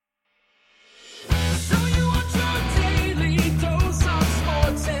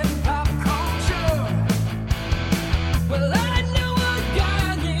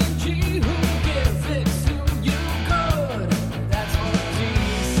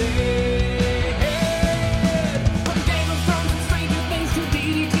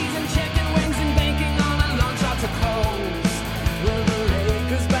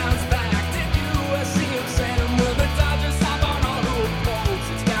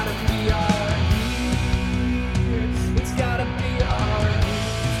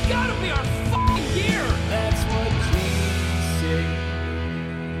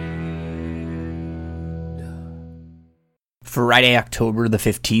Friday, October the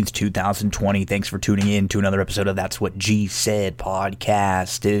 15th, 2020. Thanks for tuning in to another episode of That's What G Said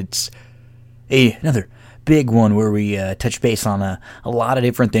podcast. It's another big one where we touch base on a lot of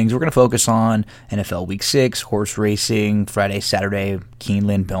different things. We're going to focus on NFL Week 6, horse racing, Friday, Saturday,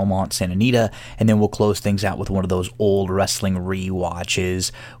 Keeneland, Belmont, Santa Anita, and then we'll close things out with one of those old wrestling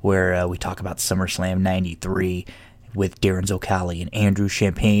rewatches where we talk about SummerSlam 93 with Darren Zocali and Andrew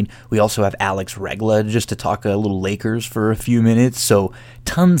Champagne. We also have Alex Regla just to talk a little Lakers for a few minutes. So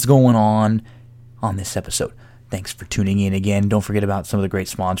tons going on this episode. Thanks for tuning in again. Don't forget about some of the great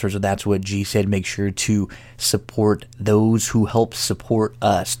sponsors. That's What G Said. Make sure to support those who help support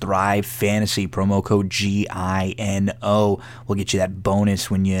us. Thrive Fantasy, promo code GINO will get you that bonus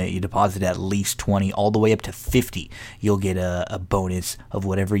when you deposit at least 20 all the way up to 50. You'll get a bonus of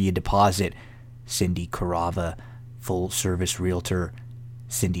whatever you deposit. Cindy Carava, full-service realtor,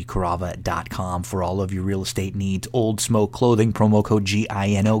 cindycarava.com for all of your real estate needs. Old Smoke Clothing, promo code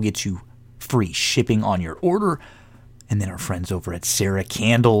GINO gets you free shipping on your order. And then our friends over at Sarah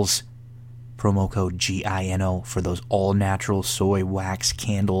Candles, promo code GINO for those all-natural soy wax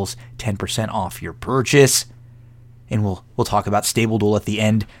candles, 10% off your purchase. And we'll talk about Stable Duel at the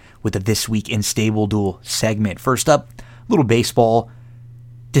end with the This Week in Stable Duel segment. First up, a little baseball.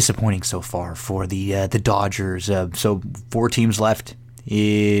 Disappointing so far for the Dodgers. So 4 teams left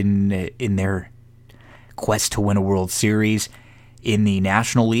in their quest to win a World Series. In the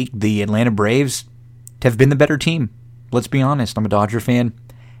National League, the Atlanta Braves have been the better team. Let's be honest. I'm a Dodger fan.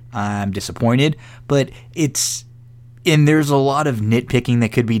 I'm disappointed, but there's a lot of nitpicking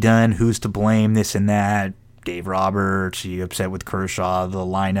that could be done. Who's to blame? This and that. Dave Roberts, you upset with Kershaw, the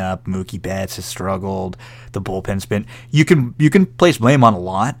lineup, Mookie Betts has struggled, the bullpen's been... You can place blame on a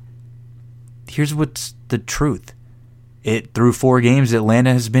lot. Here's what's the truth. Through 4 games,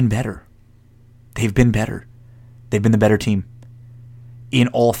 Atlanta has been better. They've been better. They've been the better team in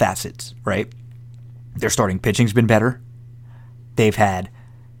all facets, right? Their starting pitching's been better. They've had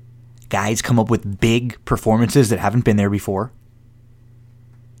guys come up with big performances that haven't been there before.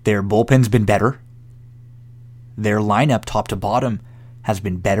 Their bullpen's been better. Their lineup, top to bottom, has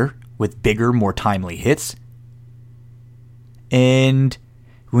been better with bigger, more timely hits. And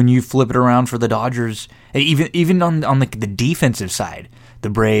when you flip it around for the Dodgers, even on the defensive side, the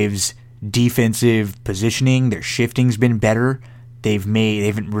Braves' defensive positioning, their shifting's been better. They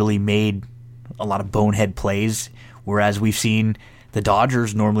haven't really made a lot of bonehead plays, whereas we've seen the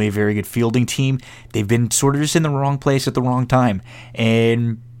Dodgers, normally a very good fielding team, they've been sort of just in the wrong place at the wrong time.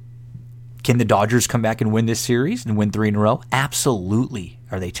 And can the Dodgers come back and win this series and win 3 in a row? Absolutely.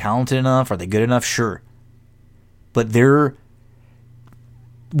 Are they talented enough? Are they good enough? Sure. But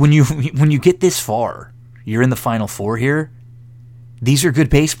when you get this far, you're in the Final Four here, these are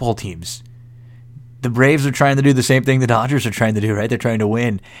good baseball teams. The Braves are trying to do the same thing the Dodgers are trying to do, right? They're trying to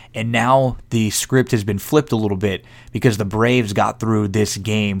win. And now the script has been flipped a little bit because the Braves got through this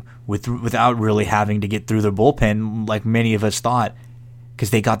game without really having to get through their bullpen like many of us thought, because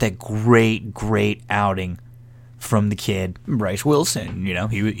they got that great outing from the kid, Bryce Wilson. You know,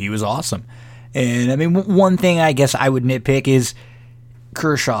 he was awesome. And, I mean, one thing I guess I would nitpick is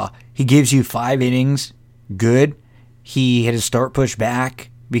Kershaw. He gives you 5 innings, good. He had his start pushed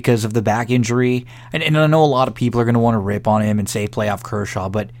back because of the back injury. And I know a lot of people are going to want to rip on him and say playoff Kershaw,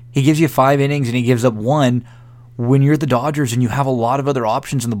 but he gives you 5 innings and he gives up 1 when you're the Dodgers and you have a lot of other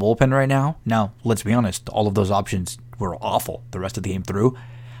options in the bullpen right now. Now, let's be honest, all of those options were awful the rest of the game through.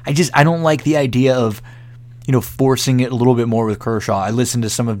 I don't like the idea of, forcing it a little bit more with Kershaw. I listened to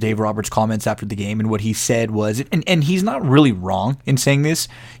some of Dave Roberts' comments after the game, and what he said was, and he's not really wrong in saying this,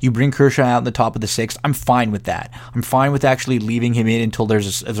 you bring Kershaw out in the top of the 6th, I'm fine with that. I'm fine with actually leaving him in until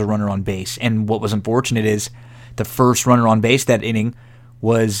there's a runner on base. And what was unfortunate is the first runner on base that inning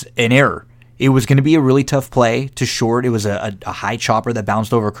was an error. It was going to be a really tough play to short. It was a high chopper that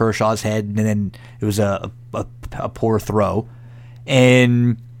bounced over Kershaw's head, and then it was a poor throw.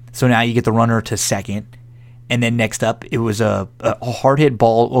 And so now you get the runner to second. And then next up, it was a hard hit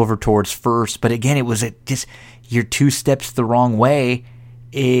ball over towards first. But again, it was just you're 2 steps the wrong way.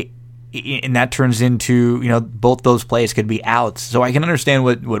 And that turns into, both those plays could be outs. So I can understand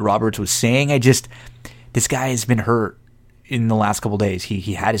what Roberts was saying. This guy has been hurt in the last couple days.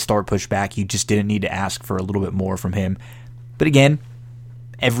 He had his start pushed back. You just didn't need to ask for a little bit more from him. But again,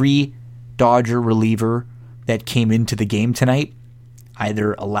 every Dodger reliever that came into the game tonight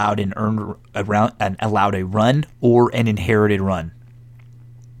either allowed a run or an inherited run.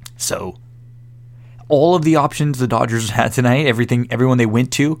 So all of the options the Dodgers had tonight, everyone they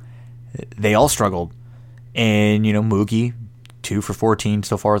went to, they all struggled. And, Mookie 2 for 14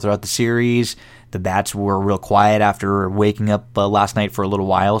 so far throughout the series. The bats were real quiet after waking up last night for a little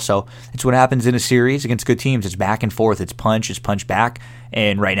while. So it's what happens in a series against good teams. It's back and forth. It's punch back.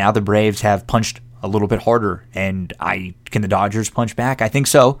 And right now the Braves have punched a little bit harder. And can the Dodgers punch back? I think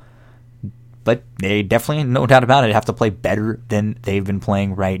so. But they definitely, no doubt about it, have to play better than they've been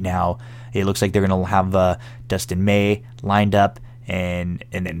playing right now. It looks like they're going to have Dustin May lined up and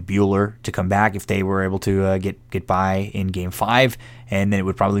then Buehler to come back if they were able to get by in Game 5. And then it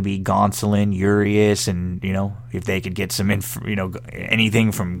would probably be Gonsolin, Urias, and, if they could get some,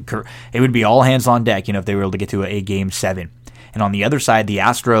 anything from it would be all hands on deck, if they were able to get to a Game 7. And on the other side, the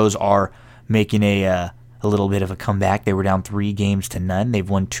Astros are making a little bit of a comeback. They were down 3-0. They've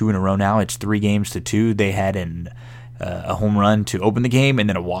won 2 in a row now. It's 3-2. They had a home run to open the game and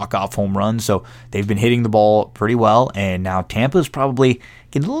then a walk-off home run. So they've been hitting the ball pretty well. And now Tampa's probably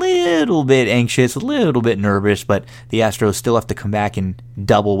getting a little bit anxious, a little bit nervous, but the Astros still have to come back and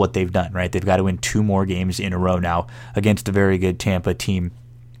double what they've done, right? They've got to win 2 more games in a row now against a very good Tampa team.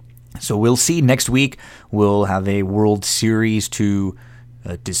 So we'll see next week. We'll have a World Series to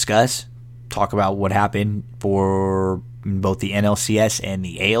discuss, talk about what happened for both the NLCS and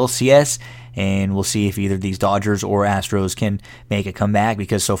the ALCS, and we'll see if either these Dodgers or Astros can make a comeback,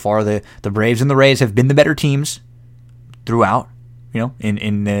 because so far the Braves and the Rays have been the better teams throughout,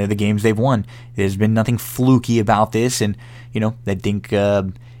 in the games they've won. There's been nothing fluky about this, and, I think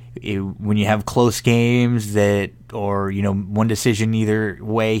when you have close games or one decision either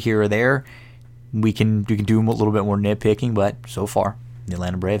way here or there, we can do a little bit more nitpicking, but so far the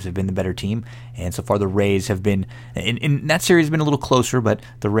Atlanta Braves have been the better team, and so far the Rays have been, in that series, has been a little closer, but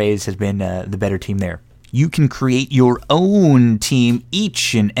the Rays has been the better team there. You can create your own team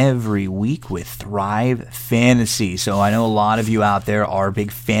each and every week with Thrive Fantasy. So I know a lot of you out there are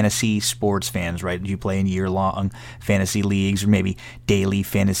big fantasy sports fans, right? You play in year-long fantasy leagues or maybe daily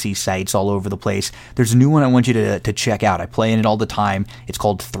fantasy sites all over the place. There's a new one I want you to check out. I play in it all the time. It's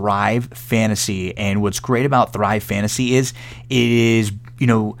called Thrive Fantasy. And what's great about Thrive Fantasy is it is,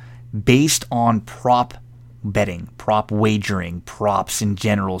 based on prop betting, prop wagering, props in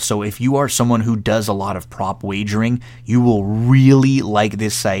general. So if you are someone who does a lot of prop wagering, you will really like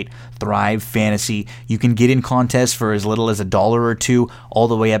this site, Thrive Fantasy. You can get in contests for as little as $1 or $2, all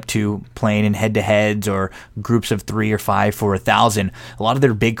the way up to playing in head-to-heads or groups of 3 or 5 for $1,000. A lot of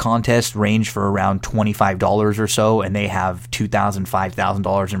their big contests range for around $25 or so, and they have $2,000,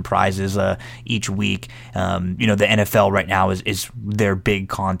 $5,000 in prizes each week. The NFL right now is their big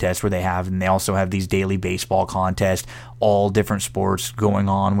contest where they have, and they also have these daily baseball contests, all different sports going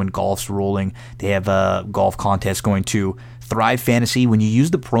on when golf's rolling. They have a golf contest going to Thrive Fantasy. When you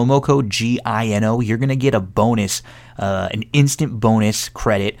use the promo code GINO, you're going to get a bonus, an instant bonus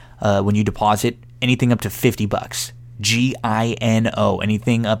credit when you deposit anything up to $50. GINO,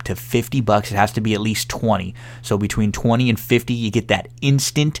 anything up to $50. It has to be at least 20. So between 20 and 50, you get that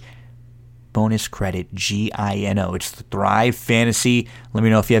instant bonus credit, GINO. It's the Thrive Fantasy. Let me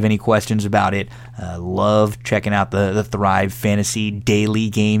know if you have any questions about it. Love checking out the Thrive Fantasy daily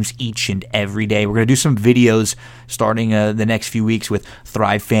games each and every day. We're going to do some videos starting the next few weeks with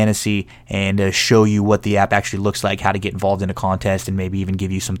Thrive Fantasy and show you what the app actually looks like, how to get involved in a contest, and maybe even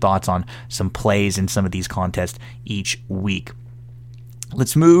give you some thoughts on some plays in some of these contests each week.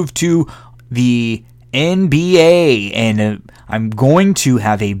 Let's move to the NBA, and I'm going to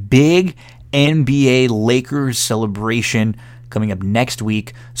have a big NBA Lakers celebration coming up next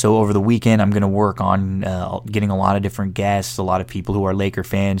week. So over the weekend, I'm going to work on getting a lot of different guests, a lot of people who are Laker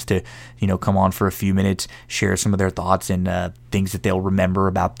fans to, come on for a few minutes, share some of their thoughts and things that they'll remember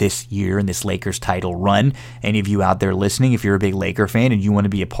about this year and this Lakers title run. Any of you out there listening, if you're a big Laker fan and you want to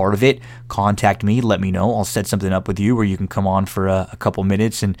be a part of it, contact me. Let me know. I'll set something up with you where you can come on for a couple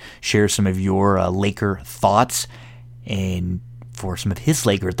minutes and share some of your Laker thoughts. And for some of his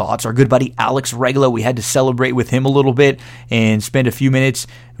Laker thoughts, our good buddy Alex Regla, we had to celebrate with him a little bit and spend a few minutes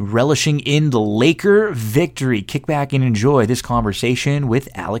relishing in the Laker victory. Kick back and enjoy this conversation with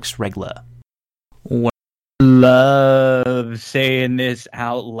Alex Regla. Love saying this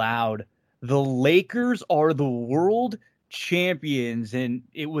out loud. The Lakers are the world champions, and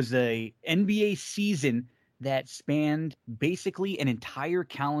it was a NBA season that spanned basically an entire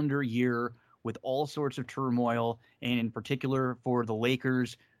calendar year with all sorts of turmoil, and in particular for the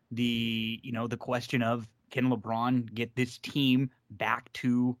Lakers, the question of, can LeBron get this team back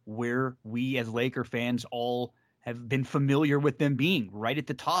to where we as Laker fans all have been familiar with them being, right at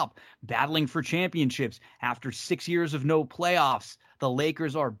the top, battling for championships after 6 years of no playoffs. The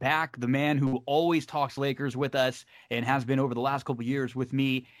Lakers are back. The man who always talks Lakers with us and has been over the last couple of years with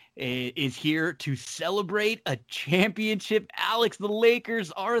me is here to celebrate a championship. Alex, the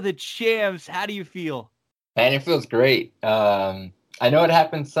Lakers are the champs. How do you feel? Man, it feels great. I know it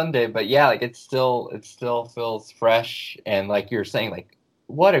happened Sunday, but yeah, like it still feels fresh. And like you're saying, like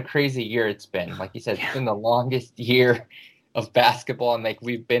what a crazy year it's been. Like you said, it's been the longest year of basketball, and like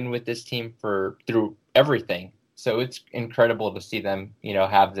we've been with this team through everything. So it's incredible to see them,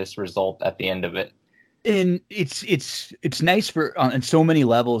 have this result at the end of it. And it's nice for on so many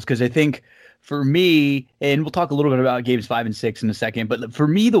levels, because I think for me, and we'll talk a little bit about games 5 and 6 in a second, but for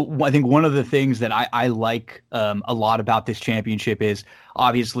me, I think one of the things that I like a lot about this championship is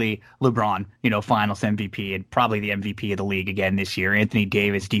obviously LeBron, Finals MVP and probably the MVP of the league again this year. Anthony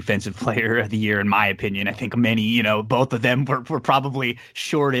Davis, Defensive Player of the Year, in my opinion. I think many, both of them were probably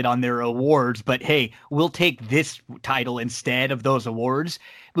shorted on their awards, but hey, we'll take this title instead of those awards.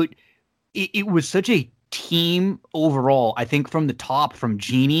 But it was such a team overall. I think from the top, from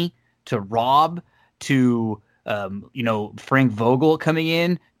Jeanie to Rob to Frank Vogel coming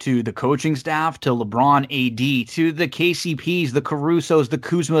in, to the coaching staff, to LeBron, AD, to the KCPs, the Carusos, the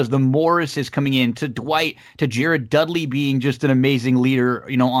Kuzmas, the Morrises coming in, to Dwight, to Jared Dudley being just an amazing leader,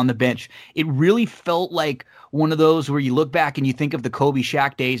 on the bench. It really felt like one of those where you look back and you think of the Kobe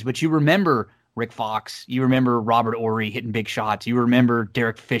Shaq days, but you remember Rick Fox, you remember Robert Horry hitting big shots, you remember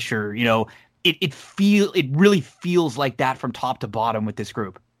Derek Fisher. It really feels like that from top to bottom with this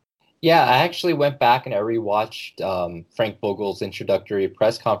group. Yeah, I actually went back and I rewatched Frank Vogel's introductory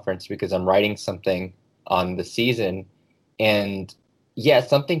press conference because I'm writing something on the season. And yeah,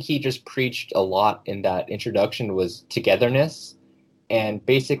 something he just preached a lot in that introduction was togetherness, and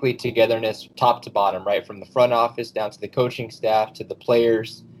basically togetherness top to bottom, right? From the front office down to the coaching staff to the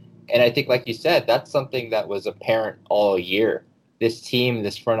players. And I think, like you said, that's something that was apparent all year. This team,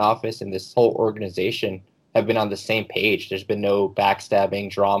 this front office, and this whole organization have been on the same page. There's been no backstabbing,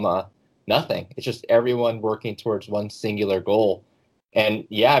 drama, nothing. It's just everyone working towards one singular goal. And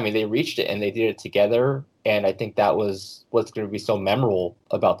yeah, I mean, they reached it and they did it together. And I think that was what's going to be so memorable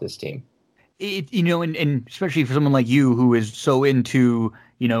about this team. And especially for someone like you who is so into,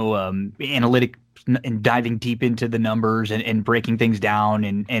 analytic and diving deep into the numbers and breaking things down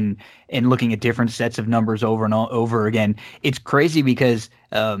and looking at different sets of numbers over and over again. It's crazy because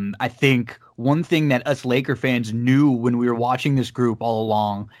I think one thing that us Laker fans knew when we were watching this group all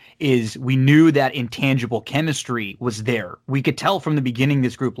along is we knew that intangible chemistry was there. We could tell from the beginning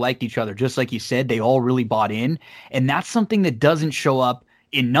this group liked each other. Just like you said, they all really bought in. And that's something that doesn't show up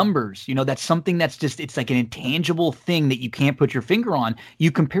in numbers. That's something that's just, it's like an intangible thing that you can't put your finger on.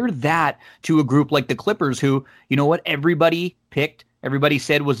 You compare that to a group like the Clippers who, everybody picked, everybody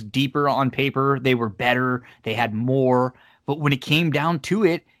said was deeper on paper. They were better. They had more. But when it came down to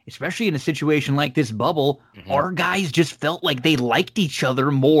it, especially in a situation like this bubble, our guys just felt like they liked each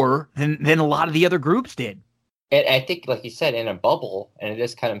other more than a lot of the other groups did. And I think, like you said, in a bubble and in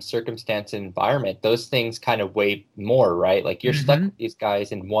this kind of circumstance and environment, those things kind of weigh more, right? Like you're stuck with these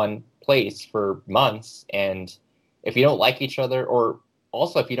guys in one place for months. And if you don't like each other, or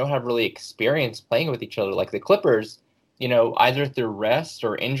also if you don't have really experience playing with each other, like the Clippers, either through rest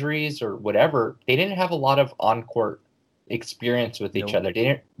or injuries or whatever, they didn't have a lot of on-court experience with each other. They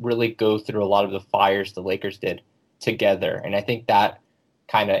didn't really go through a lot of the fires the Lakers did together. And I think that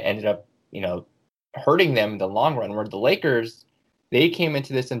kind of ended up, hurting them in the long run, where the Lakers, they came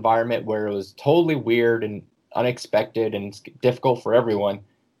into this environment where it was totally weird and unexpected and difficult for everyone,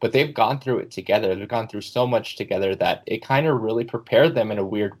 but they've gone through it together. They've gone through so much together that it kind of really prepared them in a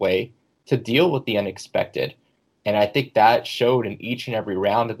weird way to deal with the unexpected. And I think that showed in each and every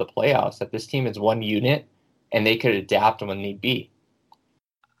round of the playoffs that this team is one unit and they could adapt when need be.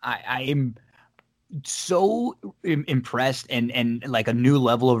 I am so impressed and like a new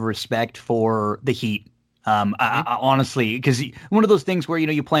level of respect for the Heat. I honestly, because one of those things where,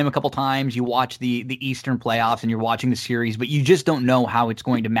 you play them a couple times, you watch the Eastern playoffs and you're watching the series, but you just don't know how it's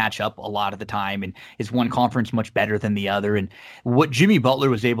going to match up a lot of the time. And is one conference much better than the other? And what Jimmy Butler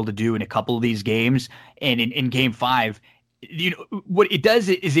was able to do in a couple of these games, and in game 5, what it does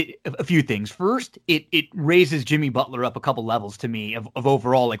is a few things. First, it raises Jimmy Butler up a couple levels to me of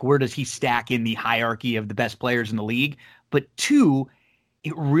overall, like, where does he stack in the hierarchy of the best players in the league? But 2,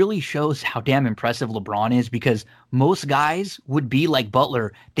 it really shows how damn impressive LeBron is, because most guys would be like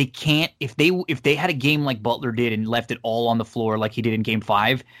Butler. They can't, if they had a game like Butler did and left it all on the floor like he did in game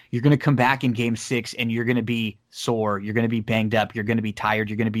 5, you're going to come back in game 6 and you're going to be sore. You're going to be banged up. You're going to be tired.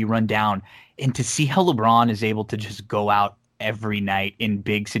 You're going to be run down. And to see how LeBron is able to just go out every night in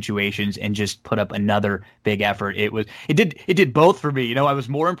big situations and just put up another big effort, it did both for me. I was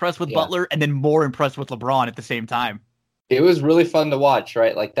more impressed with Butler and then more impressed with LeBron at the same time. It was really fun to watch,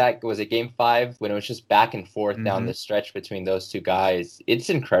 right? Like that was a game 5 when it was just back and forth down Mm-hmm. the stretch between those two guys. It's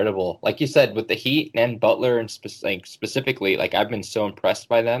incredible. Like you said, with the Heat and Butler and specifically, like I've been so impressed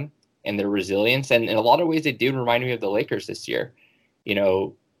by them and their resilience. And in a lot of ways, they do remind me of the Lakers this year. You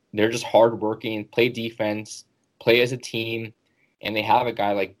know, they're just hardworking, play defense, play as a team, and they have a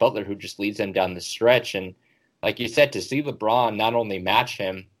guy like Butler who just leads them down the stretch. And like you said, to see LeBron not only match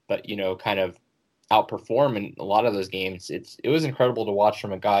him, but kind of outperform in a lot of those games. It was incredible to watch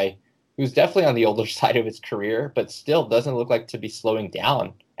from a guy who's definitely on the older side of his career, but still doesn't look like to be slowing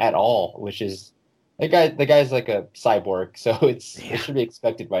down at all, which is the guy's like a cyborg, so it should be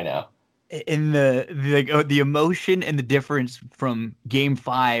expected by now. And the emotion and the difference from game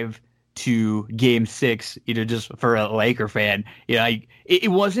 5 to game 6, just for a Laker fan,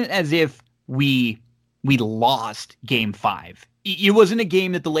 it wasn't as if we lost game 5. It wasn't a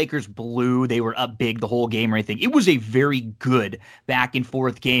game that the Lakers blew. They were up big the whole game or anything. It was a very good back and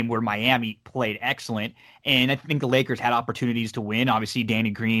forth game where Miami played excellent. And I think the Lakers had opportunities to win. Obviously,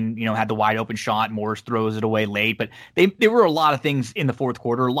 Danny Green, had the wide open shot. Morris throws it away late. But there were a lot of things in the fourth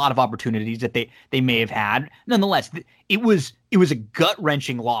quarter, a lot of opportunities that they may have had. Nonetheless, it was a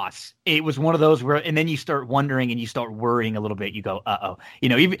gut-wrenching loss. It was one of those where, and then you start wondering and you start worrying a little bit. You go, uh-oh.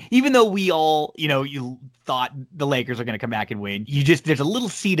 Even though we all, you thought the Lakers are going to come back and win, there's a little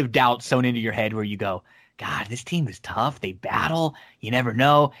seed of doubt sewn into your head where you go, God, this team is tough. They battle. You never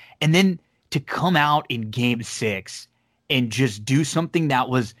know. And then to come out in game 6 and just do something that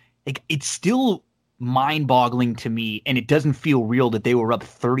was like, it's still mind-boggling to me, and it doesn't feel real that they were up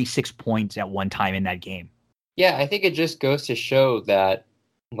 36 points at one time in that game. Yeah, I think it just goes to show that,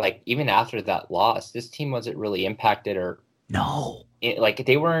 like, even after that loss, this team wasn't really impacted or no. Like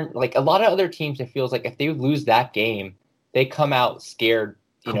they weren't, like a lot of other teams. It feels like if they lose that game, they come out scared.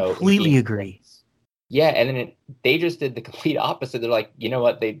 Completely agree. Yeah, and then they just did the complete opposite. They're like, you know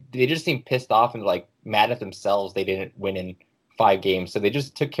what? They just seemed pissed off and like mad at themselves. They didn't win in 5 games, so they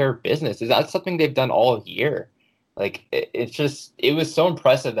just took care of business. Is that something they've done all year? Like it was so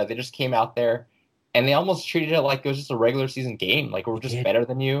impressive that they just came out there and they almost treated it like it was just a regular season game. Like, we're just better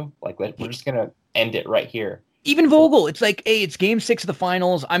than you. Like, we're just gonna end it right here. Even Vogel, it's like, hey, it's game 6 of the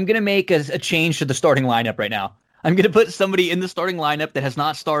finals. I'm gonna make a change to the starting lineup right now. I'm going to put somebody in the starting lineup that has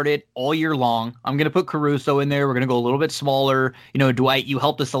not started all year long. I'm going to put Caruso in there. We're going to go a little bit smaller. Dwight, you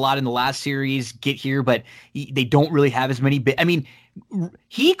helped us a lot in the last series get here, but they don't really have as many. I mean,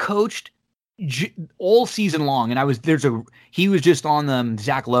 he coached all season long, and he was just on the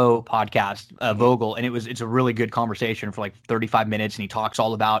Zach Lowe podcast, Vogel, and it's a really good conversation for like 35 minutes, and he talks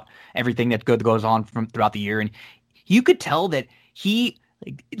all about everything that goes on from throughout the year, and you could tell that he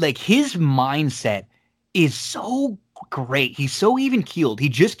like his mindset is so great. He's so even keeled. He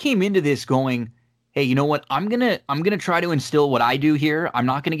just came into this going, hey, you know what? I'm gonna try to instill what I do here. I'm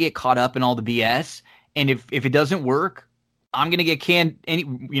not gonna get caught up in all the BS. And if it doesn't work, I'm gonna get canned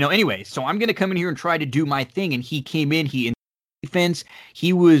anyway. So I'm gonna come in here and try to do my thing. And he came in, he in defense,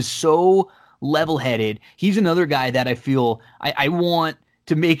 he was so level-headed. He's another guy that I feel I want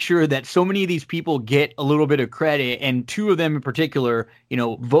to make sure that so many of these people get a little bit of credit, and 2 of them in particular,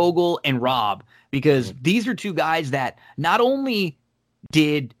 Vogel and Rob, because these are 2 guys that not only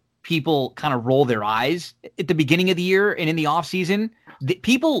did people kind of roll their eyes at the beginning of the year and in the offseason,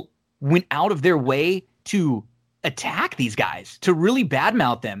 people went out of their way to attack these guys, to really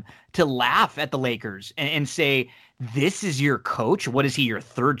badmouth them, to laugh at the Lakers and say, this is your coach? What is he, your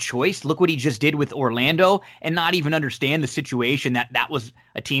third choice? Look what he just did with Orlando, and not even understand the situation that was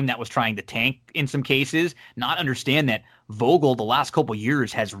a team that was trying to tank in some cases, not understand that Vogel the last couple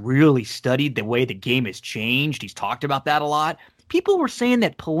years has really studied the way the game has changed. He's talked about that a lot. People were saying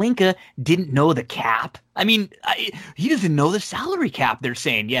that Pelinka didn't know the cap. I mean, he doesn't know the salary cap. They're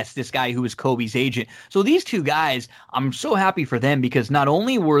saying, yes, this guy who was Kobe's agent. So these 2 guys, I'm so happy for them, because not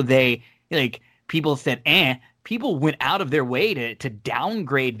only were they, like, people said, people went out of their way to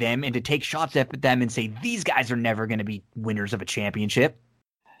downgrade them and to take shots at them and say, these guys are never going to be winners of a championship.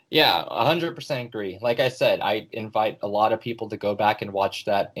 Yeah, 100% agree. Like I said, I invite a lot of people to go back and watch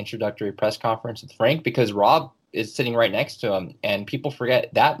that introductory press conference with Frank, because Rob is sitting right next to him. And people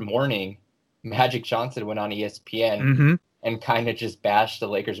forget that morning, Magic Johnson went on ESPN and kind of just bashed the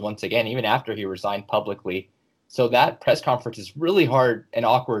Lakers once again, even after he resigned publicly. So that press conference is really hard and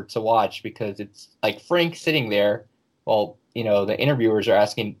awkward to watch, because it's like Frank sitting there while, the interviewers are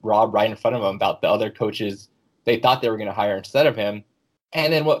asking Rob right in front of him about the other coaches they thought they were going to hire instead of him.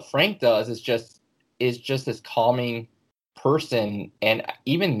 And then what Frank does is just this calming person. And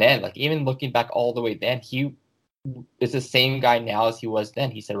even then, like, even looking back all the way then, he is the same guy now as he was then.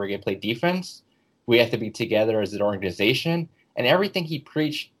 He said, we're going to play defense. we have to be together as an organization. And everything he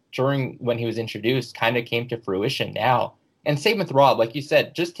preached during when he was introduced kind of came to fruition now. And same with Rob, like you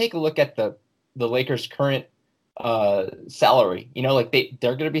said, just take a look at the Lakers' current salary. You know, like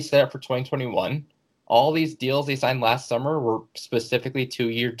they're going to be set up for 2021. All these deals they signed last summer were specifically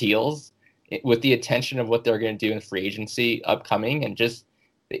 2-year deals with the attention of what they're going to do in free agency upcoming. And just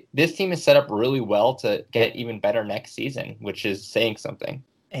this team is set up really well to get even better next season, which is saying something.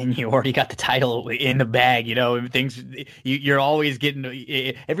 And you already got the title in the bag, you know, things you're always getting,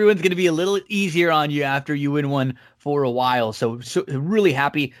 everyone's going to be a little easier on you after you win one for a while. So really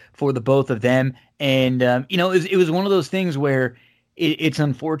happy for the both of them. And, you know, it was one of those things where it's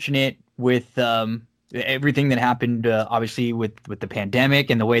unfortunate with everything that happened, obviously with the pandemic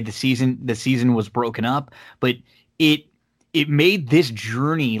and the way the season was broken up, but it made this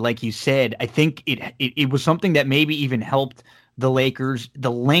journey, like you said, I think it was something that maybe even helped the Lakers, the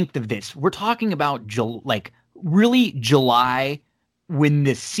length of this. We're talking about really July when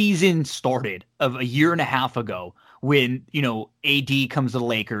the season started of a year and a half ago, when, you know, AD comes to the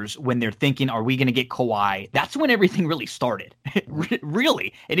Lakers, when they're thinking, are we going to get Kawhi? That's when everything really started.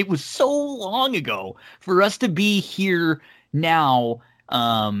 Really. And it was so long ago for us to be here now,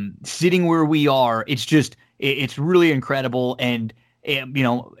 sitting where we are. It's really incredible. And, you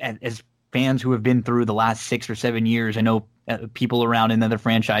know, as fans who have been through the last 6 or 7 years, I know people around in other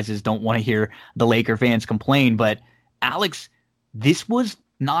franchises don't want to hear the Laker fans complain, but Alex, this was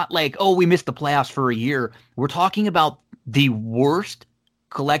not like, oh, we missed the playoffs for a year. We're talking about the worst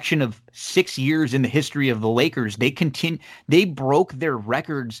collection of 6 years in the history of the Lakers. They broke their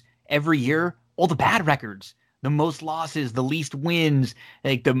records every year, all the bad records. The most losses, the least wins,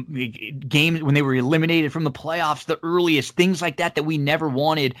 like the games when they were eliminated from the playoffs, the earliest, things like that we never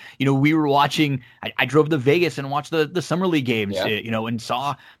wanted. You know, we were watching, I drove to Vegas and watched the Summer League games, you know, and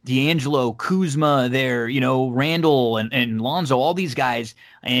saw D'Angelo, Kuzma there, you know, Randall and Lonzo, all these guys.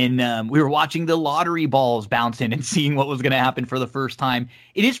 And we were watching the lottery balls bouncing and seeing what was going to happen for the first time.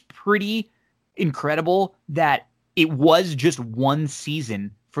 It is pretty incredible that it was just one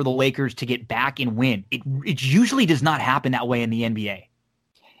season for the Lakers to get back and win. It usually does not happen that way in the NBA.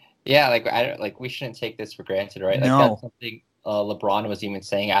 Yeah, we shouldn't take this for granted, right? No. Like that's something LeBron was even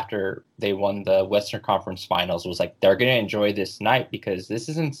saying after they won the Western Conference Finals, was like, they're going to enjoy this night because this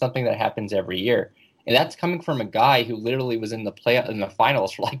isn't something that happens every year. And that's coming from a guy who literally was in the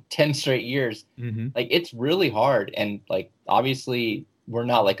finals for like 10 straight years. Mm-hmm. Like, it's really hard. And like, obviously we're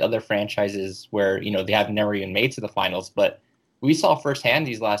not like other franchises where, you know, they have never even made to the finals, but we saw firsthand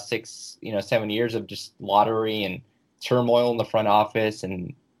these last 7 years of just lottery and turmoil in the front office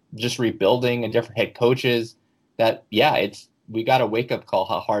and just rebuilding and different head coaches that, we got a wake up call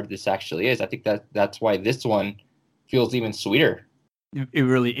how hard this actually is. I think that's why this one feels even sweeter. It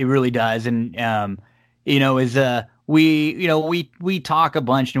really does. And, you know, we talk a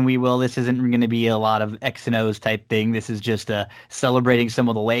bunch and this isn't going to be a lot of X and O's type thing. This is just celebrating some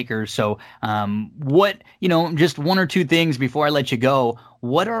of the Lakers. So just one or two things before I let you go.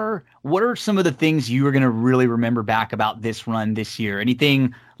 What are some of the things you are going to really remember back about this run this year?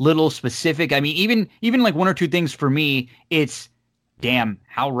 Anything little specific? I mean, even like one or two things for me, it's damn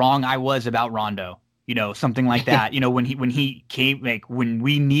how wrong I was about Rondo. You know, something like that. You know, when he came, like when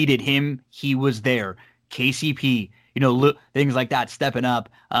we needed him, he was there. KCP, you know, things like that, stepping up.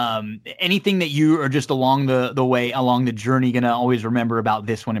 Anything that you are just along the way, along the journey, going to always remember about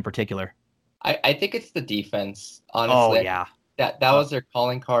this one in particular? I think it's the defense, honestly. Oh, yeah. That was their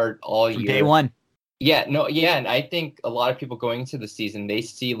calling card all year. Day one. Yeah, and I think a lot of people going into the season, they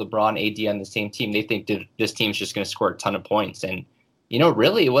see LeBron, AD on the same team. They think this team's just going to score a ton of points. And, you know,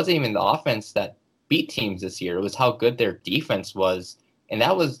 really, it wasn't even the offense that beat teams this year. It was how good their defense was. And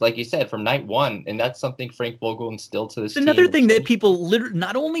that was, like you said, from night one. And that's something Frank Vogel instilled to this team. Another thing that people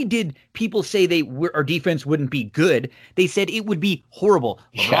not only did people say our defense wouldn't be good, they said it would be horrible.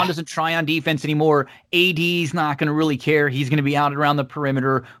 LeBron doesn't try on defense anymore. AD's not going to really care. He's going to be out around the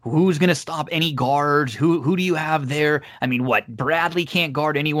perimeter. Who's going to stop any guards? Who do you have there? I mean, Bradley can't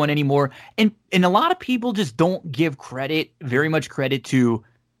guard anyone anymore. And a lot of people just don't give very much credit to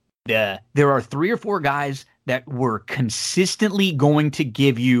there are 3 or 4 guys that were consistently going to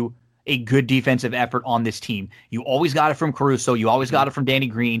give you a good defensive effort on this team. You always got it from Caruso. You always got it from Danny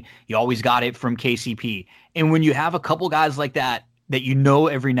Green. You always got it from KCP. And when you have a couple guys like that you know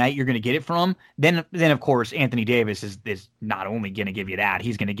every night you're going to get it from, then of course Anthony Davis is not only going to give you that,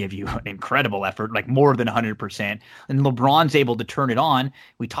 he's going to give you an incredible effort, like more than 100%. And LeBron's able to turn it on.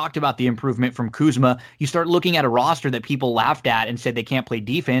 We talked about the improvement from Kuzma. You start looking at a roster that people laughed at and said they can't play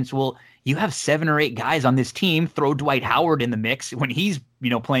defense. Well, you have 7 or 8 guys on this team. Throw Dwight Howard in the mix when he's, you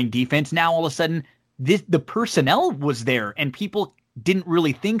know, playing defense. Now all of a sudden the personnel was there and people didn't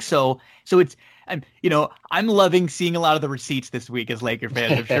really think so. So it's, I'm loving seeing a lot of the receipts this week as Laker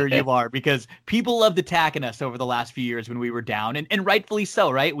fans. I'm sure you are, because people loved attacking us over the last few years when we were down, and rightfully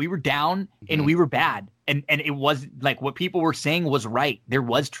so, right? We were down and we were bad. And it was like what people were saying was right. There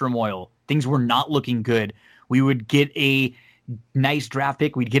was turmoil. Things were not looking good. We would get a nice draft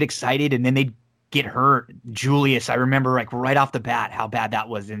pick. We'd get excited, and then they'd get hurt. Julius, I remember like right off the bat how bad that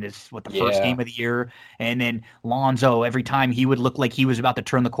was in the first game of the year. And then Lonzo, every time he would look like he was about to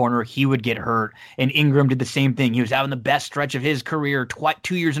turn the corner, he would get hurt. And Ingram did the same thing. He was having the best stretch of his career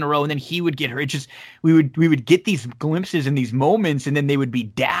 2 years in a row, and then he would get hurt. It just we would get these glimpses in these moments, and then they would be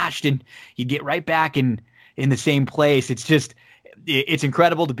dashed, and you'd get right back in the same place. It's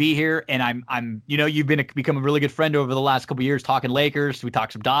incredible to be here, and I'm you've become a really good friend over the last couple of years, talking Lakers. We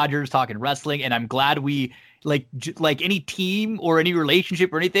talked some Dodgers, talking wrestling, and I'm glad we like any team or any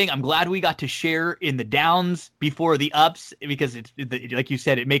relationship or anything. I'm glad we got to share in the downs before the ups, because it's like you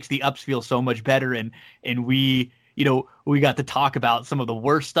said, it makes the ups feel so much better, and we got to talk about some of the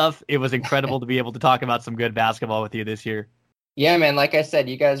worst stuff. It was incredible to be able to talk about some good basketball with you this year. Yeah, man. Like I said,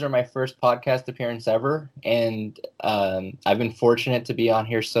 you guys are my first podcast appearance ever, and I've been fortunate to be on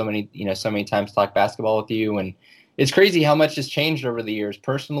here so many times to talk basketball with you, and it's crazy how much has changed over the years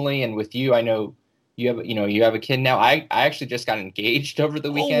personally and with you. I know you have a kid now. I actually just got engaged over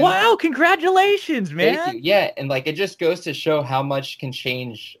the weekend. Oh, wow, congratulations, man. Thank you. Yeah, and like it just goes to show how much can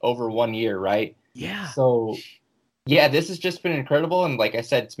change over 1 year, right? Yeah. So yeah, this has just been incredible, and like I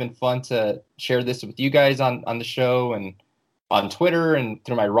said, it's been fun to share this with you guys on the show and on Twitter and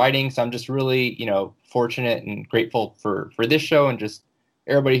through my writing. So I'm just really, fortunate and grateful for this show and just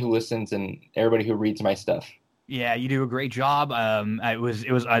everybody who listens and everybody who reads my stuff. Yeah, you do a great job.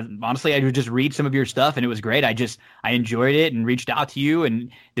 Honestly, I would just read some of your stuff, and it was great. I enjoyed it and reached out to you,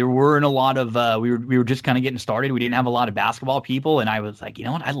 and there weren't a lot of we were just kind of getting started. We didn't have a lot of basketball people, and I was like, you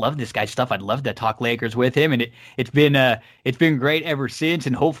know what, I love this guy's stuff. I'd love to talk Lakers with him, and it's been great ever since.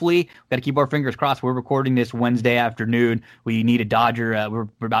 And hopefully, we got to keep our fingers crossed. We're recording this Wednesday afternoon. We need a Dodger. We're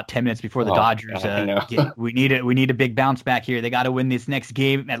about 10 minutes before the Dodgers. We need a big bounce back here. They got to win this next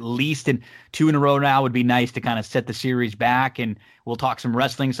game at least, and 2 in a row now would be nice to kind of set the series back. And we'll talk some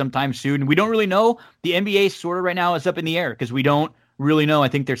wrestling sometime soon. We don't really know. The NBA sort of right now is up in the air because we don't really know. I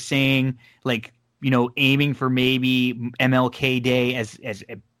think they're saying aiming for maybe MLK Day as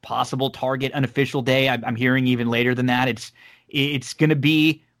a possible target, unofficial day. I'm hearing even later than that. It's going to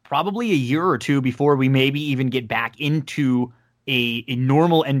be probably a year or two before we maybe even get back into a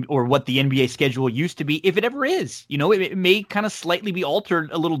normal or what the NBA schedule used to be, if it ever is. It may kind of slightly be altered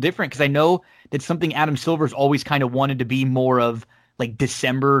a little different, because I know that's something Adam Silver's always kind of wanted to be more of, like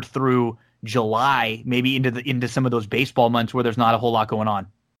December through July, maybe into some of those baseball months where there's not a whole lot going on.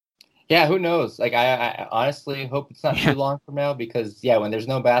 Yeah, who knows? Like I honestly hope it's not too long from now, because when there's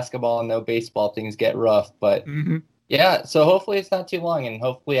no basketball and no baseball, things get rough. But yeah, so hopefully it's not too long, and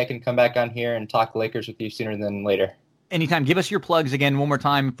hopefully I can come back on here and talk Lakers with you sooner than later. Anytime. Give us your plugs again one more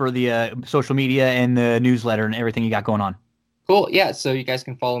time for the social media and the newsletter and everything you got going on. Cool. Yeah. So you guys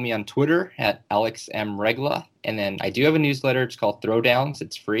can follow me on Twitter at AlexMRegla. And then I do have a newsletter. It's called Throwdowns.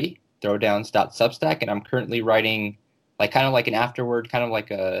 It's free. Throwdowns.substack. And I'm currently writing kind of like an afterword, kind of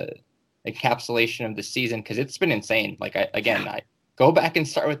like a encapsulation of the season, because it's been insane. I go back and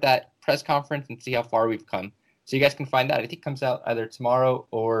start with that press conference and see how far we've come. So you guys can find that. I think it comes out either tomorrow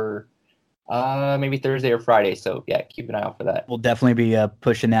or maybe Thursday or Friday. So yeah, keep an eye out for that. We'll definitely be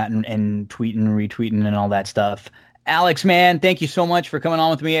pushing that and tweeting and retweeting and all that stuff. Alex, man, thank you so much for coming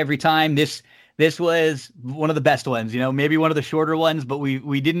on with me every time. This was one of the best ones, maybe one of the shorter ones, but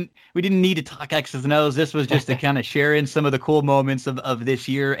we didn't need to talk X's and O's. This was just to kind of share in some of the cool moments of this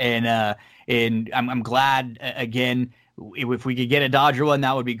year. And I'm glad, again, if we could get a Dodger one,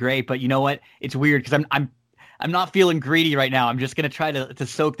 that would be great. But you know what? It's weird because I'm not feeling greedy right now. I'm just going to try to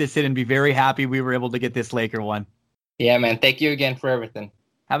soak this in and be very happy we were able to get this Laker one. Yeah, man. Thank you again for everything.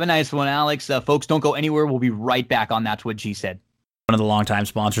 Have a nice one, Alex. Folks, don't go anywhere. We'll be right back on That's What G Said. One of the longtime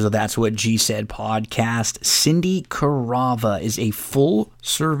sponsors of That's What G Said podcast, Cindy Carava, is a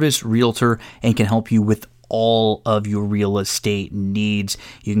full-service realtor and can help you with all of your real estate needs.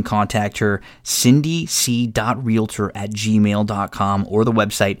 You can contact her, cindyc.realtor@gmail.com, or the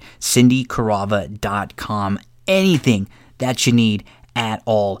website, cindycarava.com. Anything that you need, at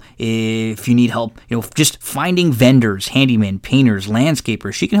all. If you need help, just finding vendors, handymen, painters,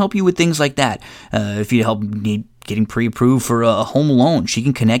 landscapers, she can help you with things like that. If you need getting pre-approved for a home loan, she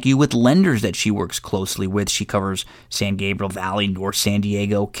can connect you with lenders that she works closely with. She covers San Gabriel Valley, North San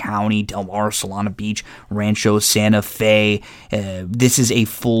Diego County, Del Mar, Solana Beach, Rancho Santa Fe. This is a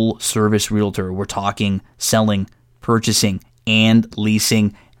full-service realtor. We're talking selling, purchasing, and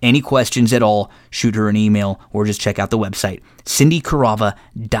leasing. Any questions at all, shoot her an email or just check out the website,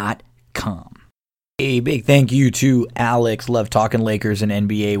 cindycarava.com. A big thank you to Alex. Love talking Lakers and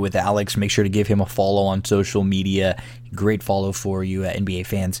NBA with Alex. Make sure to give him a follow on social media. Great follow for you NBA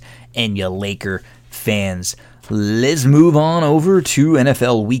fans and you Laker fans. Let's move on over to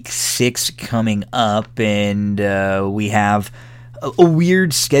NFL Week 6 coming up, and we have a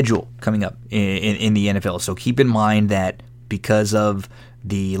weird schedule coming up in the NFL. So keep in mind that because of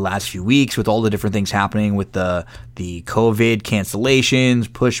the last few weeks, with all the different things happening with the COVID cancellations,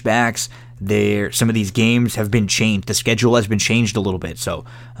 pushbacks, some of these games have been changed. The schedule has been changed a little bit. So,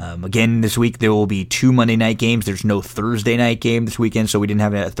 again, this week there will be 2 Monday night games. There's no Thursday night game this weekend, so we didn't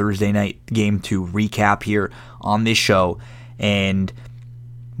have a Thursday night game to recap here on this show. And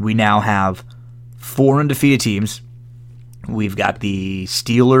we now have 4 undefeated teams. We've got the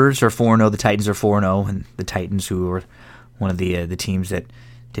Steelers are 4-0, the Titans are 4-0, and the Titans, who are one of the teams that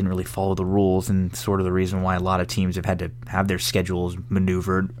didn't really follow the rules, and sort of the reason why a lot of teams have had to have their schedules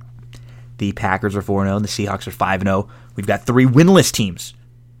maneuvered. The Packers are 4-0, and the Seahawks are 5-0. We've got 3 winless teams.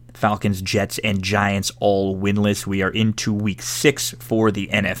 Falcons, Jets, and Giants all winless. We are into Week 6 for the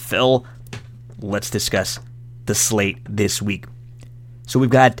NFL. Let's discuss the slate this week. So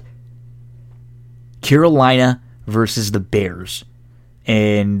we've got Carolina versus the Bears.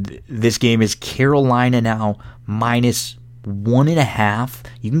 And this game is Carolina now minus 1.5.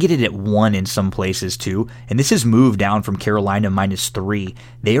 You can get it at 1 in some places too. And this has moved down from Carolina minus 3.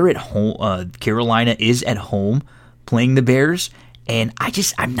 They are at home. Carolina is at home playing the Bears. And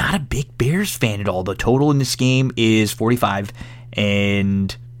I'm not a big Bears fan at all. The total in this game is 45.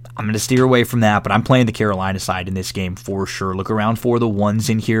 And I'm going to steer away from that, but I'm playing the Carolina side in this game for sure. Look around for the ones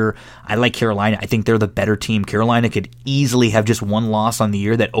in here. I like Carolina. I think they're the better team. Carolina could easily have just 1 loss on the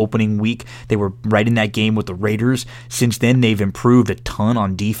year. That opening week, they were right in that game with the Raiders. Since then, they've improved a ton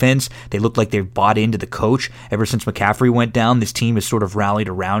on defense. They look like they've bought into the coach. Ever since McCaffrey went down, this team has sort of rallied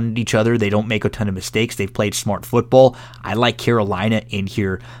around each other. They don't make a ton of mistakes. They've played smart football. I like Carolina in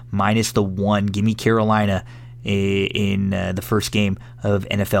here, minus the 1. Give me Carolina in the first game of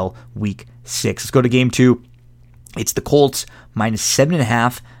NFL Week 6. Let's go to game 2. It's the Colts minus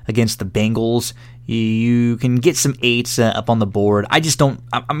 7.5 against the Bengals. You can get some 8s up on the board. I'm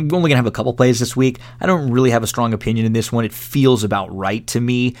only going to have a couple plays this week. I don't really have a strong opinion in this one. It feels about right to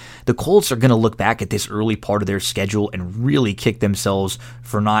me. The Colts are going to look back at this early part of their schedule and really kick themselves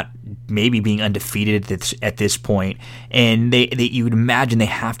for not maybe being undefeated at this point. And you would imagine they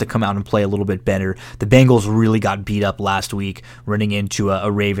have to come out and play a little bit better. The Bengals really got beat up last week running into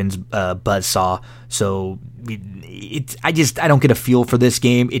a Ravens buzzsaw. So I don't get a feel for this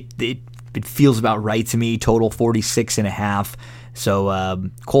game. It feels about right to me. Total 46.5.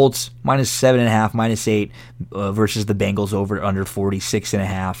 So Colts minus 7.5, minus 8 versus the Bengals over under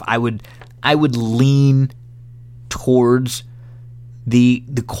 46.5. I would lean towards the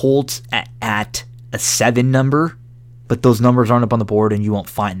Colts at a 7 number, but those numbers aren't up on the board and you won't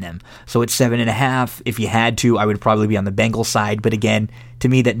find them. So at 7.5, if you had to, I would probably be on the Bengals side. But again, to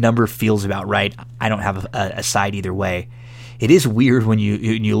me, that number feels about right. I don't have a side either way. It is weird when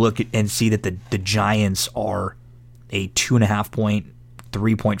you look and see that the Giants are a 2.5 point,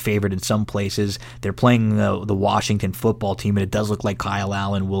 3-point favorite in some places. They're playing the Washington football team, and it does look like Kyle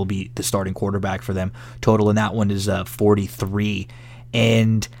Allen will be the starting quarterback for them. Total in that one is 43.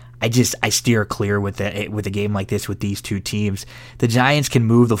 And I steer clear with a game like this with these two teams. The Giants can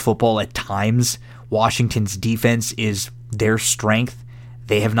move the football at times. Washington's defense is their strength.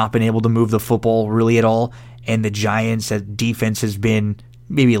 They have not been able to move the football really at all. And the Giants' defense has been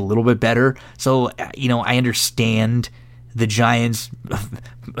maybe a little bit better. So, I understand the Giants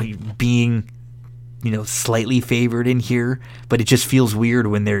being, slightly favored in here, but it just feels weird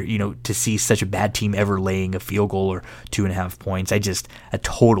when they're, to see such a bad team ever laying a field goal or 2.5 points. A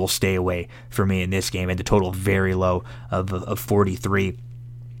total stay away for me in this game, and the total very low of 43.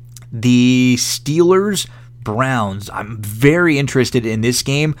 The Steelers, Browns, I'm very interested in this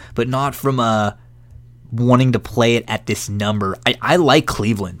game, but not from a wanting to play it at this number. I like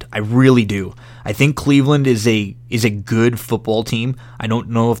Cleveland. I really do. I think Cleveland is a good football team. I don't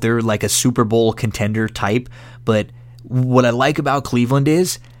know if they're like a Super Bowl contender type, but what I like about Cleveland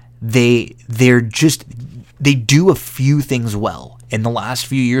is they do a few things well. in the last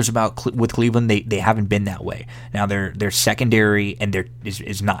few years with Cleveland, they haven't been that way. Now their secondary and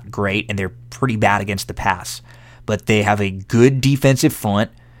is not great, and they're pretty bad against the pass. But they have a good defensive front.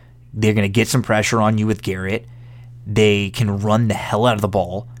 They're going to get some pressure on you with Garrett. They can run the hell out of the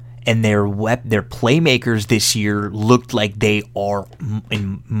ball. And their playmakers this year looked like they are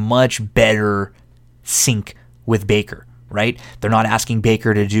in much better sync with Baker, right? They're not asking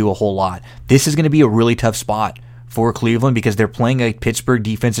Baker to do a whole lot. This is going to be a really tough spot for Cleveland because they're playing a Pittsburgh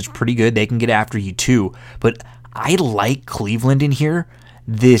defense that's pretty good. They can get after you too. But I like Cleveland in here.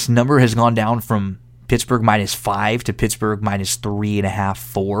 This number has gone down from Pittsburgh -5 to Pittsburgh -3.5,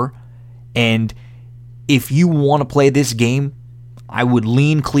 4. And if you want to play this game, I would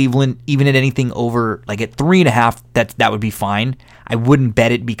lean Cleveland even at anything over, like at 3.5. That would be fine. I wouldn't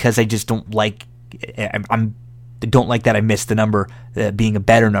bet it because I just don't like. Don't like that I missed the number being a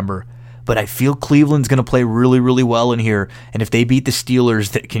better number. But I feel Cleveland's going to play really, really well in here. And if they beat the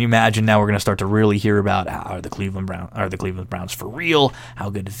Steelers, can you imagine? Now we're going to start to really hear about are the Cleveland Browns for real? How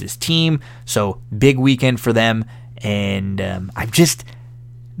good is this team? So big weekend for them. And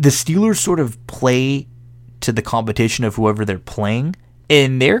the Steelers sort of play to the competition of whoever they're playing,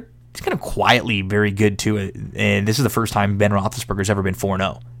 and they're kind of quietly very good too. And this is the first time Ben Roethlisberger's ever been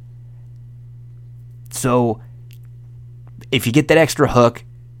 4-0. So if you get that extra hook,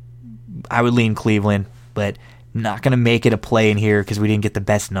 I would lean Cleveland, but not going to make it a play in here because we didn't get the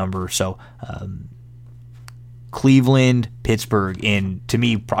best number. So Cleveland, Pittsburgh, in, to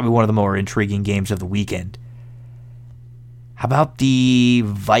me, probably one of the more intriguing games of the weekend. How about the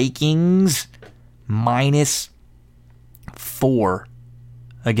Vikings -4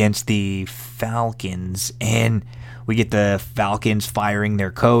 against the Falcons? And we get the Falcons firing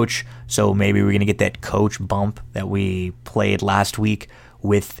their coach, so maybe we're going to get that coach bump that we played last week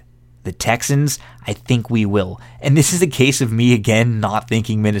with the Texans. I think we will. And this is a case of me, again, not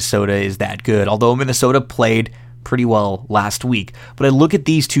thinking Minnesota is that good, although Minnesota played pretty well last week. But I look at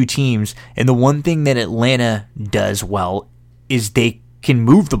these two teams, and the one thing that Atlanta does well is they can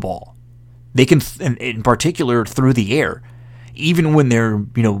move the ball. They can, in particular, through the air. Even when they're,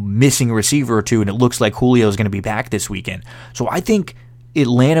 missing a receiver or two, and it looks like Julio is going to be back this weekend. So I think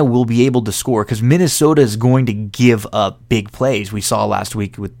Atlanta will be able to score because Minnesota is going to give up big plays. We saw last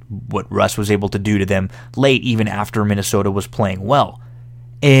week with what Russ was able to do to them late, even after Minnesota was playing well.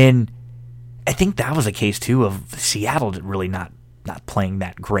 And I think that was a case, too, of Seattle really not playing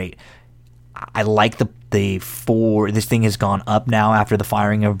that great. I like the 4. This thing has gone up now after the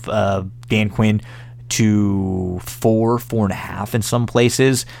firing of Dan Quinn to 4.5 in some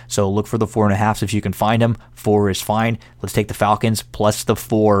places. So look for the 4.5s if you can find them. 4 is fine. Let's take the Falcons plus the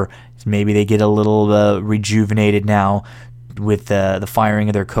 4. Maybe they get a little rejuvenated now with the firing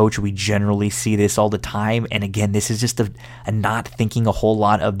of their coach. We generally see this all the time. And again, this is just a not thinking a whole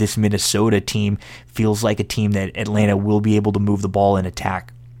lot of this Minnesota team. Feels like a team that Atlanta will be able to move the ball and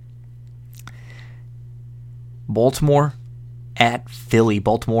attack. Baltimore at Philly.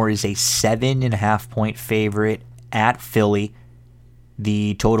 Baltimore is a 7.5-point favorite at Philly.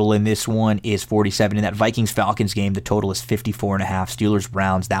 The total in this one is 47. In that Vikings-Falcons game, the total is 54.5.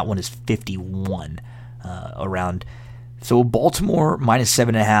 Steelers-Browns, that one is 51 around. So Baltimore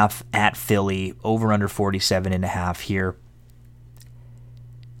 -7.5 at Philly, over under 47.5 here.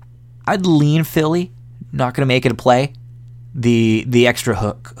 I'd lean Philly. Not going to make it a play. The extra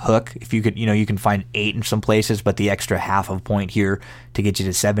hook, if you could, you can find 8 in some places, but the extra half of point here to get you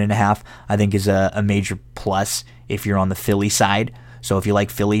to 7.5, I think is a major plus if you're on the Philly side. So if you like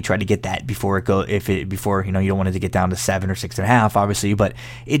Philly, try to get that before you don't want it to get down to 7 or 6.5, obviously. But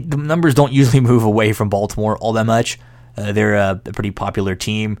the numbers don't usually move away from Baltimore all that much. They're a pretty popular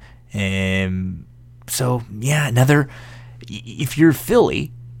team, so yeah, if you're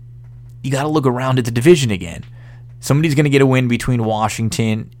Philly, you got to look around at the division again. Somebody's going to get a win between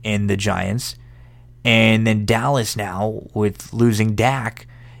Washington and the Giants. And then Dallas now with losing Dak.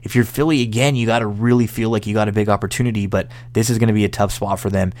 If you're Philly again, you got to really feel like you got a big opportunity. But this is going to be a tough spot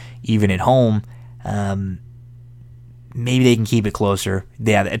for them even at home. Maybe they can keep it closer.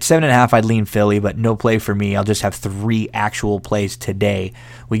 Yeah, at 7.5, I'd lean Philly, but no play for me. I'll just have 3 actual plays today.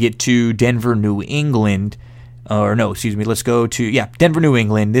 We get to Denver, New England. Let's go to, Denver, New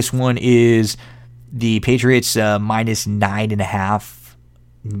England. This one is the Patriots -9.5,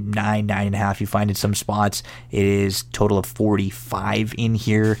 9.5. You find in some spots. It is total of 45 in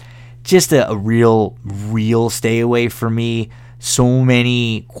here. Just a real stay away for me. So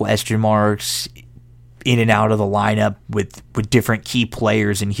many question marks in and out of the lineup with different key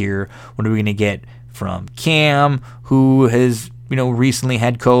players in here. What are we going to get from Cam, who has recently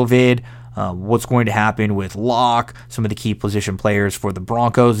had COVID? what's going to happen with Locke, some of the key position players for the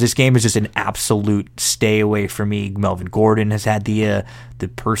Broncos. This game is just an absolute stay away for me. Melvin Gordon has had the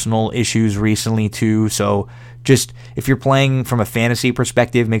personal issues recently too, so just if you're playing from a fantasy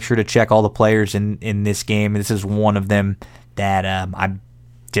perspective, make sure to check all the players in this game. This is one of them that I'm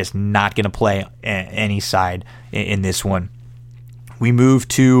just not going to play any side in this one. We move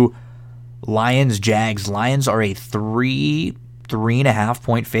to Lions-Jags. Lions are a 3.5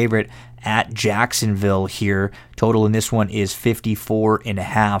 point favorite at Jacksonville here. Total in this one is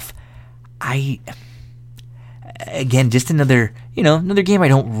 54.5. Again, just another game I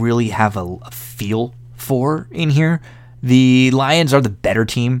don't really have a feel for in here. The Lions are the better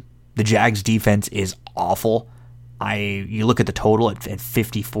team. The Jags defense is awful. You look at the total at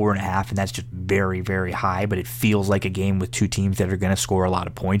 54.5, and that's just very, very high, but it feels like a game with two teams that are going to score a lot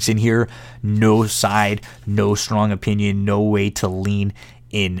of points in here. No side, no strong opinion, no way to lean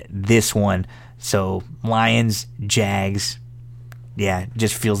in this one. So Lions, Jags, yeah,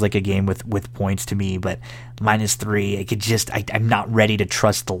 just feels like a game with points to me, but -3, I'm not ready to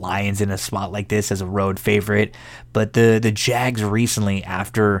trust the Lions in a spot like this as a road favorite. But the Jags recently,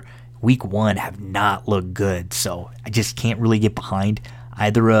 after Week 1, have not looked good, so I just can't really get behind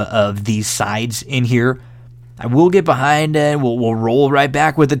either of these sides in here. I will get behind, and we'll roll right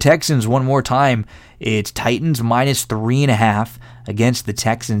back with the Texans one more time. It's Titans -3.5 against the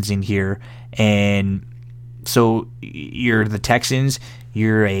Texans in here, and so you're the Texans,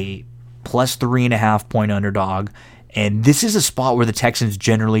 you're a +3.5 point underdog, and this is a spot where the Texans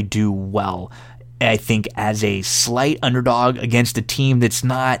generally do well. I think as a slight underdog against a team that's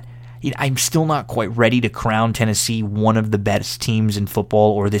not, I'm still not quite ready to crown Tennessee one of the best teams in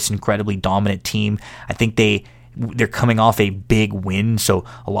football or this incredibly dominant team. I think they're coming off a big win, so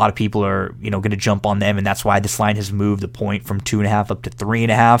a lot of people are going to jump on them, and that's why this line has moved a point from 2.5 up to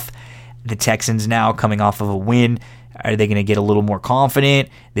 3.5. The Texans now coming off of a win. Are they going to get a little more confident?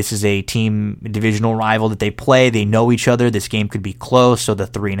 This is a divisional rival that they play. They know each other. This game could be close, so the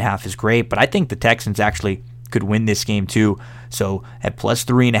 3.5 is great. But I think the Texans actually could win this game too. So at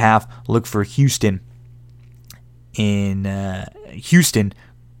 +3.5, look for Houston going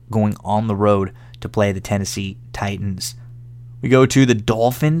on the road to play the Tennessee Titans. We go to the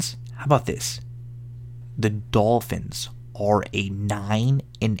Dolphins. How about this? The Dolphins are a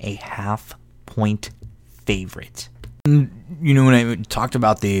 9.5 point favorite. When I talked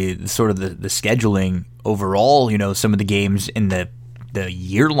about the sort of the scheduling overall, some of the games in the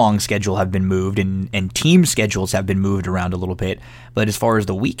year-long schedule have been moved and team schedules have been moved around a little bit. But as far as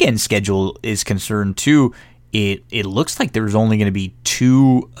the weekend schedule is concerned too, it looks like there's only going to be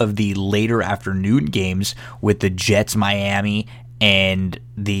 2 of the later afternoon games with the Jets Miami and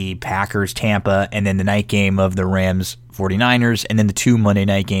the Packers Tampa, and then the night game of the Rams 49ers, and then the 2 Monday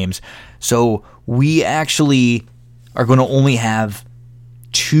night games. So we actually are going to only have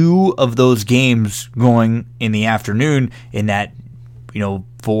 2 of those games going in the afternoon in that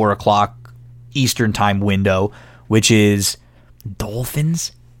 4 o'clock Eastern time window, which is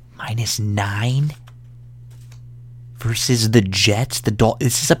Dolphins -9 versus the Jets.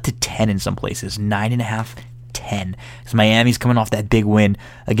 This is up to 10 in some places, 9.5, 10. Because Miami's coming off that big win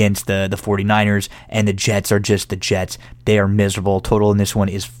against the 49ers, and the Jets are just the Jets. They are miserable. Total in this one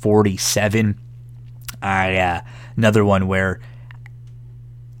is 47. Another one where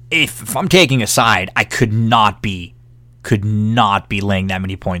if I'm taking a side, I could not be laying that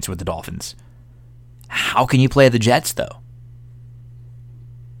many points with the Dolphins. How can you play the Jets, though?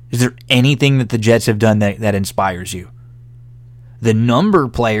 Is there anything that the Jets have done that inspires you? The number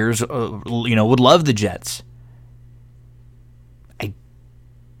players, would love the Jets. I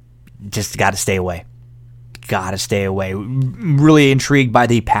just got to stay away. Really intrigued by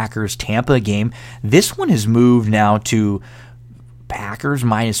the Packers-Tampa game. This one has moved now to Packers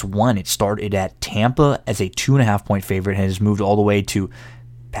 -1. It started at Tampa as a 2.5 point favorite and has moved all the way to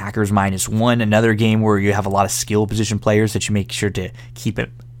Packers -1. Another game where you have a lot of skill position players that you make sure to keep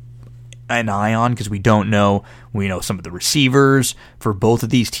an eye on, because we don't know. We know some of the receivers for both of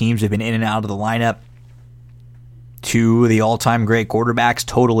these teams have been in and out of the lineup. 2 of the all-time great quarterbacks.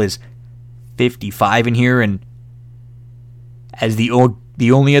 Total is 55 in here, and as the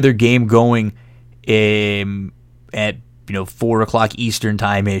only other game going at 4 o'clock Eastern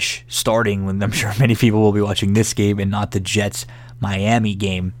time-ish starting, when I'm sure many people will be watching this game and not the Jets-Miami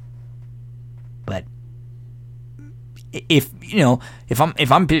game. But if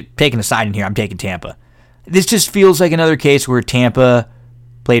I'm taking a side in here, I'm taking Tampa. This just feels like another case where Tampa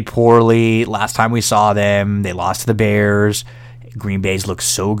played poorly. Last time we saw them, they lost to the Bears. Green Bay's looked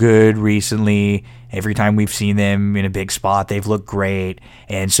so good recently. Every time we've seen them in a big spot, they've looked great.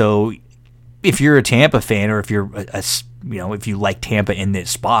 And so if you're a Tampa fan, or if you're if you like Tampa in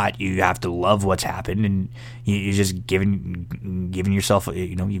this spot, you have to love what's happened, and you just giving yourself,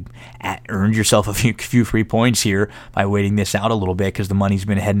 you earned yourself a few free points here by waiting this out a little bit, because the money's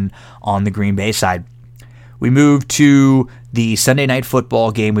been heading on the Green Bay side. We move to the Sunday Night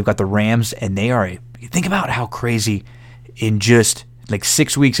Football game. We've got the Rams, and they are think about how crazy in just like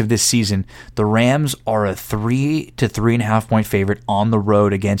 6 weeks of this season, the Rams are a 3 to 3.5 point favorite on the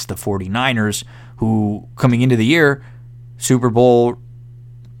road against the 49ers, who coming into the year, Super Bowl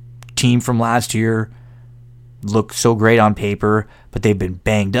team from last year, looked so great on paper, but they've been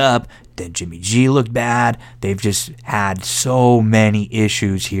banged up. Then Jimmy G looked bad. They've just had so many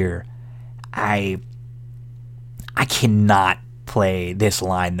issues here. I cannot play this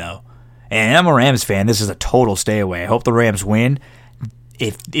line though. And I'm a Rams fan. This is a total stay away. I hope the Rams win.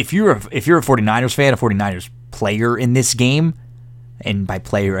 If you're a 49ers fan, a 49ers player in this game, and by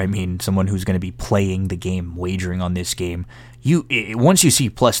player I mean someone who's going to be playing the game, wagering on this game, once you see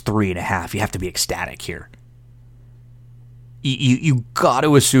plus 3.5, you have to be ecstatic here. You got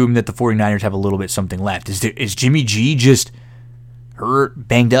to assume that the 49ers have a little bit something left. Is Jimmy G just hurt,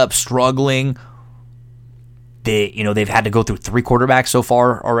 banged up, struggling? They've had to go through 3 quarterbacks so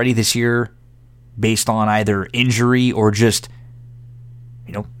far already this year, based on either injury or just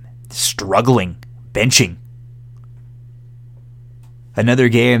struggling, benching. Another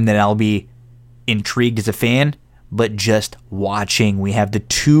game that I'll be intrigued as a fan, but just watching. We have the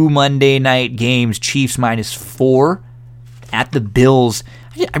 2 Monday night games, Chiefs -4 at the Bills.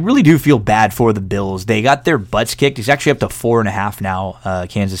 I really do feel bad for the Bills. They got their butts kicked. It's actually up to 4.5 now.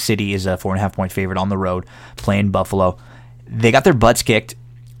 Kansas City is a 4.5 point favorite on the road, playing Buffalo. They got their butts kicked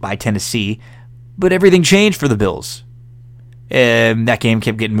by Tennessee, but everything changed for the Bills. That game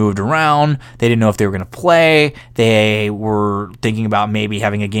kept getting moved around. They didn't know if they were going to play. They were thinking about maybe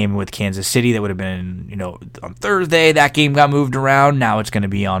having a game with Kansas City that would have been, on Thursday. That game got moved around. Now it's going to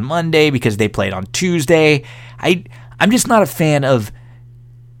be on Monday because they played on Tuesday. I'm just not a fan of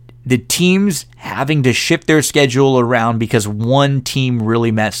the teams having to shift their schedule around because one team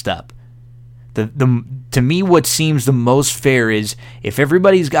really messed up. To me, what seems the most fair is if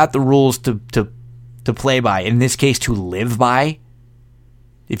everybody's got the rules to play by, in this case to live by,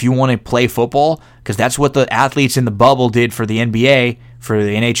 if you want to play football, because that's what the athletes in the bubble did for the NBA, for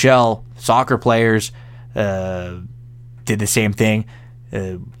the NHL, soccer players did the same thing.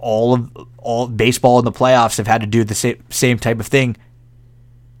 All baseball in the playoffs have had to do the same type of thing.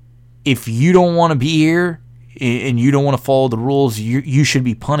 If you don't want to be here and you don't want to follow the rules, you should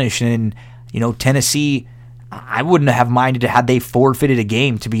be punished. And Tennessee, I wouldn't have minded had they forfeited a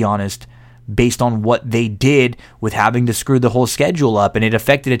game, to be honest, based on what they did with having to screw the whole schedule up, and it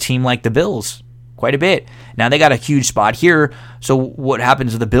affected a team like the Bills quite a bit. Now they got a huge spot here, so what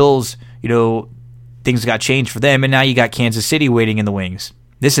happens to the Bills? Things got changed for them, and now you got Kansas City waiting in the wings.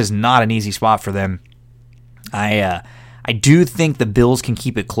 This is not an easy spot for them. I do think the Bills can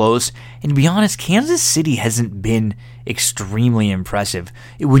keep it close, and to be honest, Kansas City hasn't been extremely impressive.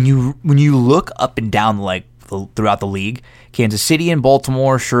 When you look up and down throughout the league, Kansas City and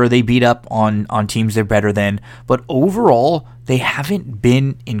Baltimore, sure, they beat up on teams they're better than, but overall, they haven't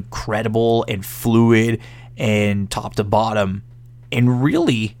been incredible and fluid and top to bottom. And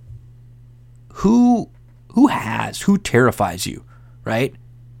really, who terrifies you, right?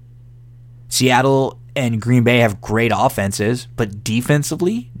 Seattle and Green Bay have great offenses, but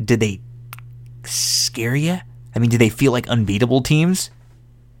defensively, did they scare you? I mean, do they feel like unbeatable teams?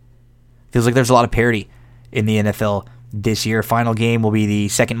 Feels like there's a lot of parity in the NFL this year. Final game will be the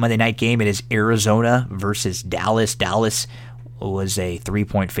second Monday night game. It is Arizona versus Dallas. Dallas was a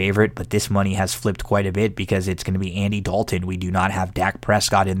 3-point favorite, but this money has flipped quite a bit because it's going to be Andy Dalton. We do not have Dak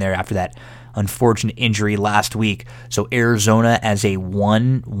Prescott in there after that unfortunate injury last week. So Arizona as a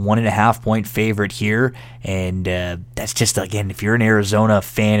 1.5 point favorite here. And that's just, again, if you're an Arizona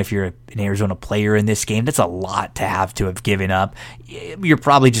fan, if you're an Arizona player in this game, that's a lot to have given up. You're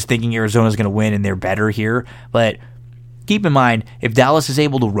probably just thinking Arizona's going to win and they're better here. But keep in mind, if Dallas is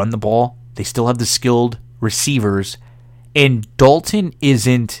able to run the ball, they still have the skilled receivers. And Dalton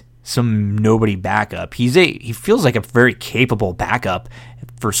isn't some nobody backup. He feels like a very capable backup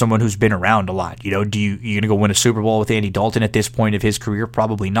for someone who's been around a lot. You gonna go win a Super Bowl with Andy Dalton at this point of his career?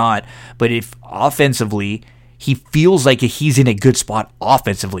 Probably not. But if offensively, he feels like he's in a good spot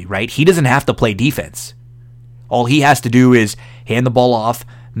offensively, right? He doesn't have to play defense. All he has to do is hand the ball off,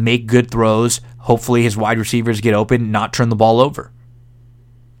 make good throws. Hopefully his wide receivers get open, not turn the ball over.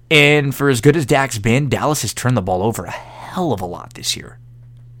 And for as good as Dak's been, Dallas has turned the ball over a hell of a lot this year.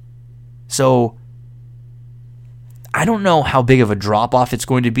 So I don't know how big of a drop-off it's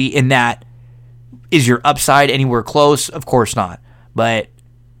going to be in that Is your upside anywhere close? Of course not. But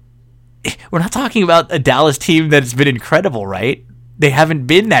we're not talking about a Dallas team that's been incredible, right? They haven't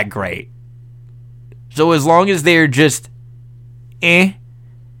been that great. So as long as they're just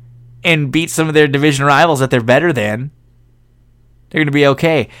and beat some of their division rivals that they're better than, they're going to be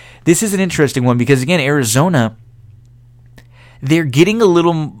okay. This is an interesting one because, again, Arizona, they're getting a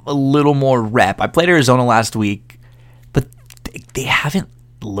little more rep. I played Arizona last week, but they haven't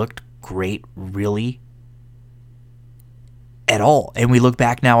looked great, really, at all. And we look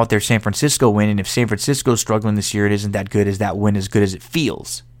back now at their San Francisco win, and if San Francisco's struggling this year, it isn't that good. Is that win as good as it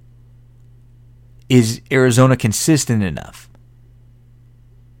feels? Is Arizona consistent enough?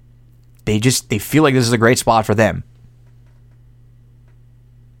 They feel like this is a great spot for them.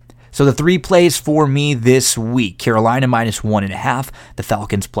 So the 3 plays for me this week: Carolina -1.5, the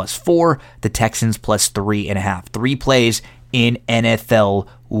Falcons +4, the Texans +3.5. 3 plays in NFL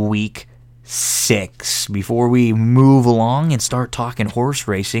Week 6. Before we move along and start talking horse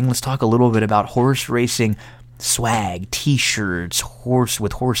racing, let's talk a little bit about horse racing swag, t-shirts,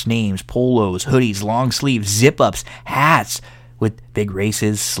 with horse names, polos, hoodies, long sleeves, zip-ups, hats with big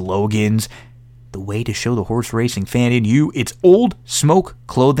races, slogans. The way to show the horse racing fan in you, it's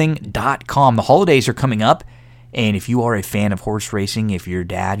oldsmokeclothing.com. The holidays are coming up, and if you are a fan of horse racing, if your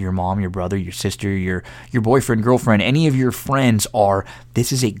dad, your mom, your brother, your sister, your boyfriend, girlfriend, any of your friends are,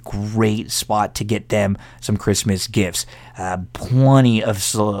 this is a great spot to get them some Christmas gifts. Plenty of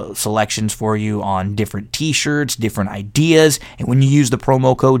selections for you on different t-shirts, different ideas, and when you use the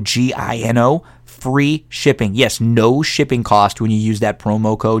promo code GINO, free shipping. Yes, no shipping cost when you use that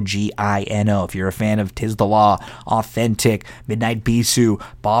promo code GINO. If you're a fan of Tiz the Law, Authentic, Midnight Bisou,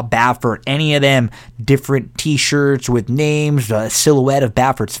 Bob Baffert, any of them, different t-shirts with names, a silhouette of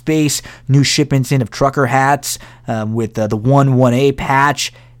Baffert's face, new shipments in of trucker hats with the 1-1A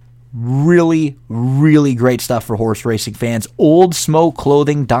patch. Really, really great stuff for horse racing fans.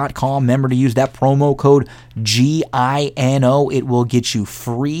 oldsmokeclothing.com. Remember to use that promo code GINO. It will get you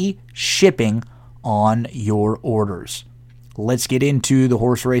free shipping on your orders. Let's get into the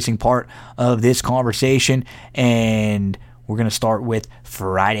horse racing part of this conversation, and we're going to start with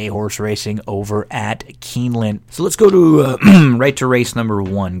Friday horse racing over at Keeneland. So let's go to right to race number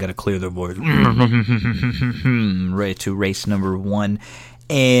 1. Got to clear the voice. Right to race number 1.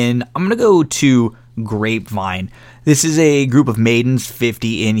 And I'm going to go to Grapevine. This is a group of maidens,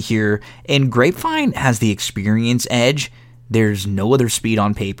 50 in here, and Grapevine has the experience edge. There's no other speed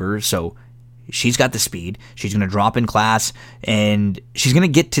on paper, so she's got the speed. She's going to drop in class, and she's going to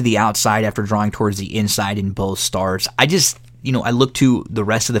get to the outside after drawing towards the inside in both starts. I look to the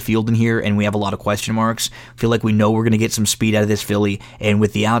rest of the field in here, and we have a lot of question marks. Feel like we know we're going to get some speed out of this filly, and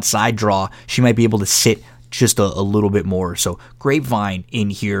with the outside draw, she might be able to sit just a little bit more. So Grapevine in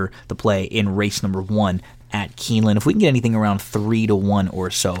here, the play in race number 1 at Keeneland. If we can get anything around 3-1 or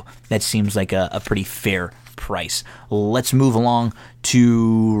so, that seems like a pretty fair price. Let's move along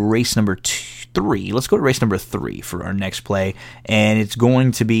to race number 3. Let's go to race number 3 for our next play, and it's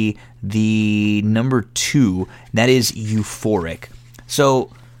going to be the number 2. That is Euphoric. So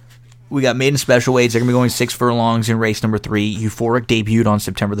we got maiden special weights. They're going to be going 6 furlongs in race number 3. Euphoric debuted on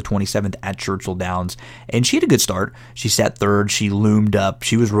September the 27th at Churchill Downs, and she had a good start. She sat third. She loomed up.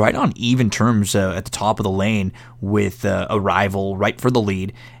 She was right on even terms at the top of the lane with a rival right for the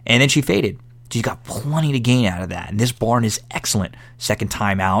lead, and then she faded. She's got plenty to gain out of that, and this barn is excellent second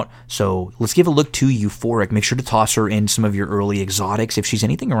time out. So let's give a look to Euphoric. Make sure to toss her in some of your early exotics. If she's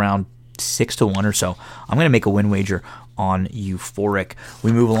anything around 6-1 or so, I'm going to make a win wager on Euphoric.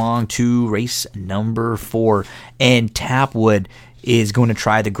 We move along to race number 4, and Tapwood is going to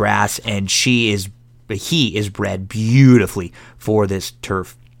try the grass, and he is bred beautifully for this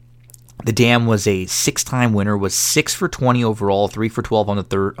turf. The dam was a 6-time winner, was 6 for 20 overall, 3 for 12 on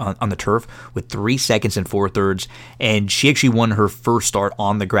the turf with 3 seconds and 4 thirds, and she actually won her first start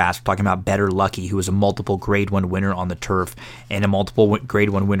on the grass. We're talking about Better Lucky, who was a multiple Grade 1 winner on the turf and a multiple Grade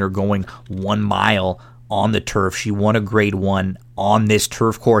 1 winner going 1 mile on the turf. She won a Grade 1 on this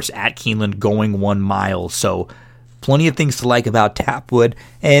turf course at Keeneland going 1 mile. So plenty of things to like about Tapwood,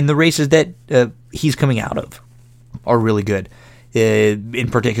 and the races that he's coming out of are really good. In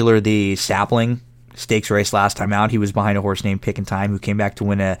particular, the Sapling Stakes race last time out, he was behind a horse named Pick and Time, who came back to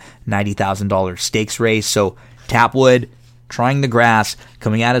win a $90,000 stakes race. So Tapwood trying the grass,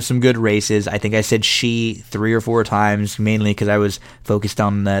 coming out of some good races. I think I said she 3 or 4 times, mainly because I was focused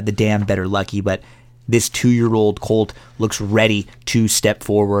on the damn Better Lucky, but this 2-year-old colt looks ready to step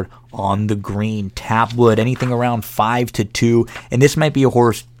forward on the green. Tapwood, anything around 5-2, and this might be a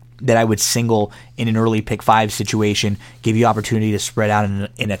horse that I would single in an early pick 5 situation, give you opportunity to spread out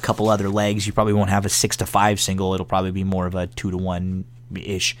in a couple other legs. You probably won't have a 6-5 single. It'll probably be more of a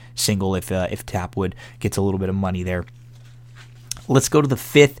 2-1-ish single if Tapwood gets a little bit of money there. Let's go to the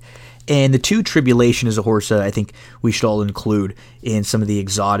 5th. And the 2 Tribulation is a horse I think we should all include in some of the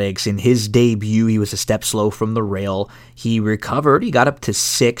exotics. In his debut, he was a step slow from the rail. He recovered. He got up to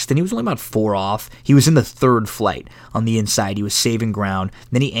 6th, and he was only about 4 off. He was in the 3rd flight on the inside. He was saving ground.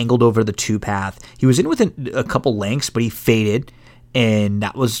 Then he angled over the 2 path. He was in within a couple lengths, but he faded, and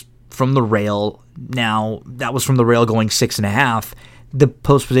that was from the rail. Now, that was from the rail going 6.5. The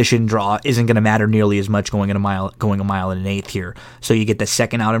post position draw isn't going to matter nearly as much going a mile and 1/8 here. So you get the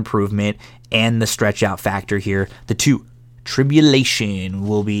second out improvement and the stretch out factor here. The 2 Tribulation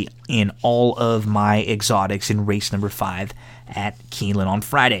will be in all of my exotics in race number 5 at Keeneland on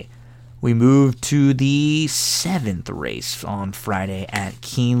Friday. We move to the 7th race on Friday at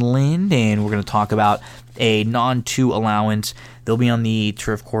Keeneland, and we're going to talk about a non-2 allowance. They'll be on the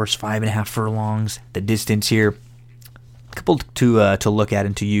turf course, 5.5 furlongs. The distance here, couple to look at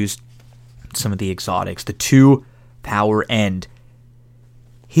and to use some of the exotics. The 2 Power End.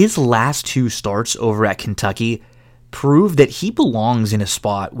 His last 2 starts over at Kentucky prove that he belongs in a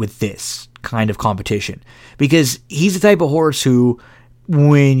spot with this kind of competition, because he's the type of horse who,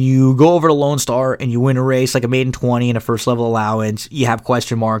 when you go over to Lone Star and you win a race like a maiden 20 and a first level allowance, you have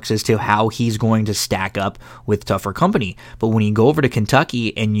question marks as to how he's going to stack up with tougher company. But when you go over to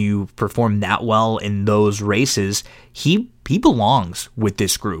Kentucky and you perform that well in those races, he belongs with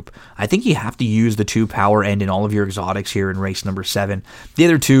this group. I think you have to use the 2 Power End in all of your exotics here in race number 7. The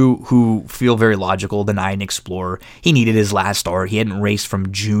other 2 who feel very logical, the 9 Explorer. He needed his last start. He hadn't raced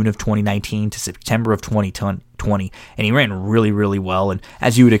from June of 2019 to September of 2020, and he ran really, really well. And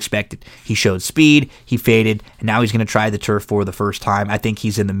as you would expect, he showed speed, he faded, and now he's going to try the turf for the first time. I think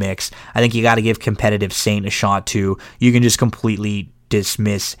he's in the mix. I think you got to give Competitive Saint a shot too. You can just completely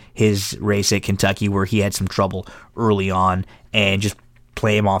dismiss his race at Kentucky where he had some trouble early on and just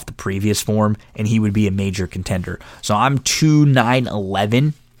play him off the previous form, and he would be a major contender. So I'm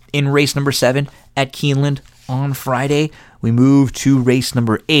 2-9-11 in race number 7 at Keeneland on Friday. We move to race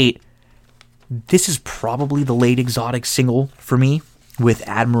number 8. This is probably the late exotic single for me with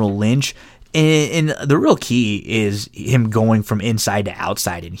Admiral Lynch. And the real key is him going from inside to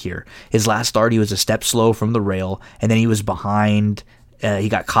outside in here. His last start, he was a step slow from the rail, and then he was behind. He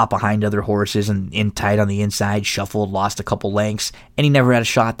got caught behind other horses and in tight on the inside, shuffled, lost a couple lengths, and he never had a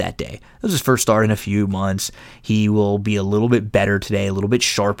shot that day. It was his first start in a few months. He will be a little bit better today, a little bit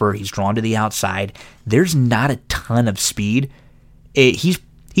sharper. He's drawn to the outside. There's not a ton of speed. He's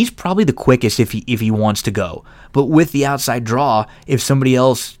probably the quickest if he wants to go. But with the outside draw, if somebody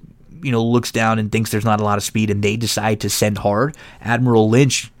else looks down and thinks there's not a lot of speed and they decide to send hard, Admiral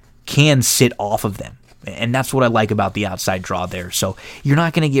Lynch can sit off of them. And that's what I like about the outside draw there. So you're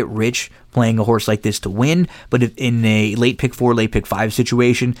not going to get rich playing a horse like this to win, but if in a late pick 4, late pick 5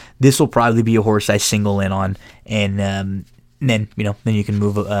 situation, this will probably be a horse I single in on, and then you can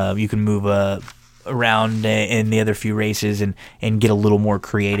move around in the other few races and get a little more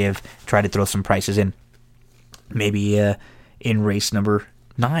creative, try to throw some prices in. Maybe in race number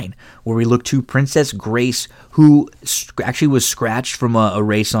 9, where we look to Princess Grace, who actually was scratched from a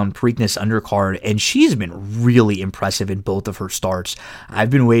race on Preakness undercard, and she's been really impressive in both of her starts.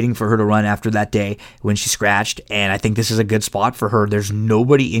 I've been waiting for her to run after that day when she scratched, and I think this is a good spot for her. There's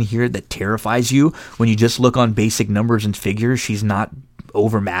nobody in here that terrifies you. When you just look on basic numbers and figures, she's not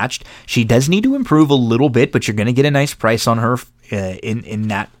overmatched. She does need to improve a little bit, but you're going to get a nice price on her in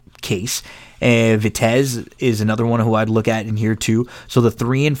that case. Vitesse is another one who I'd look at in here too. So the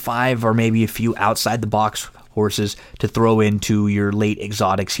 3 and 5 are maybe a few outside the box horses to throw into your late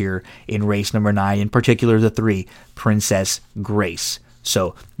exotics here in race number 9, in particular the 3, Princess Grace.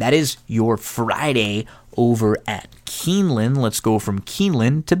 So that is your Friday over at Keeneland. Let's go from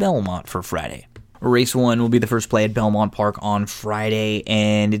Keeneland to Belmont for Friday. Race 1 will be the first play at Belmont Park on Friday,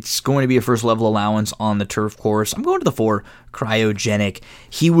 and it's going to be a first level allowance on the turf course. I'm going to the 4, Cryogenic.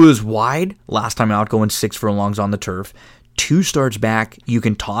 He was wide last time out, going 6 furlongs on the turf. 2 starts back, you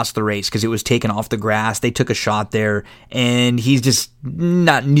can toss the race because it was taken off the grass. They took a shot there, and he's just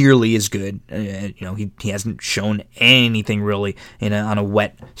not nearly as good. He hasn't shown anything really on a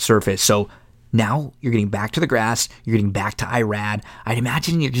wet surface. So now you're getting back to the grass, you're getting back to Irad. I'd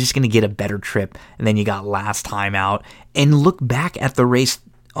imagine you're just going to get a better trip than you got last time out. And look back at the race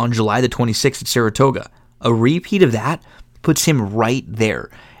on July the 26th at Saratoga. A repeat of that puts him right there.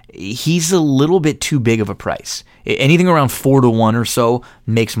 he's a little bit too big of a price. Anything around 4-1 or so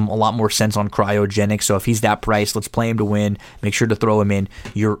makes a lot more sense on Cryogenic. So if he's that price, let's play him to win. Make sure to throw him in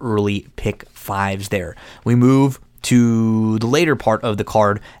your early pick 5s there. We move to the later part of the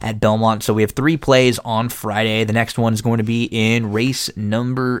card at Belmont. So we have 3 plays on Friday. The next one is going to be in race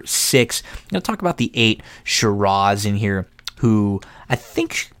number 6. I'm going to talk about the 8 Shiraz in here, who I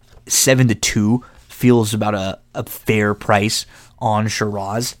think 7-2 feels about a fair price on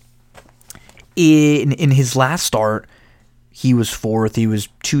Shiraz. In his last start, he was 4th. He was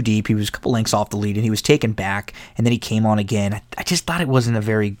too deep. He was a couple lengths off the lead, and he was taken back, and then he came on again. I just thought it wasn't a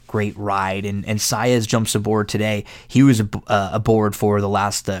very great ride, and Saez jumps aboard today. He was aboard for the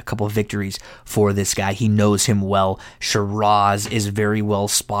last couple of victories for this guy. He knows him well. Shiraz is very well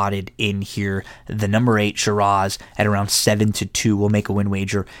spotted in here. The number 8 Shiraz at around 7-2 will make a win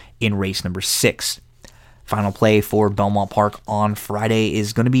wager in race number 6. Final play for Belmont Park on Friday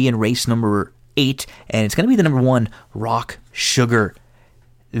is going to be in race number 8, and it's going to be the number 1 Rock Sugar.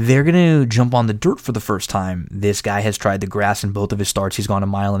 They're going to jump on the dirt for the first time. This guy has tried the grass in both of his starts. He's gone a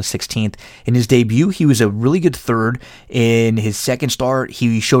mile and a 16th. In his debut, he was a really good 3rd. In his second start,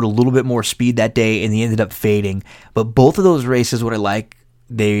 he showed a little bit more speed that day, and he ended up fading. But both of those races, what I like,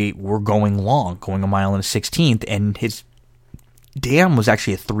 they were going long, going a mile and a 16th, and his Dam was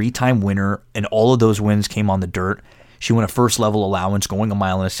actually a 3-time winner, and all of those wins came on the dirt. She won a first level allowance going a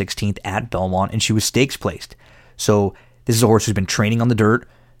mile and a 16th at Belmont, and she was stakes placed. So this is a horse who's been training on the dirt,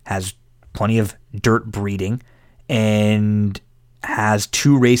 has plenty of dirt breeding, and has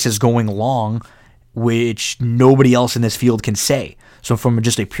 2 races going long, which nobody else in this field can say. So from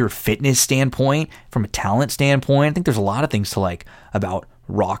just a pure fitness standpoint, from a talent standpoint, I think there's a lot of things to like about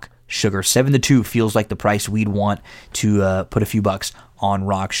Rock Sugar. 7-2 feels like the price we'd want to put a few bucks on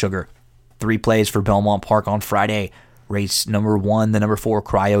Rock Sugar. 3 plays for Belmont Park on Friday. Race number 1, the number 4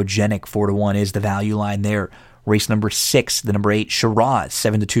 Cryogenic, 4-1 is the value line there. Race number 6, the number 8 Shiraz,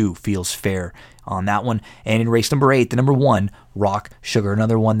 7-2 feels fair on that one. And in race number 8, the number 1 Rock Sugar,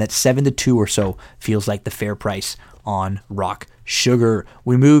 another one that's 7-2 or so feels like the fair price on Rock Sugar.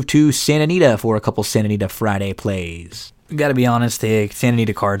 We move to Santa Anita for a couple Santa Anita Friday plays. Got to be honest, the Santa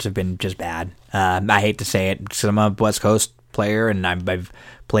Anita cards have been just bad. I hate to say it because I'm a West Coast player, and I've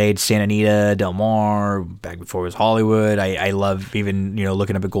played Santa Anita, Del Mar, back before it was Hollywood. I love even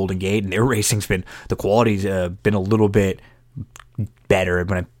looking up at Golden Gate, and their racing's been, the quality's been a little bit better.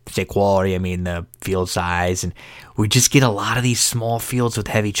 When I say quality, I mean the field size, and we just get a lot of these small fields with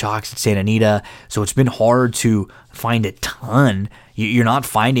heavy chalks at Santa Anita, so it's been hard to find a ton. You're not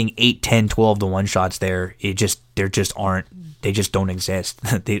finding 8, 10, 12 to 1 shots there. There just aren't. They just don't exist.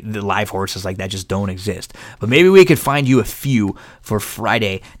 The live horses like that just don't exist. But maybe we could find you a few for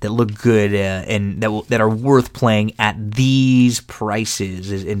Friday that look good and that are worth playing at these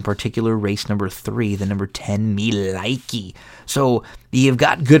prices. In particular, race number 3, the number 10 Me Likey. So you've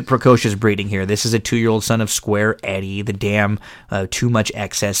got good precocious breeding here. This is a 2-year-old son of Square Eddie. The dam, too much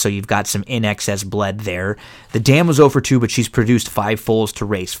excess, so you've got some in excess bled there. The dam was 0-2, but she's produced 5 foals to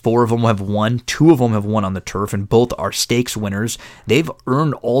race. 4 of them have won. 2 of them have won on the turf, and both are stakes winners. They've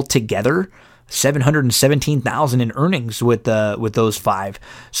earned altogether $717,000 in earnings with those 5.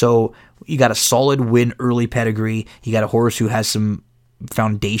 So you got a solid win early pedigree. You got a horse who has some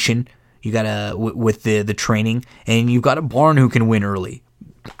foundation. You got with the training, and you've got a barn who can win early.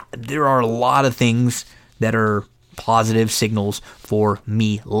 There are a lot of things that are positive signals for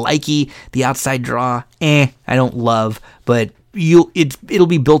Me Likey. The outside draw, I don't love, but it'll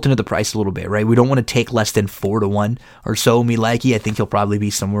be built into the price a little bit, right? We don't want to take less than 4-1 or so. Me Likey, I think he'll probably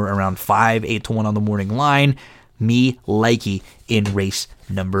be somewhere around 5, 8-1 on the morning line. Me Likey in race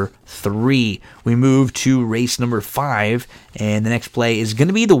number 3. We move to race number 5, and the next play is going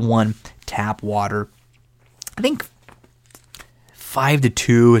to be the 1 Tap Water. I think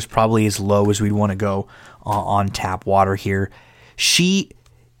 5-2 is probably as low as we'd want to go on Tap Water here. She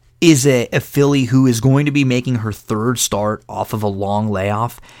is a filly who is going to be making her 3rd start off of a long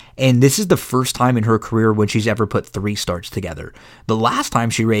layoff, and this is the first time in her career when she's ever put 3 starts together. The last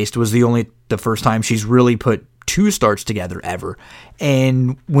time she raced was the first time she's really put 2 starts together ever.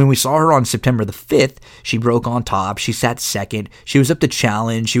 And when we saw her on September the 5th, she broke on top. She sat 2nd. She was up to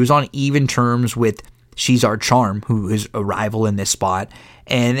challenge. She was on even terms with She's Our Charm, who is a rival in this spot.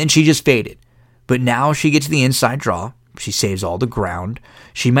 And then she just faded. But now she gets the inside draw. She saves all the ground.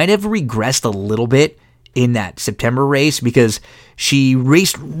 She might have regressed a little bit in that September race because she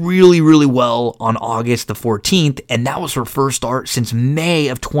raced really, really well on August the 14th, and that was her first start since May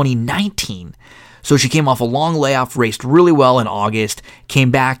of 2019. So she came off a long layoff, raced really well in August, came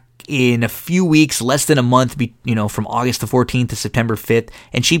back in a few weeks, less than a month, from August the 14th to September 5th,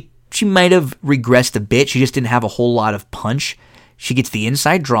 and she might have regressed a bit. She just didn't have a whole lot of punch. She gets the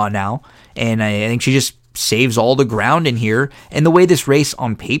inside draw now, and I think she just saves all the ground in here. And the way this race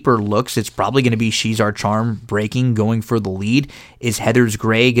on paper looks, it's probably going to be She's Our Charm breaking, going for the lead. Is Heather's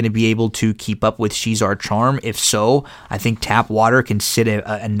Gray going to be able to keep up with She's Our Charm? If so, I think Tap Water can sit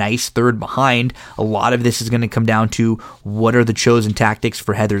a nice third behind. A lot of this is going to come down to what are the chosen tactics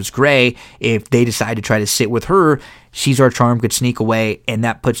for Heather's Gray. If they decide to try to sit with her, She's Our Charm could sneak away, and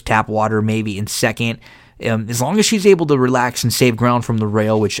that puts Tap Water maybe in second. As long as she's able to relax and save ground from the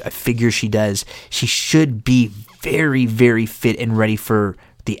rail, which I figure she does, she should be very, very fit and ready for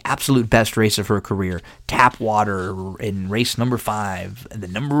the absolute best race of her career. Tap Water in race number 5. The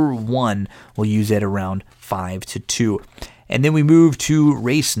number 1 will use it around 5-2. And then we move to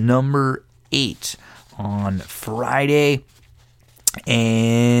race number 8 on Friday.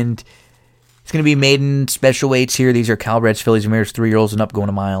 And it's going to be maiden special weights here. These are Calabreds, fillies, and mares, 3-year-olds and up, going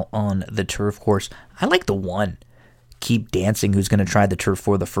a mile on the turf course. I like the 1, Keep Dancing, who's going to try the turf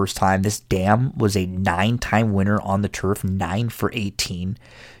for the first time. This dam was a 9-time winner on the turf, 9 for 18.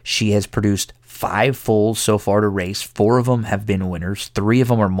 She has produced 5 foals so far to race. 4 of them have been winners. 3 of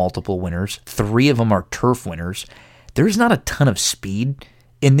them are multiple winners. 3 of them are turf winners. There's not a ton of speed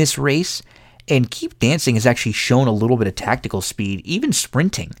in this race, and Keep Dancing has actually shown a little bit of tactical speed, even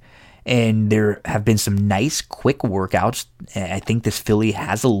sprinting. And there have been some nice quick workouts. I think this filly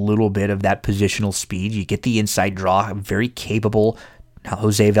has a little bit of that positional speed. You get the inside draw, very capable. Now,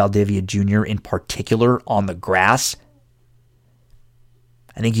 Jose Valdivia Jr. in particular on the grass.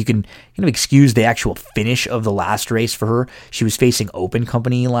 I think you can kind of excuse the actual finish of the last race for her. She was facing Open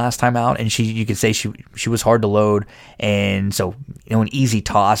Company last time out, and you could say she was hard to load, and so an easy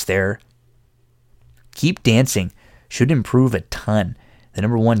toss there. Keep Dancing should improve a ton. The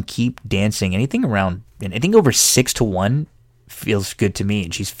number 1, Keep Dancing, anything around, and I think over 6-1 feels good to me,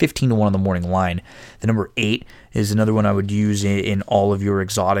 and she's 15-1 on the morning line. The number 8 is another one I would use in all of your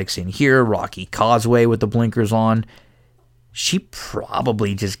exotics in here. Rocky Causeway with the blinkers on. She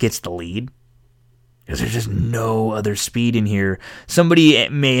probably just gets the lead because there's just no other speed in here. Somebody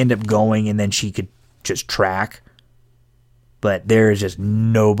may end up going, and then she could just track, but there is just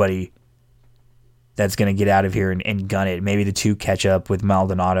nobody that's going to get out of here and gun it. Maybe the 2 catch up with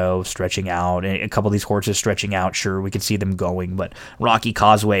Maldonado stretching out, and a couple of these horses stretching out. Sure, we could see them going, but Rocky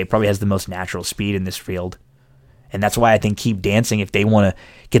Causeway probably has the most natural speed in this field. And that's why I think Keep Dancing, if they want to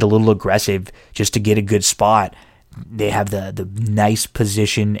get a little aggressive just to get a good spot, they have the nice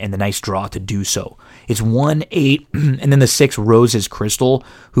position and the nice draw to do so. It's 1, 8, and then the 6, Roses Crystal,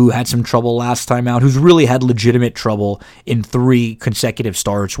 who had some trouble last time out, who's really had legitimate trouble in 3 consecutive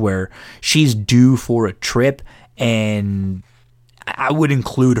starts where she's due for a trip, and I would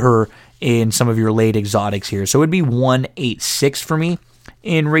include her in some of your late exotics here. So it'd be 1, 8, 6 for me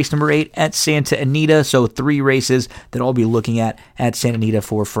in race number 8 at Santa Anita. So 3 races that I'll be looking at Santa Anita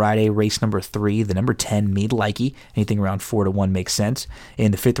for Friday. Race number 3, the number 10, Mead Likey. Anything around 4-1 makes sense.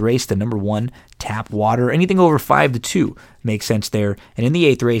 In the 5th race, the number 1, Tap Water. Anything over 5-2 makes sense there. And in the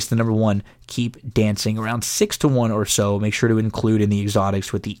 8th race, the number 1, Keep Dancing. Around 6-1 or so. Make sure to include in the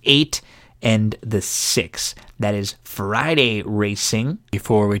exotics with the 8 and the 6. That is Friday racing.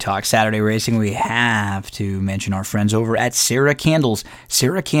 Before we talk Saturday racing, we have to mention our friends over at Serra Candles.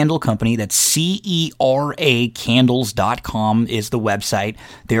 Serra Candle Company, that's CERA Candles.com is the website.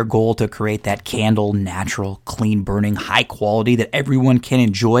 Their goal to create that candle, natural, clean burning, high quality that everyone can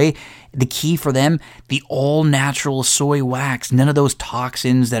enjoy. The key for them, the all-natural soy wax. None of those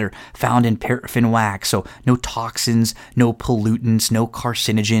toxins that are found in paraffin wax. So no toxins, no pollutants, no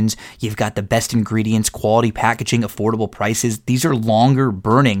carcinogens. You've got the best ingredients, quality packaging, affordable prices. These are longer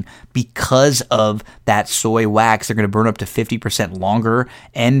burning because of that soy wax. They're going to burn up to 50% longer,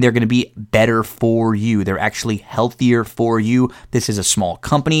 and they're going to be better for you. They're actually healthier for you. This is a small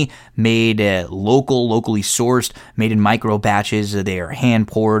company made locally sourced, made in micro batches. They are hand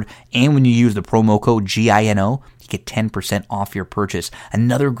poured. And when you use the promo code GINO, you get 10% off your purchase.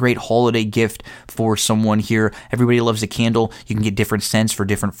 Another great holiday gift for someone here. Everybody loves a candle. You can get different scents for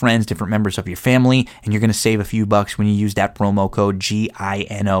different friends, different members of your family, and you're going to save a few bucks when you use that promo code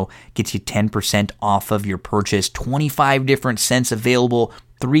GINO. Gets you 10% off of your purchase. 25 different scents available,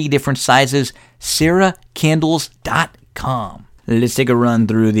 3 different sizes. SerraCandles.com. Let's take a run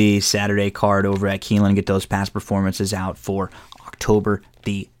through the Saturday card over at Keeneland and get those past performances out for October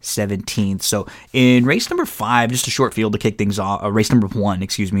the 17th. So in race number 5, just a short field to kick things off, race number 1,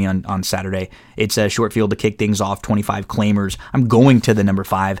 on Saturday. It's a short field to kick things off, 25 claimers. I'm going to the number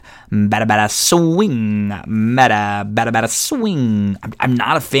 5, Bada Swing. Bada Swing. I'm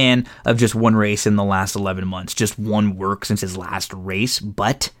not a fan of just one race in the last 11 months, just one work since his last race,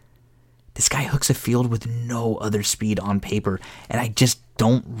 but this guy hooks a field with no other speed on paper, and I just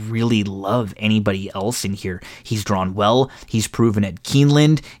don't really love anybody else in here. He's drawn well. He's proven at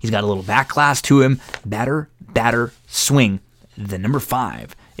Keeneland. He's got a little back class to him. Batter, swing. The number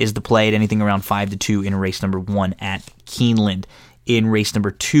 5 is the play at anything around 5-2 in race number 1 at Keeneland. In race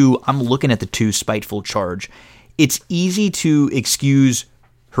number 2, I'm looking at the 2, Spiteful Charge. It's easy to excuse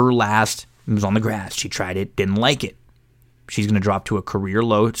her last. It was on the grass. She tried it, didn't like it. She's going to drop to a career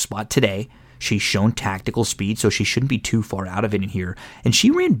low spot today. She's shown tactical speed, so she shouldn't be too far out of it in here. And she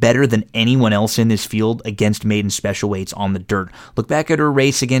ran better than anyone else in this field against maiden special weights on the dirt. Look back at her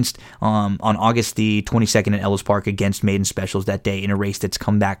race against on August the 22nd at Ellis Park against maiden specials that day in a race that's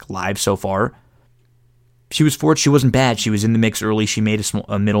come back live so far. She was fortunate. She wasn't bad. She was in the mix early. She made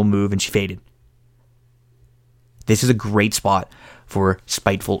a middle move, and she faded. This is a great spot for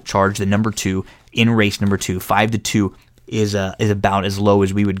Spiteful Charge, the number 2, in race number 2, 5-2. Is about as low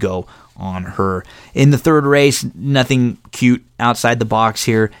as we would go on her. In the third race, nothing cute outside the box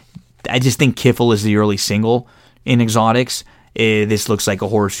here. I just think Kiffle is the early single in exotics. This looks like a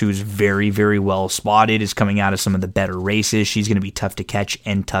horse who's very, very well spotted, is coming out of some of the better races. She's going to be tough to catch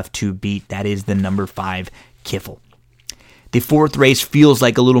and tough to beat. That is the number 5, Kiffle. The fourth race feels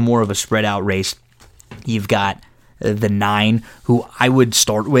like a little more of a spread out race. You've got the 9, who I would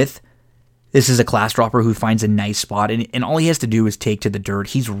start with. This is a class dropper who finds a nice spot, and all he has to do is take to the dirt.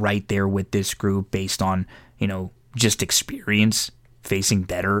 He's right there with this group based on, just experience, facing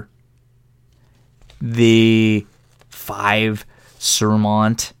better. The 5,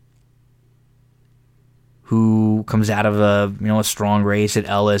 Sermont, who comes out of a strong race at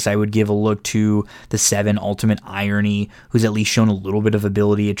Ellis. I would give a look to the 7, Ultimate Irony, who's at least shown a little bit of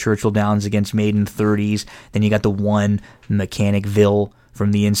ability at Churchill Downs against maiden 30s. Then you got the 1, Mechanicville,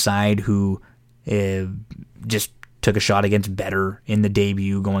 from the inside, who just took a shot against Better in the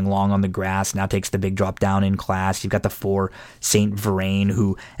debut, going long on the grass, now takes the big drop down in class. You've got the 4, Saint Vrain,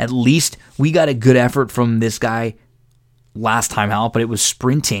 who at least we got a good effort from this guy last time out, but it was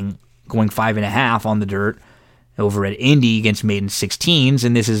sprinting, going 5.5 on the dirt over at Indy against maiden 16s,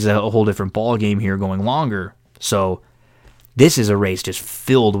 and this is a whole different ball game here going longer. So this is a race just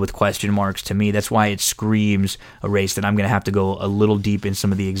filled with question marks to me. That's why it screams a race that I'm going to have to go a little deep in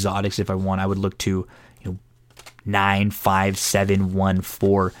some of the exotics if I want. I would look to 9, 5, 7, 1,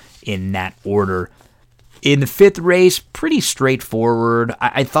 4 in that order. In the 5th race, pretty straightforward.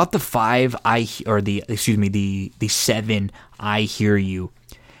 I thought the 5, the 7, I Hear You,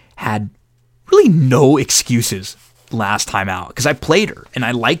 had really no excuses last time out because I played her and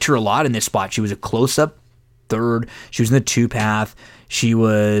I liked her a lot in this spot. She was a close-up 3rd. She was in the 2 path. She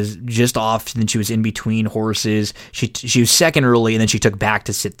was just off, and then she was in between horses. She was 2nd early, and then she took back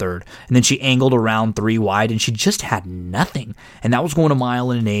to sit 3rd. And then she angled around 3 wide, and she just had nothing. And that was going a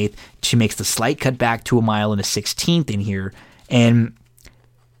mile and an 1/8. She makes the slight cut back to a mile and a 16th in here, and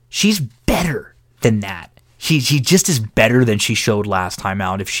she's better than that. She just is better than she showed last time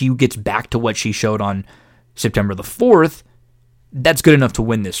out. If she gets back to what she showed on September the 4th, that's good enough to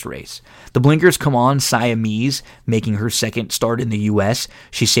win this race. The blinkers come on, Siamese, making her 2nd start in the U.S.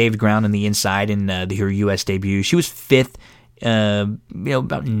 She saved ground on the inside in her U.S. debut. She was 5th,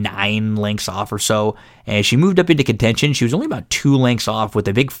 about 9 lengths off or so, and she moved up into contention. She was only about 2 lengths off with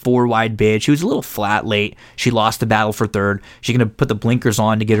a big 4-wide bid. She was a little flat late. She lost the battle for 3rd. She's going to put the blinkers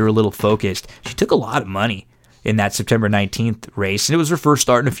on to get her a little focused. She took a lot of money in that September 19th race, and it was her first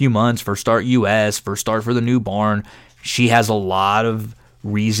start in a few months, first start U.S., first start for the new barn. She has a lot of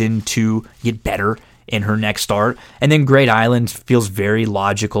reason to get better in her next start. And then Great Island feels very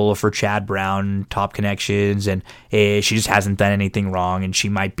logical for Chad Brown, top connections, and she just hasn't done anything wrong, and she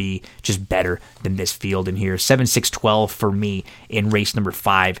might be just better than this field in here. 7-6-12 for me in race number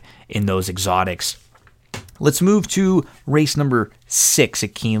 5 in those exotics. Let's move to race number 6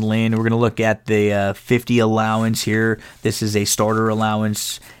 at Keeneland. We're going to look at the 50 allowance here. This is a starter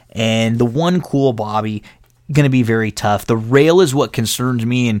allowance, and the 1 Cool Bobby going to be very tough. The rail is what concerns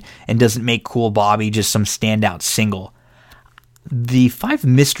me and doesn't make Cool Bobby just some standout single. The 5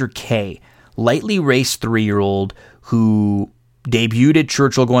 Mr. K, lightly raced 3-year-old who debuted at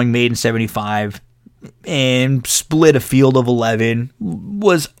Churchill going maiden 75 and split a field of 11,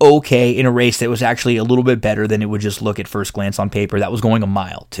 was okay in a race that was actually a little bit better than it would just look at first glance on paper. That was going a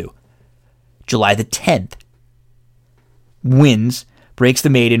mile too. July the 10th, wins breaks the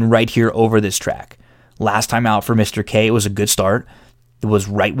maiden right here over this track. Last time out for Mr. K, it was a good start. It was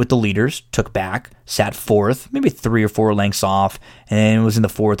right with the leaders, took back, sat fourth, maybe 3 or 4 lengths off, and was in the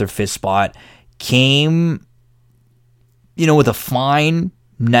 4th or 5th spot. Came, with a fine,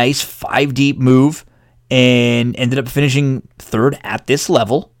 nice 5-deep move, and ended up finishing 3rd at this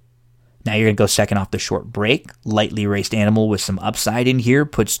level. Now you're going to go 2nd off the short break. Lightly raced animal with some upside in here.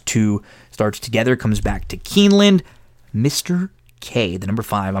 Puts 2 starts together. Comes back to Keeneland. Mr. K, the number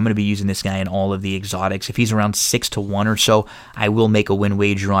 5. I'm going to be using this guy in all of the exotics. If he's around 6-1 or so, I will make a win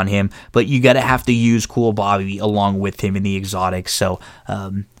wager on him. But you got to have to use Cool Bobby along with him in the exotics. So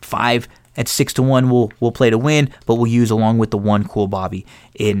 5 at 6-1 we'll play to win, but we'll use along with the 1 Cool Bobby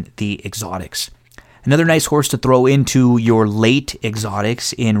in the exotics. Another nice horse to throw into your late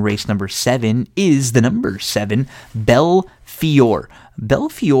exotics in race number 7 is the number 7, Belfiore.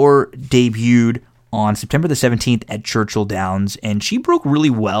 Belfiore debuted on September the 17th at Churchill Downs, and she broke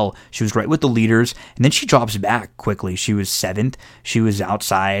really well. She was right with the leaders, and then she drops back quickly. She was 7th. She was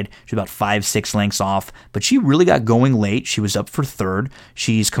outside. She was about 5-6 lengths off, but she really got going late. She was up for 3rd.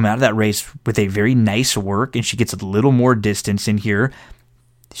 She's come out of that race with a very nice work, and she gets a little more distance in here.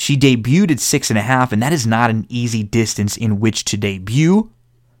 She debuted at 6.5, and that is not an easy distance in which to debut.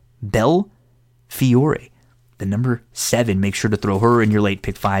 Belfiore, the number 7. Make sure to throw her in your late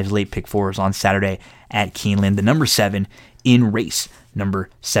pick 5s, late pick 4s on Saturday at Keeneland. The number 7 in race number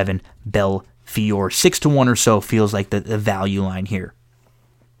 7, Belfiore. 6-1 or so feels like the value line here.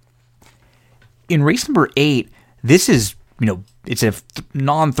 In race number 8, this is, it's a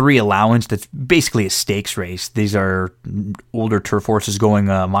non-3 allowance that's basically a stakes race. These are older turf horses going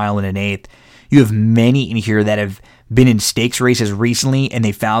a mile and an eighth. You have many in here that have been in stakes races recently, and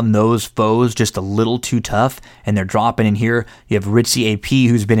they found those foes just a little too tough, and they're dropping in here. You have Ritzy AP,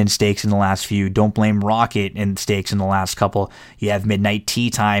 who's been in stakes in the last few. Don't Blame Rocket in stakes in the last couple. You have Midnight Tea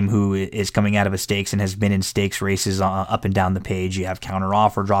Time, who is coming out of a stakes and has been in stakes races up and down the page. You have Counter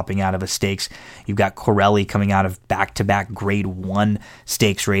Offer dropping out of a stakes. You've got Corelli coming out of back-to-back Grade 1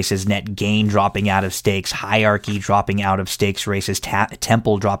 stakes races. Net Gain dropping out of stakes. Hierarchy dropping out of stakes races.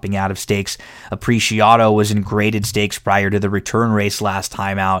 Temple dropping out of stakes. Appreciato was in graded stakes prior to the return race last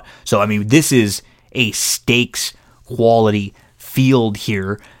time out. So, this is a stakes quality field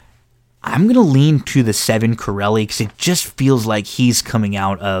here. I'm going to lean to the 7 Corelli because it just feels like he's coming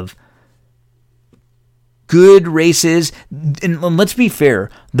out of good races. And let's be fair,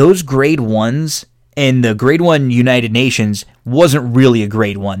 those grade 1s and the grade 1 United Nations wasn't really a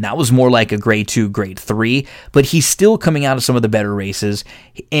grade 1. That was more like a grade 2, grade 3. But he's still coming out of some of the better races.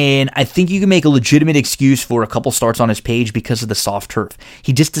 And I think you can make a legitimate excuse for a couple starts on his page because of the soft turf.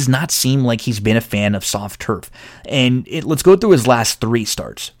 He just does not seem like he's been a fan of soft turf. And let's go through his last 3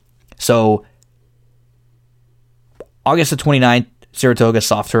 starts. So, August the 29th, Saratoga,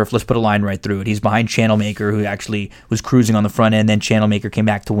 soft turf. Let's put a line right through it. He's behind Channel Maker, who actually was cruising on the front end. Then Channel Maker came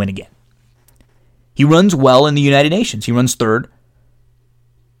back to win again. He runs well in the United Nations. He runs 3rd.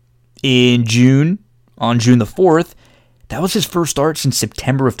 In June, on June the 4th, that was his first start since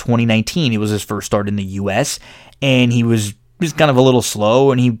September of 2019. It was his first start in the U.S., and he was just kind of a little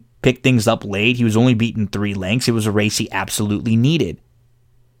slow, and he picked things up late. He was only beaten 3 lengths. It was a race he absolutely needed.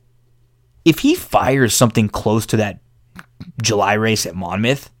 If he fires something close to that July race at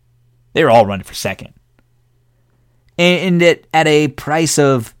Monmouth, they're all running for 2nd. And at a price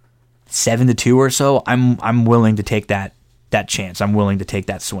of 7-2 or so, I'm willing to take that chance. I'm willing to take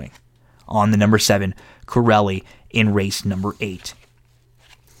that swing on the number 7 Corelli in race number 8.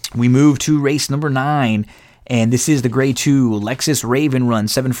 We move to race number 9, and this is the Grade 2 Lexus Raven Run,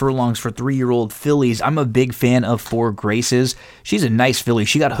 7 furlongs for 3-year-old fillies. I'm a big fan of Four Graces. She's a nice filly.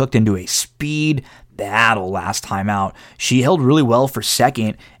 She got hooked into a speed battle last time out. She held really well for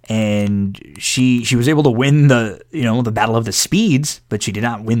 2nd, and she was able to win the battle of the speeds, but she did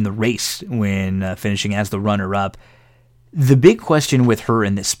not win the race when finishing as the runner-up. The big question with her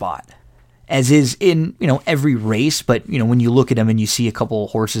in this spot, as is in every race, but when you look at them and you see a couple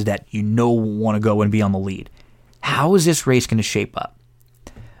of horses that want to go and be on the lead, how is this race going to shape up?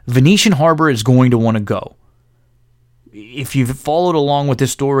 Venetian Harbor is going to want to go. If you've followed along with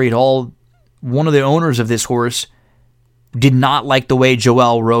this story at all, one of the owners of this horse did not like the way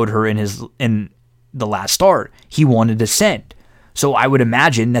Joel rode her in the last start. He wanted to send. So I would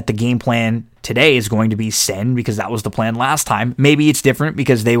imagine that the game plan today is going to be send, because that was the plan last time. Maybe it's different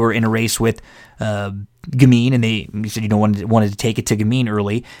because they were in a race with Gamine, and they said wanted to take it to Gamine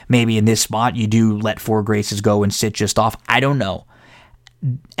early. Maybe in this spot you do let Four Graces go and sit just off. I don't know.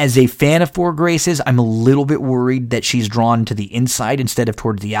 As a fan of Four Graces, I'm a little bit worried that she's drawn to the inside instead of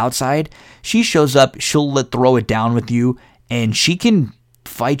towards the outside. She shows up, she'll throw it down with you, and she can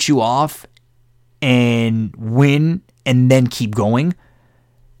fight you off and win and then keep going.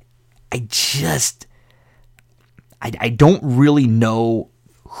 I don't really know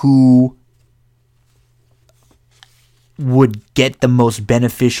who would get the most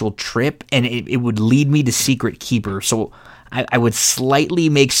beneficial trip, and it would lead me to Secret Keeper. So I would slightly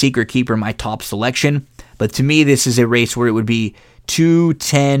make Secret Keeper my top selection, but to me, this is a race where it would be 2,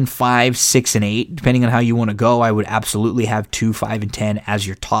 10, 5, 6, and 8. Depending on how you want to go, I would absolutely have 2, 5, and 10 as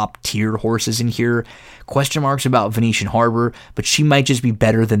your top tier horses in here. Question marks about Venetian Harbor, but she might just be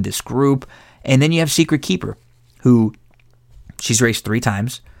better than this group. And then you have Secret Keeper, who she's raced 3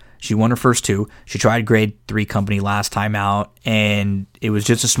 times. She won her first 2. She tried grade 3 company last time out, and it was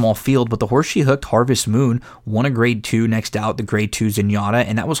just a small field. But the horse she hooked, Harvest Moon, won a grade 2 next out, the grade 2 Zenyatta,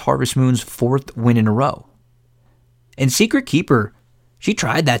 and that was Harvest Moon's 4th win in a row. And Secret Keeper, she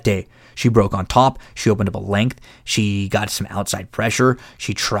tried that day. She broke on top. She opened up a length. She got some outside pressure.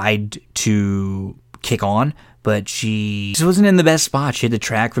 She tried to kick on, but she just wasn't in the best spot. She had to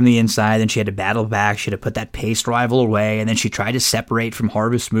track from the inside, then she had to battle back. She had to put that paced rival away, and then she tried to separate from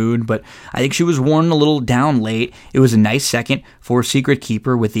Harvest Moon, but I think she was worn a little down late. It was a nice second for Secret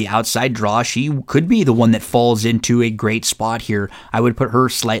Keeper with the outside draw. She could be the one that falls into a great spot here. I would put her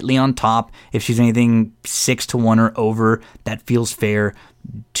slightly on top. If she's anything 6-1 or over, that feels fair.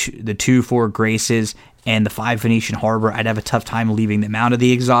 The 2, 4 Graces and the 5 Venetian Harbor, I'd have a tough time leaving them out of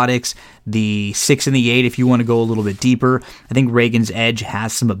the exotics. The 6 and the 8, if you want to go a little bit deeper, I think Reagan's Edge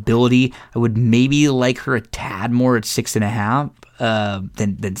has some ability. I would maybe like her a tad more at 6.5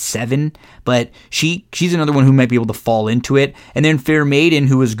 than 7, but she's another one who might be able to fall into it. And then Fair Maiden,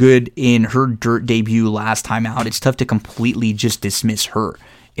 who was good in her dirt debut last time out. It's tough to completely just dismiss her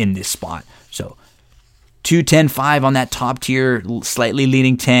in this spot. So 2, 10, 5 on that top tier, slightly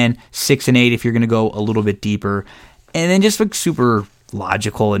leaning 10, 6 and 8 if you're going to go a little bit deeper. And then just like super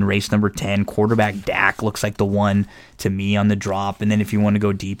logical in race number 10, quarterback Dak looks like the one to me on the drop. And then if you want to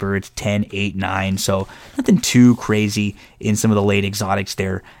go deeper, it's 10, 8, 9. So nothing too crazy in some of the late exotics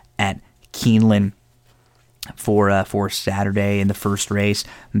there at Keeneland for Saturday in the first race.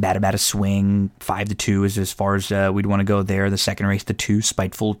 About a swing. 5-2 is as far as we'd want to go there. The second race, the 2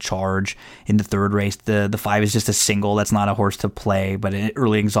 Spiteful Charge. In the third race, the 5 is just a single. That's not a horse to play, but an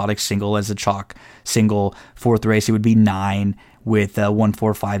early exotic single as a chalk single. Fourth race, it would be 9 with 1,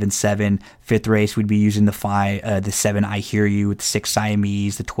 4, 5, and 7. Fifth race, we'd be using the 7 I Hear You, with the 6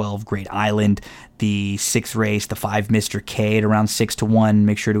 Siamese, the 12 Great Island. The 6th race, the 5 Mr. K at around 6-1.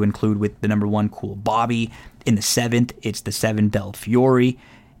 Make sure to include with the number 1 Cool Bobby. In the 7th, it's the 7 Bel Fiore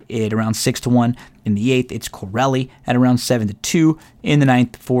at around 6-1. In the 8th, it's Corelli at around 7-2. In the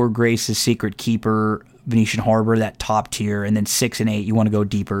 9th, 4 Grace's Secret Keeper, Venetian Harbor, that top tier. And then 6 and 8, you want to go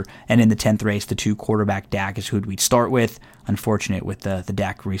deeper. And in the 10th race, the 2 quarterback Dak is who we'd start with. Unfortunate with the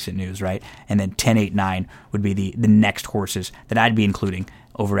Dak recent news, right? And then 10, 8, 9 would be the next horses that I'd be including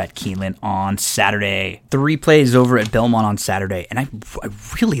over at Keeneland on Saturday. 3 plays over at Belmont on Saturday, and I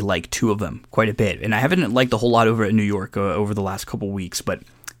really like 2 of them quite a bit. And I haven't liked a whole lot over at New York over the last couple weeks, but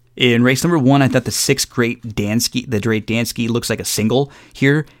in race number 1, I thought the 6 Great Dansky looks like a single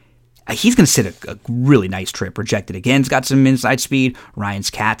here. He's going to sit a really nice trip. Rejected Again's got some inside speed. Ryan's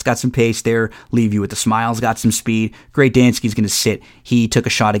Cat's got some pace there. Leave You with the Smile's got some speed. Great Dansky's going to sit. He took a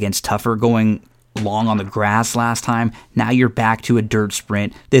shot against Tougher going long on the grass last time. Now you're back to a dirt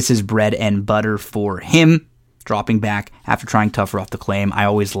sprint. This is bread and butter for him. Dropping back after trying Tougher off the claim. I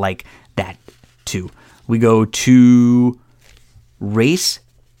always like that too. We go to race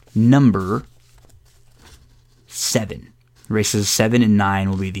number 7. Races 7 and 9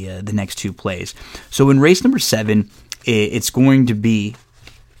 will be the next 2 plays. So in race number 7, it's going to be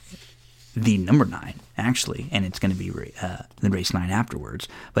the number 9, actually, and it's going to be the race 9 afterwards.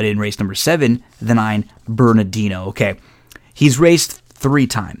 But in race number 7, the 9, Bernardino. Okay, he's raced 3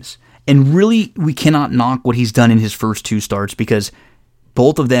 times. And really, we cannot knock what he's done in his first 2 starts because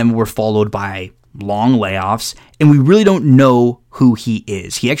both of them were followed by long layoffs, and we really don't know who he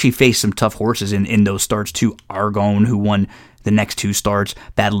is. He actually faced some tough horses in those starts too. Argonne, who won the next 2 starts.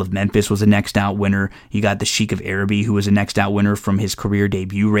 Battle of Memphis was a next out winner. You got the Sheik of Araby, who was a next out winner from his career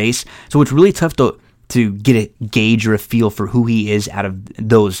debut race. So it's really tough to get a gauge or a feel for who he is out of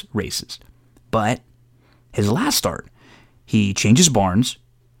those races. But his last start, he changes barns,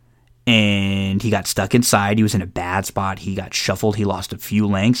 and he got stuck inside. He was in a bad spot. He got shuffled. He lost a few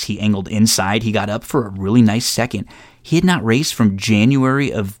lengths. He angled inside. He got up for a really nice second. He had not raced from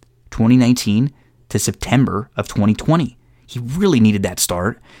January of 2019 to September of 2020. He really needed that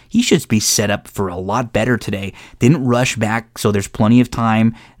start. He should be set up for a lot better today. Didn't rush back, so there's plenty of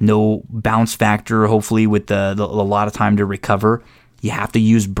time. No bounce factor, hopefully, with a lot of time to recover. You have to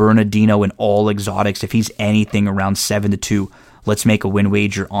use Bernardino in all exotics. If he's anything around 7-2, let's make a win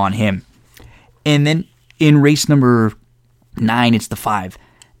wager on him. And then in race number 9, it's the 5,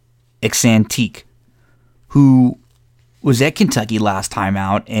 Exantique, who was at Kentucky last time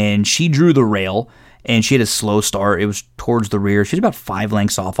out, and she drew the rail. And she had a slow start. It was towards the rear. She was about 5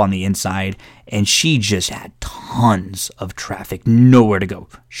 lengths off on the inside. And she just had tons of traffic. Nowhere to go.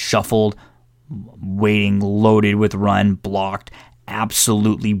 Shuffled, waiting, loaded with run, blocked.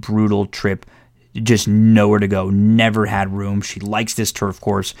 Absolutely brutal trip. Just nowhere to go. Never had room. She likes this turf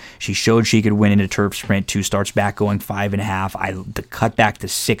course. She showed she could win in a turf sprint. 2 starts back going 5.5. The cut back to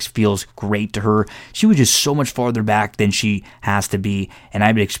 6 feels great to her. She was just so much farther back than she has to be, and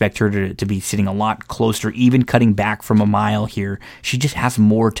I would expect her to be sitting a lot closer, even cutting back from a mile here. She just has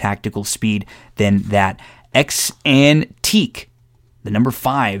more tactical speed than that. Exantique, the number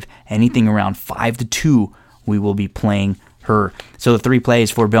 5, anything around 5-2, we will be playing her. So the 3 plays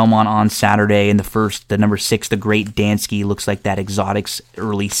for Belmont on Saturday. In the first, the number 6, the Great Dansky, looks like that exotics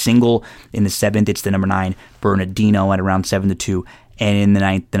early single. In the 7th, it's the number 9, Bernardino at around 7-2. And in the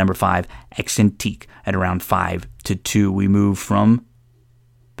 9th, the number 5, Exantique at around 5-2. We move from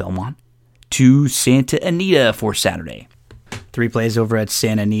Belmont to Santa Anita for Saturday. 3 plays over at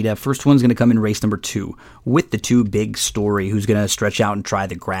Santa Anita. First one's going to come in race number 2 with the 2 Big Story, who's going to stretch out and try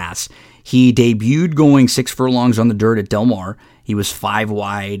the grass. He debuted going 6 furlongs on the dirt at Del Mar. He was 5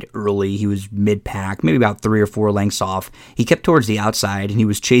 wide early. He was mid-pack, maybe about 3 or 4 lengths off. He kept towards the outside, and he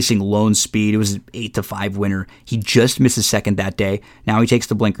was chasing lone speed. It was an 8-5 winner. He just missed a second that day. Now he takes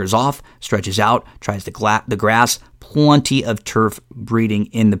the blinkers off, stretches out, tries the grass. Plenty of turf breeding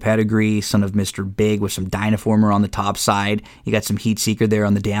in the pedigree. Son of Mr. Big with some Dynaformer on the top side. You got some Heat Seeker there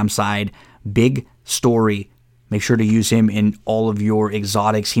on the dam side. Big Story. Make sure to use him in all of your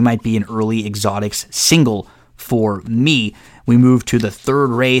exotics. He might be an early exotics single for me. We move to the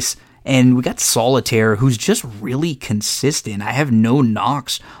 3rd race, and we got Solitaire, who's just really consistent. I have no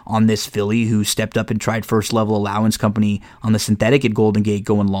knocks on this filly who stepped up and tried First Level Allowance Company on the synthetic at Golden Gate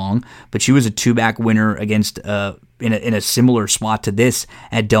going long, but she was a 2-back winner against in a similar spot to this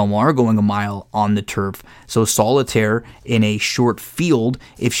at Del Mar, going a mile on the turf. So Solitaire in a short field,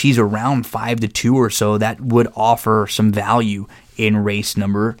 if she's around 5-2 or so, that would offer some value in race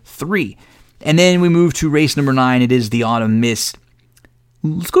number 3. And then we move to race number 9. It is the Autumn Mist.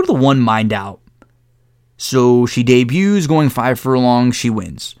 Let's go to the 1 Mind Out. So she debuts going 5 furlongs. She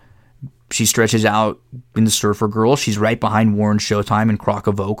wins. She stretches out in the Surfer Girl. She's right behind Warren Showtime and Croc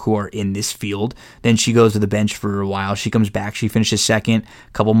of Oak, who are in this field. Then she goes to the bench for a while. She comes back. She finishes second.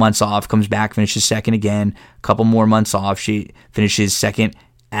 A couple months off. Comes back. Finishes second again. A couple more months off. She finishes second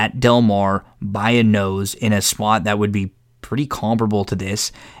at Del Mar by a nose in a spot that would be pretty comparable to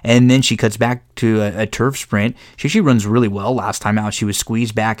this. And then she cuts back to a turf sprint. She actually runs really well last time out. She was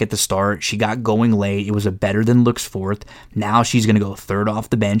squeezed back at the start. She got going late. It was a better than looks 4th. Now she's going to go 3rd off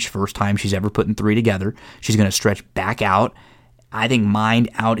the bench. First time she's ever putting 3 together. She's going to stretch back out. I think Mind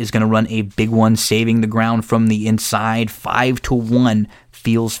Out is going to run a big one, saving the ground from the inside. 5-1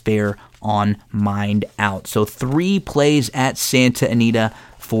 feels fair on Mind Out. So 3 plays at Santa Anita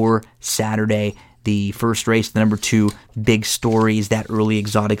for Saturday. The first race, the number 2, Big Story, is that early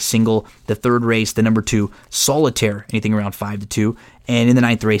exotic single. The 3rd race, the number 2, Solitaire, anything around 5-2. And in the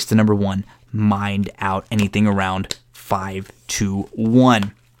 9th race, the number 1, Mind Out, anything around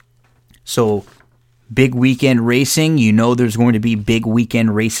 5-1. So, big weekend racing. You know there's going to be big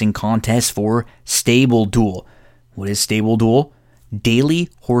weekend racing contests for Stable Duel. What is Stable Duel? Daily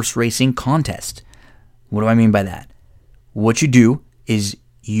horse racing contest. What do I mean by that? What you do is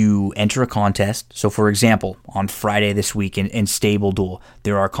you enter a contest. So, for example, on Friday this week in Stable Duel,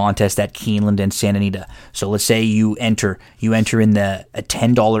 there are contests at Keeneland and Santa Anita. So let's say you enter in a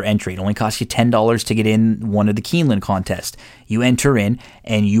 $10 entry. It only costs you $10 to get in one of the Keeneland contests. You enter in,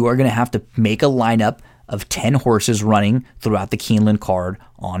 and you are going to have to make a lineup of 10 horses running throughout the Keeneland card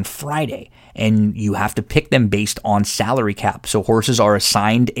on Friday. And you have to pick them based on salary cap. So horses are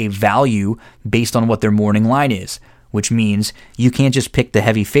assigned a value based on what their morning line is, which means you can't just pick the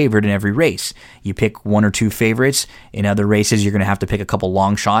heavy favorite in every race. You pick 1 or 2 favorites. In other races, you're going to have to pick a couple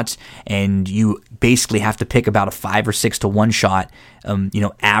long shots, and you basically have to pick about a 5 or 6 to 1 shot,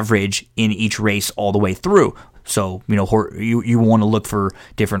 average in each race all the way through. So, you want to look for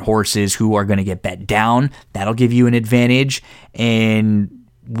different horses who are going to get bet down. That'll give you an advantage. And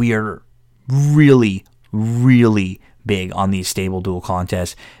we are really, really big on these Stable Duel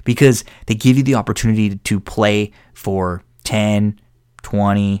contests because they give you the opportunity to play for 10,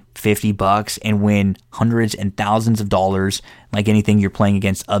 20, $50 and win hundreds and thousands of dollars. Like anything, you're playing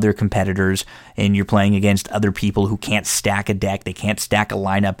against other competitors and you're playing against other people who can't stack a deck, they can't stack a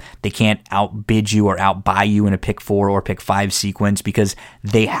lineup, they can't outbid you or outbuy you in a pick 4 or pick 5 sequence because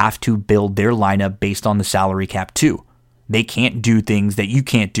they have to build their lineup based on the salary cap too. They can't do things that you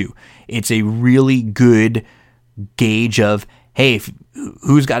can't do. It's a really good gauge of, hey,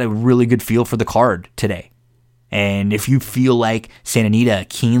 who's got a really good feel for the card today? And if you feel like Santa Anita,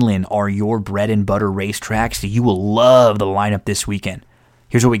 Keeneland are your bread and butter racetracks, you will love the lineup this weekend.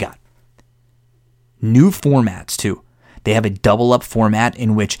 Here's what we got. New formats, too. They have a double-up format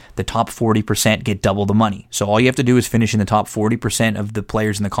in which the top 40% get double the money. So all you have to do is finish in the top 40% of the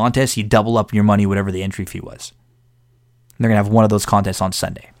players in the contest. You double up your money, whatever the entry fee was. And they're going to have one of those contests on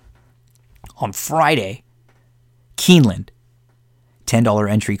Sunday. On Friday, Keeneland,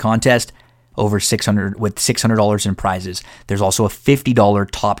 $10 entry contest. Over $600 with $600 in prizes. There's also a $50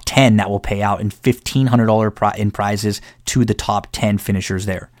 top 10 that will pay out and $1,500 in prizes to the top 10 finishers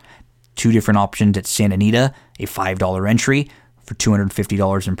there. Two different options at Santa Anita, a $5 entry for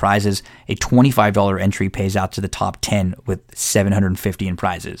 $250 in prizes. A $25 entry pays out to the top 10 with $750 in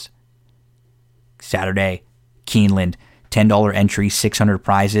prizes. Saturday, Keeneland, $10 entry, 600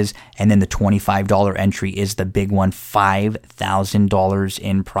 prizes, and then the $25 entry is the big one, $5,000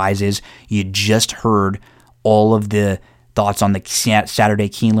 in prizes. You just heard all of the thoughts on the Saturday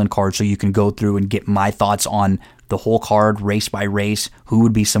Keeneland card, so you can go through and get my thoughts on the whole card, race by race, who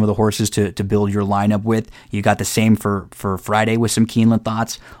would be some of the horses to build your lineup with. You got the same for Friday with some Keeneland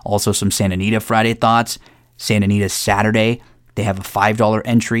thoughts, also some Santa Anita Friday thoughts. Santa Anita Saturday, they have a $5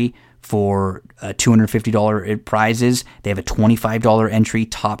 entry for $250 prizes. They have a $25 entry,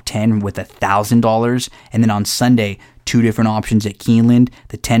 top 10 with $1,000. And then on Sunday, two different options at Keeneland,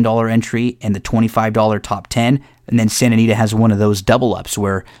 the $10 entry and the $25 top 10. And then Santa Anita has one of those double ups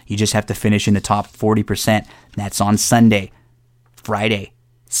where you just have to finish in the top 40%. That's on Sunday, Friday,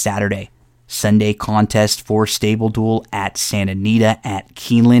 Saturday. Sunday contest for Stable Duel at Santa Anita at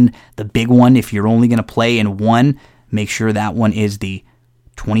Keeneland. The big one, if you're only going to play in one, make sure that one is the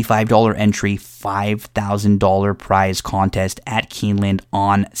 $25 entry, $5,000 prize contest at Keeneland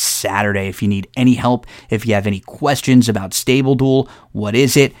on Saturday. If you need any help, if you have any questions about Stable Duel, what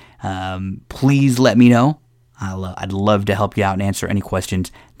is it? Please let me know. I'd love to help you out and answer any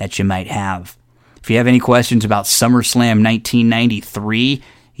questions that you might have. If you have any questions about SummerSlam 1993,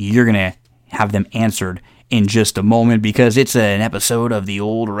 you're going to have them answered in just a moment because it's an episode of the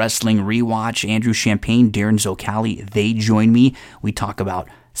Old Wrestling Rewatch. Andrew Champagne, Darren Zocali, they join me. We talk about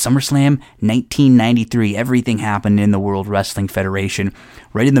SummerSlam 1993. Everything happened in the World Wrestling Federation.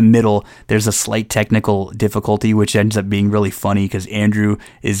 Right in the middle, there's a slight technical difficulty, which ends up being really funny because Andrew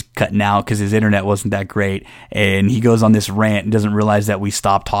is cutting out because his internet wasn't that great. And he goes on this rant and doesn't realize that we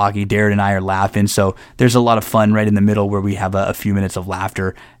stopped talking. Darren and I are laughing. So there's a lot of fun right in the middle where we have a few minutes of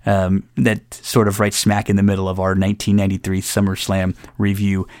laughter that sort of right smack in the middle of our 1993 SummerSlam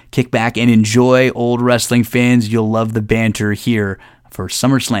review. Kick back and enjoy, old wrestling fans. You'll love the banter here for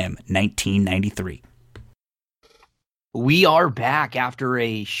SummerSlam 1993. We are back after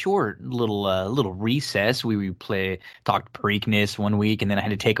a short little recess. We talked Preakness one week, and then I had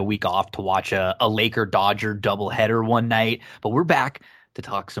to take a week off to watch a Laker-Dodger doubleheader one night. But we're back to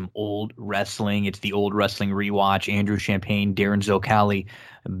talk some old wrestling. It's the Old Wrestling Rewatch. Andrew Champagne, Darren Zocali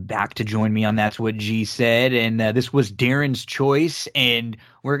back to join me on That's What G Said. And this was Darren's choice, and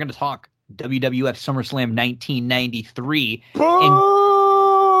we're going to talk WWF SummerSlam 1993.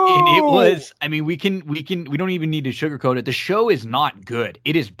 And it was, I mean, we don't even need to sugarcoat it. The show is not good.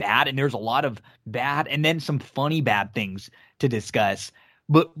 It is bad, and there's a lot of bad and then some funny bad things to discuss.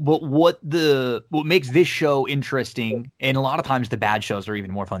 But what makes this show interesting, and a lot of times the bad shows are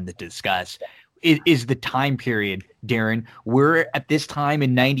even more fun to discuss, is the time period, Darren. We're at this time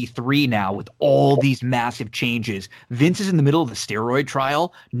in 93 now with all these massive changes. Vince is in the middle of the steroid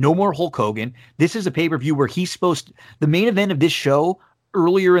trial. No more Hulk Hogan. This is a pay-per-view where the main event of this show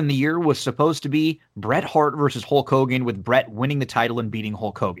earlier in the year was supposed to be Bret Hart versus Hulk Hogan, with Bret winning the title and beating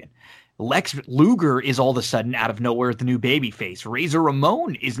Hulk Hogan. Lex Luger is all of a sudden out of nowhere the new babyface. Razor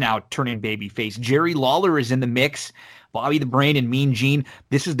Ramon is now turning babyface. Jerry Lawler is in the mix. Bobby the Brain and Mean Gene.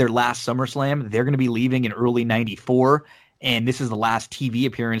 This is their last SummerSlam. They're going to be leaving in early 94. And this is the last TV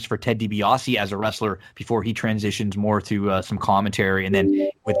appearance for Ted DiBiase as a wrestler before he transitions more to some commentary and then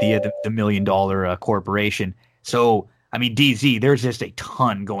with the $1 million corporation. So, I mean, DZ, there's just a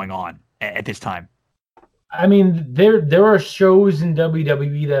ton going on at this time. I mean, there are shows in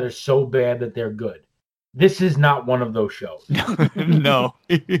WWE that are so bad that they're good. This is not one of those shows. No.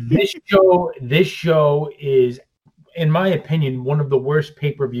 This show is in my opinion, one of the worst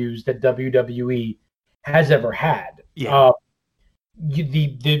pay-per-views that WWE has ever had. Yeah.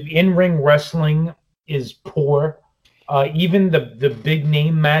 The in-ring wrestling is poor. Even the big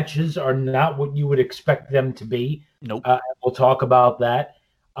name matches are not what you would expect them to be. Nope. We'll talk about that.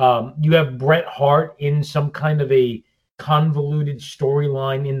 You have Bret Hart in some kind of a convoluted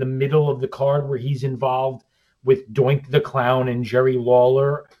storyline in the middle of the card where he's involved with Doink the Clown and Jerry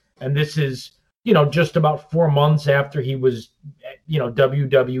Lawler. And this is, just about 4 months after he was,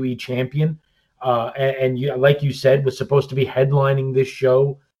 WWE champion. And like you said, was supposed to be headlining this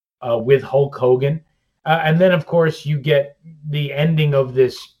show with Hulk Hogan. And then, of course, you get the ending of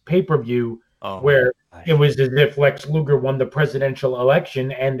this pay-per-view where it was as if Lex Luger won the presidential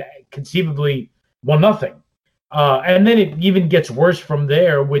election and conceivably won nothing. And then it even gets worse from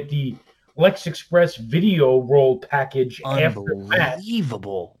there with the Lex Express video roll package after that.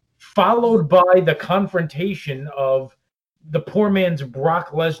 Unbelievable. Followed by the confrontation of the poor man's Brock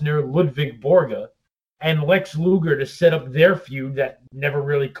Lesnar, Ludwig Borga, and Lex Luger to set up their feud that never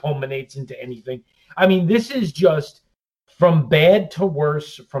really culminates into anything. I mean, this is just from bad to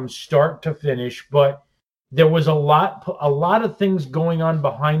worse, from start to finish. But there was a lot of things going on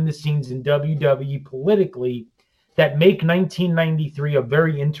behind the scenes in WWE politically that make 1993 a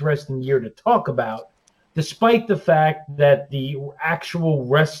very interesting year to talk about, despite the fact that the actual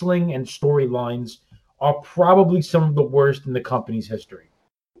wrestling and storylines are probably some of the worst in the company's history.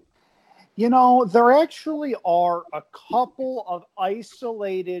 There actually are a couple of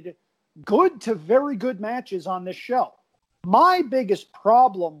isolated good to very good matches on this show. My biggest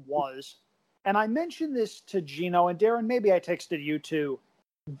problem was, and I mentioned this to Gino and Darren, maybe I texted you too,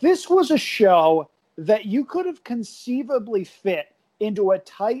 this was a show that you could have conceivably fit into a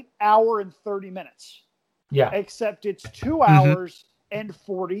tight hour and 30 minutes. Yeah. Except it's 2 hours and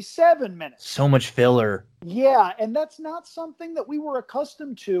 47 minutes. So much filler. Yeah, and that's not something that we were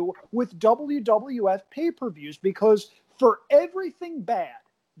accustomed to with WWF pay-per-views, because for everything bad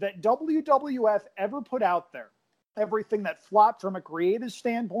that WWF ever put out there, everything that flopped from a creative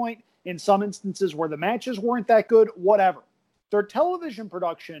standpoint, in some instances where the matches weren't that good, whatever, their television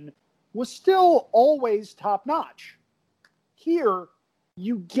production was still always top-notch. Here,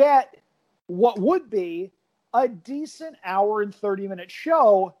 you get what would be a decent hour and 30-minute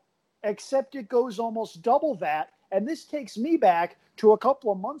show, except it goes almost double that. And this takes me back to a couple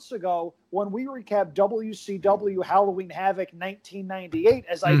of months ago when we recapped WCW Halloween Havoc 1998,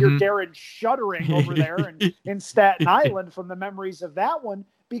 as I hear Darren shuddering over there in Staten Island from the memories of that one,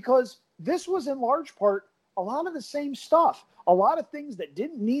 because this was in large part a lot of the same stuff. A lot of things that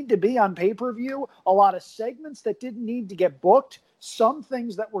didn't need to be on pay-per-view, a lot of segments that didn't need to get booked, some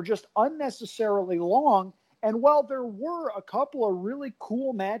things that were just unnecessarily long. And while there were a couple of really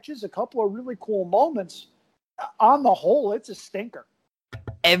cool matches, a couple of really cool moments, on the whole, it's a stinker.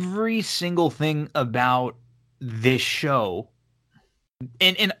 Every single thing about this show,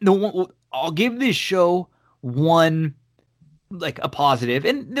 and I'll give this show one, like, a positive,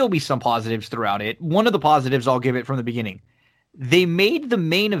 and there'll be some positives throughout it. One of the positives I'll give it from the beginning. They made the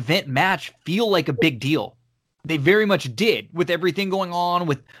main event match feel like a big deal. They very much did, with everything going on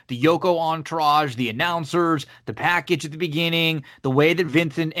with the Yoko entourage, the announcers, the package at the beginning, the way that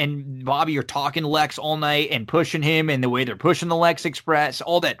Vincent and Bobby are talking Lex all night and pushing him, and the way they're pushing the Lex Express,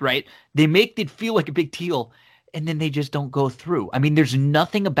 all that, right? They make it feel like a big deal, and then they just don't go through. I mean, there's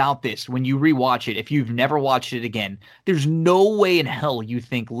nothing about this when you rewatch it. If you've never watched it again, there's no way in hell you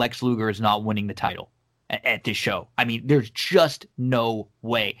think Lex Luger is not winning the title at this show. I mean, there's just no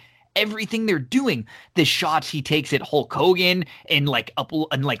way. Everything they're doing, the shots he takes at Hulk Hogan and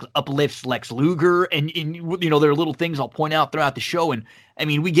uplifts Lex Luger, and there are little things I'll point out throughout the show. And I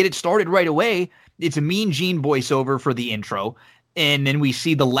mean, we get it started right away. It's a Mean Gene voiceover for the intro, and then we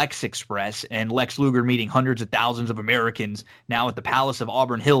see the Lex Express and Lex Luger meeting hundreds of thousands of Americans now at the Palace of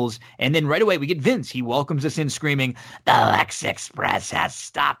Auburn Hills. And then right away we get Vince. He welcomes us in screaming, "The Lex Express has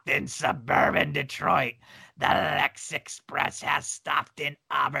stopped in suburban Detroit. The Lex Express has stopped in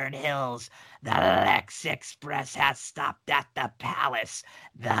Auburn Hills. The Lex Express has stopped at the Palace.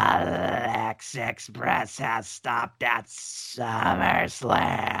 The Lex Express has stopped at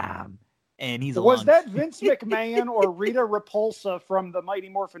SummerSlam." And he's Was that Vince McMahon or Rita Repulsa from the Mighty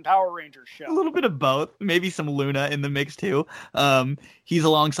Morphin Power Rangers show? A little bit of both. Maybe some Luna in the mix too. He's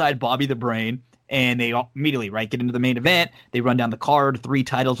alongside Bobby the Brain. And they immediately, get into the main event. They run down the card, 3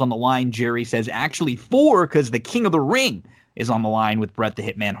 titles on the line. Jerry says actually 4, because the King of the Ring is on the line with Bret the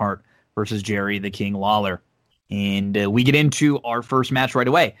Hitman Hart versus Jerry the King Lawler. And we get into our first match right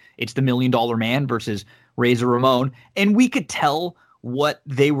away. It's the $1 Million Man versus Razor Ramon. And we could tell what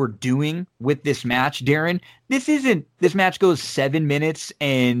they were doing with this match, Darren, this match goes 7 minutes,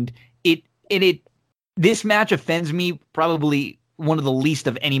 and this match offends me probably one of the least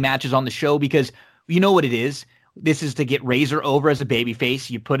of any matches on the show, because you know what it is. This is to get Razor over as a babyface.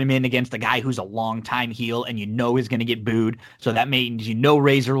 You put him in against a guy who's a long-time heel, and you know he's going to get booed. So that means you know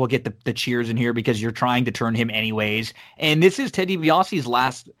Razor will get the cheers in here because you're trying to turn him anyways. And this is Ted DiBiase's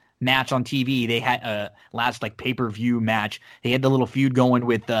last match on TV. They had last like pay-per-view match. They had the little feud going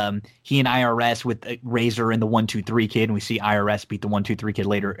with he and IRS with Razor and the 1-2-3 Kid, and we see IRS beat the 1-2-3 Kid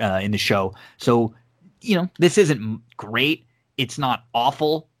later in the show. So, you know, this isn't great. It's not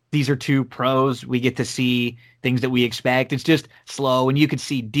awful. These are two pros. We get to see things that we expect. It's just slow, and you could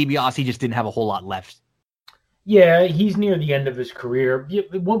see DiBiase just didn't have a whole lot left. Yeah, he's near the end of his career.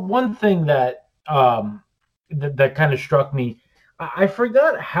 One thing that that kind of struck me, I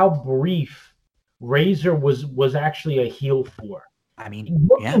forgot how brief Razor was actually a heel for. I mean,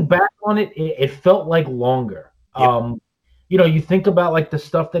 looking back on it, it felt like longer. Yep. You know, you think about like the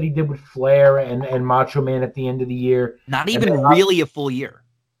stuff that he did with Flair and Macho Man at the end of the year. Not even really a full year.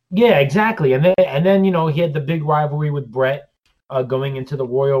 Yeah, exactly. And then you know, he had the big rivalry with Bret going into the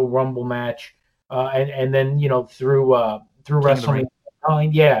Royal Rumble match, and then you know through WrestleMania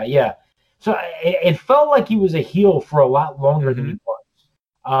 9. Yeah. So it felt like he was a heel for a lot longer than he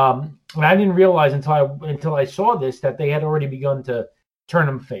was. And I didn't realize until I saw this that they had already begun to turn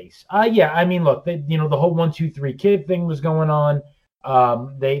him face. Yeah, I mean, look, you know, the whole 1-2-3 Kid thing was going on.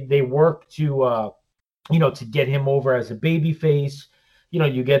 They worked to you know, to get him over as a baby face. You know,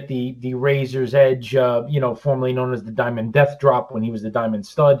 you get the Razor's Edge, you know, formerly known as the Diamond Death Drop when he was the Diamond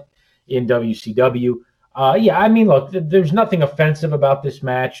Stud in WCW. Yeah, I mean, look, there's nothing offensive about this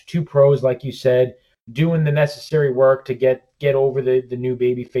match. Two pros, like you said, doing the necessary work to get over the new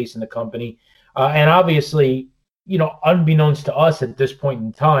baby face in the company. And obviously, you know, unbeknownst to us at this point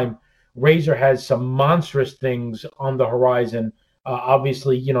in time, Razor has some monstrous things on the horizon.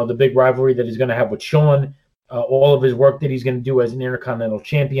 Obviously, you know, the big rivalry that he's going to have with Shawn, all of his work that he's going to do as an Intercontinental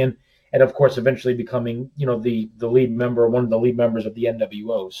Champion, and of course, eventually becoming, you know, the lead member, one of the lead members of the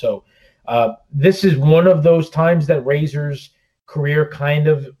NWO. So this is one of those times that Razor's career kind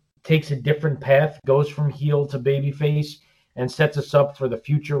of takes a different path, goes from heel to babyface, and sets us up for the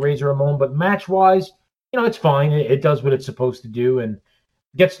future Razor Ramon. But match-wise, you know, it's fine. It does what it's supposed to do and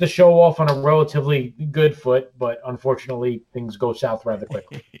gets the show off on a relatively good foot, but unfortunately, things go south rather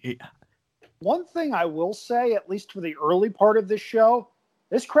quickly. Yeah. One thing I will say, at least for the early part of this show,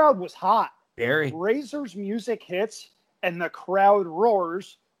 this crowd was hot. Very. Razor's music hits and the crowd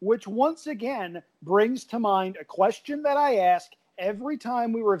roars, which once again brings to mind a question that I ask every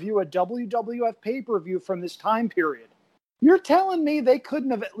time we review a WWF pay-per-view from this time period. You're telling me they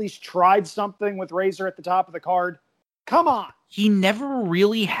couldn't have at least tried something with Razor at the top of the card? Come on. He never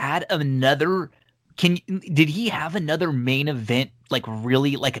really had another. Did he have another main event, like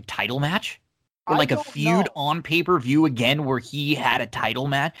really like a title match? Or like a feud on pay-per-view again where he had a title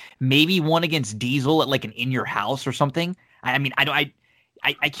match? Maybe one against Diesel at like an In Your House or something? I mean, I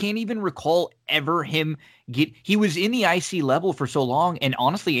can't even recall ever him he was in the IC level for so long, and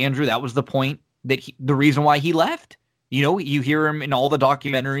honestly, Andrew, that was the point the reason why he left. You know, you hear him in all the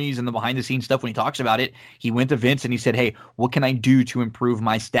documentaries and the behind-the-scenes stuff when he talks about it. He went to Vince and he said, hey, what can I do to improve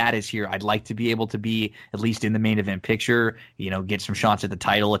my status here? I'd like to be able to be at least in the main event picture, you know, get some shots at the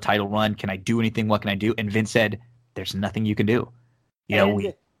title, a title run. Can I do anything? What can I do? And Vince said, there's nothing you can do.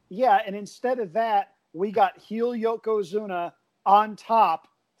 And instead of that, we got heel Yokozuna on top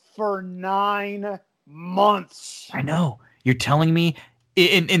for 9 months. I know. You're telling me.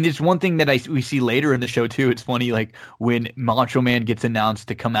 And there's one thing that we see later in the show too. It's funny, like when Macho Man gets announced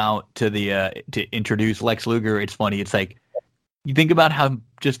to come out to to introduce Lex Luger. It's funny. It's like you think about how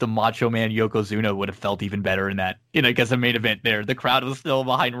just a Macho Man Yokozuna would have felt even better in that. You know, because a main event there, the crowd was still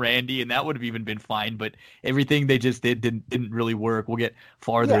behind Randy, and that would have even been fine. But everything they just didn't really work. We'll get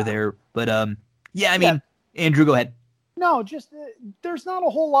farther there, but I mean, Andrew, go ahead. No, just there's not a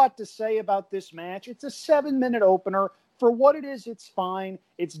whole lot to say about this match. It's a 7-minute opener. For what it is, it's fine.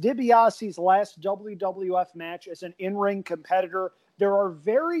 It's DiBiase's last WWF match as an in-ring competitor. There are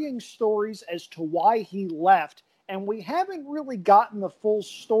varying stories as to why he left, and we haven't really gotten the full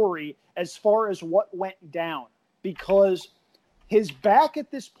story as far as what went down, because his back at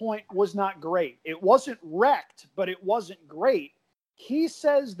this point was not great. It wasn't wrecked, but it wasn't great. He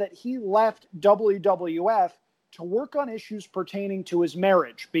says that he left WWF to work on issues pertaining to his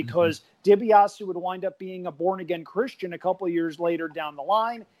marriage, because DiBiase would wind up being a born-again Christian a couple of years later down the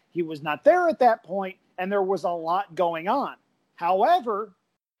line. He was not there at that point, and there was a lot going on. However,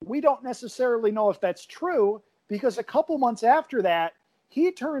 we don't necessarily know if that's true, because a couple months after that, he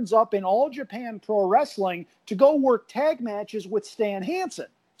turns up in All Japan Pro Wrestling to go work tag matches with Stan Hansen.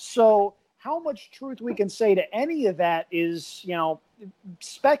 So how much truth we can say to any of that is,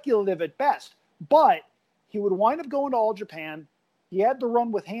 speculative at best. But he would wind up going to All Japan. He had the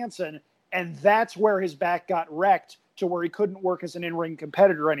run with Hansen, and that's where his back got wrecked to where he couldn't work as an in-ring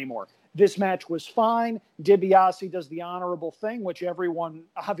competitor anymore. This match was fine. DiBiase does the honorable thing, which everyone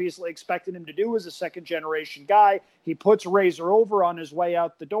obviously expected him to do as a second-generation guy. He puts Razor over on his way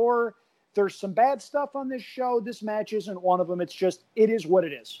out the door. There's some bad stuff on this show. This match isn't one of them. It's just, it is what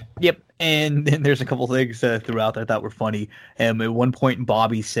it is. Yep. And then there's a couple things throughout that I thought were funny. At one point,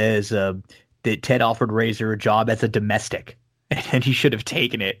 Bobby says that Ted offered Razor a job as a domestic. And he should have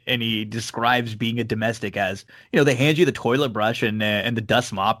taken it. And he describes being a domestic as, they hand you the toilet brush and the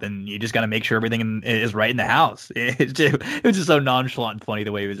dust mop, and you just got to make sure everything is right in the house. It was just so nonchalant and funny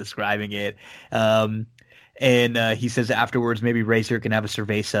the way he was describing it. And he says afterwards, maybe Razor can have a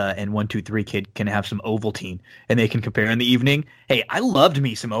cerveza and 1-2-3 Kid can have some Ovaltine, and they can compare in the evening. Hey, I loved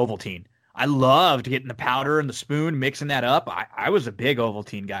me some Ovaltine. I loved getting the powder and the spoon, mixing that up. I was a big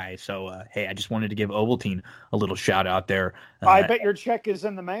Ovaltine guy. So, hey, I just wanted to give Ovaltine a little shout out there. I bet your check is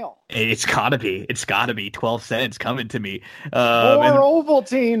in the mail. It's got to be. It's got to be 12 cents coming to me. More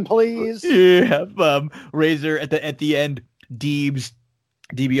Ovaltine, please. Yeah. Razor at the end,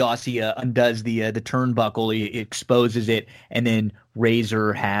 DiBiase undoes the turnbuckle. He exposes it, and then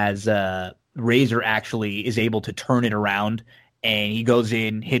Razor actually is able to turn it around. And he goes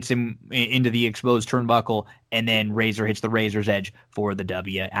in, hits him into the exposed turnbuckle, and then Razor hits the Razor's Edge for the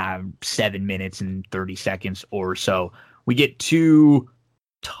W. 7 minutes and 30 seconds or so. We get to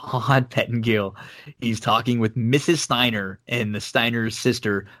Todd Pettengill. He's talking with Mrs. Steiner and the Steiner's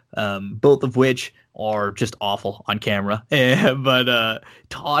sister, both of which are just awful on camera. But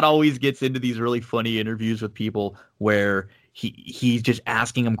Todd always gets into these really funny interviews with people where he's just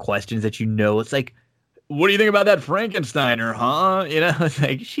asking them questions that it's like, what do you think about that Frankensteiner, huh? It's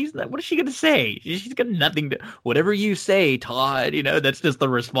like, what is she going to say? She's got nothing to, whatever you say, Todd, that's just the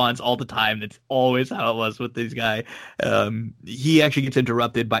response all the time. That's always how it was with this guy. He actually gets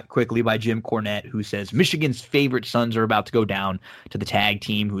interrupted quickly by Jim Cornette, who says Michigan's favorite sons are about to go down to the tag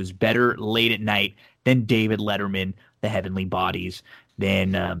team who is better late at night than David Letterman, the Heavenly Bodies.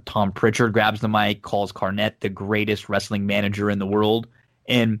 Then Tom Pritchard grabs the mic, calls Cornette the greatest wrestling manager in the world.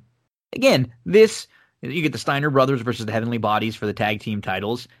 And again, you get the Steiner brothers versus the Heavenly Bodies for the tag team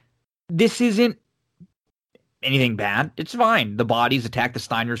titles. This isn't anything bad. It's fine. The Bodies attack the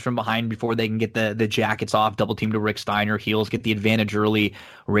Steiners from behind before they can get the jackets off. Double team to Rick Steiner. Heels get the advantage early.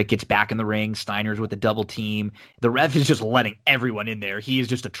 Rick gets back in the ring. Steiners with the double team. The ref is just letting everyone in there. He is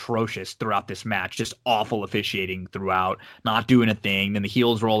just atrocious throughout this match. Just awful officiating throughout. Not doing a thing. Then the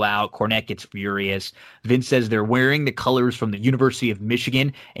heels roll out. Cornette gets furious. Vince says they're wearing the colors from the University of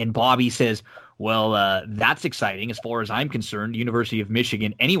Michigan. And Bobby says, well, that's exciting. As far as I'm concerned, University of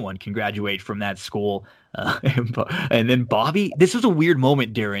Michigan, anyone can graduate from that school. And then Bobby, this was a weird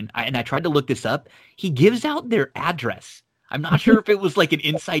moment, Darren, and I tried to look this up. He gives out their address. I'm not sure if it was like an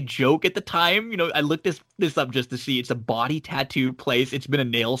inside joke at the time. I looked this up just to see. It's a body tattoo place. It's been a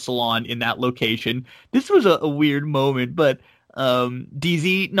nail salon in that location. This was a weird moment, but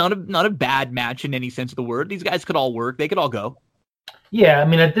DZ, not a bad match in any sense of the word. These guys could all work. They could all go. Yeah, I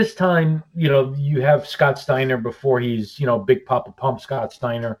mean, at this time, you have Scott Steiner before he's, Big Papa Pump Scott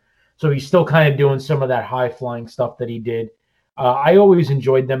Steiner. So he's still kind of doing some of that high-flying stuff that he did. I always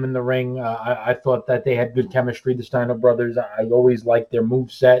enjoyed them in the ring. I thought that they had good chemistry, the Steiner brothers. I always liked their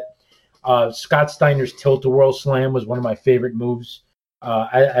moveset. Scott Steiner's Tilt-A-Whirl Slam was one of my favorite moves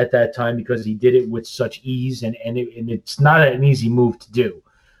at that time because he did it with such ease, and it's not an easy move to do.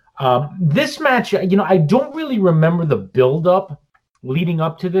 This match, I don't really remember the build-up leading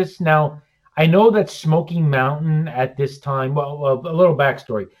up to this. Now, I know that Smoky Mountain at this time, well, a little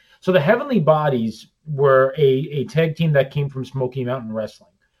backstory. So the Heavenly Bodies were a tag team that came from Smoky Mountain Wrestling,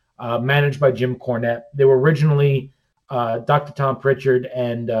 managed by Jim Cornette. They were originally Dr. Tom Pritchard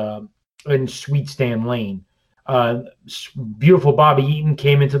and Sweet Stan Lane. Beautiful Bobby Eaton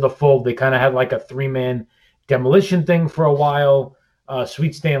came into the fold. They kind of had like a 3-man demolition thing for a while.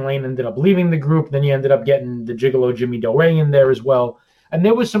 Sweet Stan Lane ended up leaving the group. Then you ended up getting the Gigolo Jimmy Del Rey in there as well. And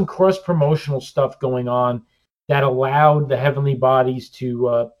there was some cross-promotional stuff going on that allowed the Heavenly Bodies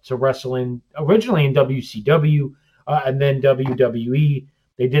to wrestle originally in WCW and then WWE.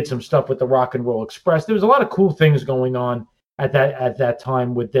 They did some stuff with the Rock and Roll Express. There was a lot of cool things going on at that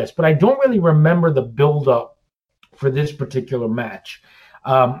time with this. But I don't really remember the build-up for this particular match.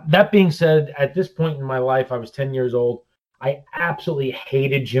 That being said, at this point in my life, I was 10 years old. I absolutely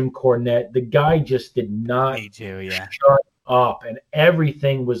hated Jim Cornette. The guy just did not Me too, yeah. shut up, and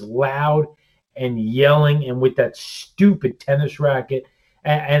everything was loud and yelling, and with that stupid tennis racket.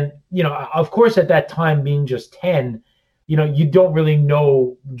 And of course, at that time, being just 10, you don't really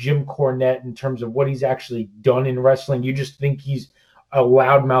know Jim Cornette in terms of what he's actually done in wrestling. You just think he's a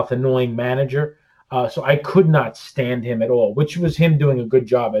loudmouth, annoying manager. So I could not stand him at all, which was him doing a good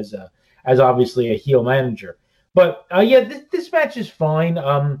job as obviously a heel manager. But this match is fine.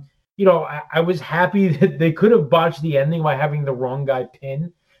 I was happy that they could have botched the ending by having the wrong guy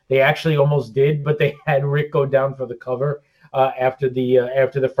pin. They actually almost did, but they had Rick go down for the cover after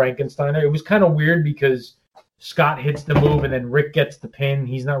the Frankensteiner. It was kind of weird because Scott hits the move and then Rick gets the pin.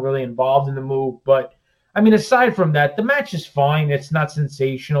 He's not really involved in the move, but I mean, aside from that, the match is fine. It's not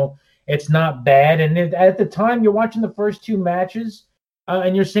sensational. It's not bad. And at the time, you're watching the first two matches.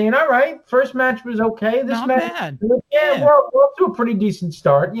 And you're saying, all right, first match was okay. This Not match, bad. We're off to a pretty decent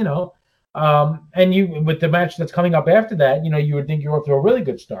start, And you, with the match that's coming up after that, you would think you're off to a really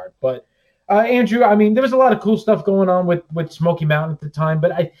good start. But Andrew, I mean, there was a lot of cool stuff going on with Smoky Mountain at the time.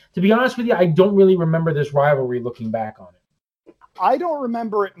 But to be honest with you, I don't really remember this rivalry looking back on it. I don't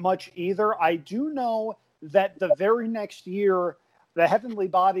remember it much either. I do know that the very next year, the Heavenly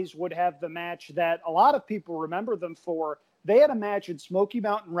Bodies would have the match that a lot of people remember them for. They had a match in Smoky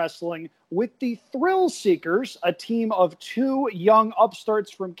Mountain Wrestling with the Thrill Seekers, a team of two young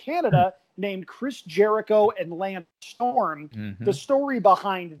upstarts from Canada named Chris Jericho and Lance Storm. Mm-hmm. The story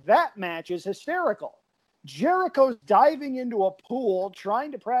behind that match is hysterical. Jericho's diving into a pool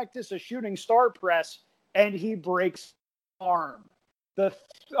trying to practice a shooting star press, and he breaks his arm. The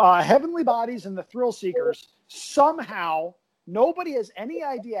Heavenly Bodies and the Thrill Seekers, somehow, nobody has any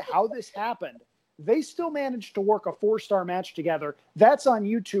idea how this happened. They still managed to work a 4-star match together. That's on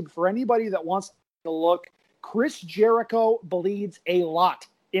YouTube for anybody that wants to look. Chris Jericho bleeds a lot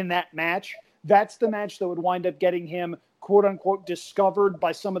in that match. That's the match that would wind up getting him, quote unquote, discovered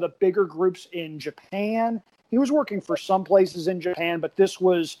by some of the bigger groups in Japan. He was working for some places in Japan, but this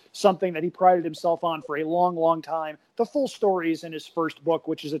was something that he prided himself on for a long, long time. The full story is in his first book,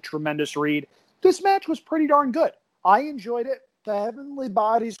 which is a tremendous read. This match was pretty darn good. I enjoyed it. The Heavenly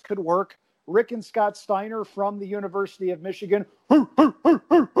Bodies could work. Rick and Scott Steiner from the University of Michigan.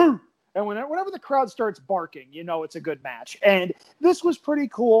 And whenever the crowd starts barking, it's a good match. And this was pretty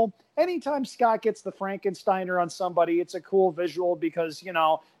cool. Anytime Scott gets the Frankensteiner on somebody, it's a cool visual because,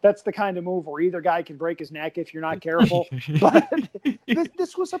 that's the kind of move where either guy can break his neck if you're not careful. But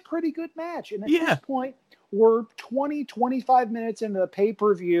this was a pretty good match. And at this point, we're 20, 25 minutes into the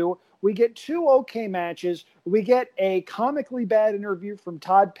pay-per-view. We get two okay matches. We get a comically bad interview from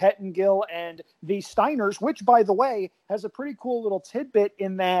Todd Pettengill and the Steiners, which, by the way, has a pretty cool little tidbit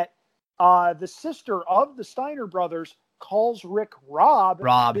in that the sister of the Steiner brothers calls Rick Rob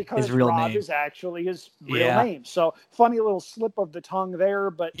because his real Rob name is actually his real name. So funny little slip of the tongue there.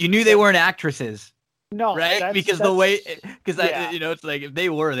 But you knew they weren't actresses. No, right? Because it's like if they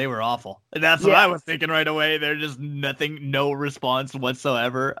were awful. And that's what I was thinking right away. They're just no response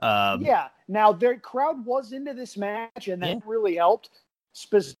whatsoever. Now their crowd was into this match, and that really helped.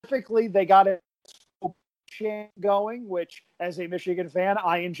 Specifically, they got a chant going, which, as a Michigan fan,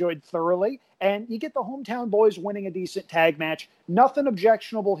 I enjoyed thoroughly. And you get the hometown boys winning a decent tag match. Nothing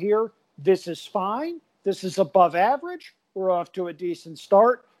objectionable here. This is fine. This is above average. We're off to a decent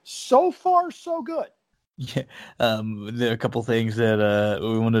start. So far, so good. Yeah, there are a couple things that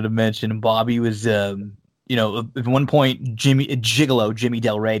we wanted to mention. Bobby was, at one point, Jimmy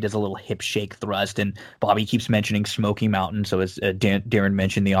Del Rey does a little hip shake thrust, and Bobby keeps mentioning Smoky Mountain. So as Darren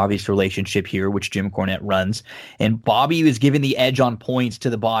mentioned, the obvious relationship here, which Jim Cornette runs, and Bobby was giving the edge on points to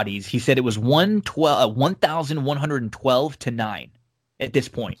the Bodies. He said it was 1,112 to 9 at this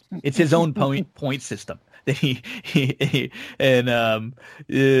point. It's his own point system. That we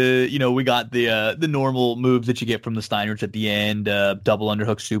got the normal moves that you get from the Steiners at the end, double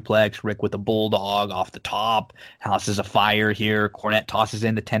underhook suplex, Rick with a bulldog off the top, House is a fire here, Cornette tosses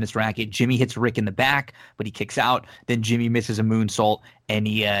in the tennis racket, Jimmy hits Rick in the back, but he kicks out, then Jimmy misses a moonsault, and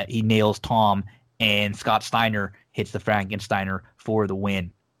he nails Tom, and Scott Steiner hits the Frankensteiner for the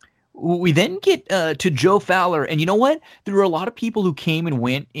win. We then get to Joe Fowler, and you know what? There were a lot of people who came and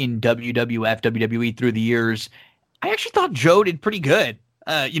went in WWF, WWE through the years. I actually thought Joe did pretty good.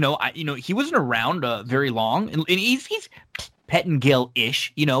 He wasn't around very long, and he's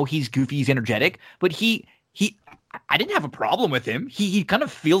Pettengill-ish. He's goofy, he's energetic, but I didn't have a problem with him. He kind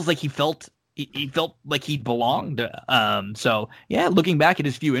of feels like he felt he felt like he belonged. So yeah, looking back at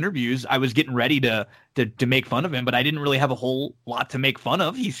his few interviews, I was getting ready to make fun of him, but I didn't really have a whole lot to make fun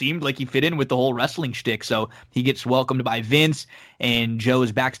of. He seemed like he fit in with the whole wrestling shtick. So he gets welcomed by Vince, and Joe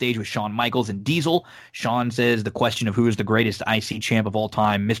is backstage with Shawn Michaels and Diesel. Shawn says the question of who is the greatest IC champ of all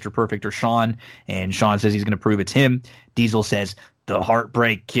time, Mr. Perfect or Shawn, and Shawn says he's going to prove it's him. Diesel says the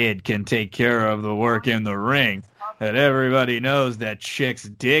Heartbreak Kid can take care of the work in the ring. That everybody knows that chicks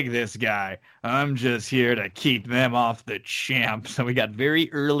dig this guy. I'm just here to keep them off the champ. So we got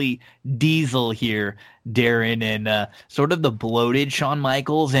very early Diesel here, Darren, and sort of the bloated Shawn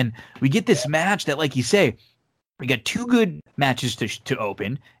Michaels. And we get this match that, like you say, we got two good matches to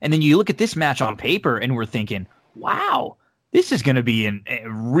open. And then you look at this match on paper and we're thinking, wow, this is going to be a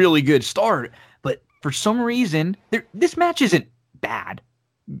really good start. But for some reason, this match isn't bad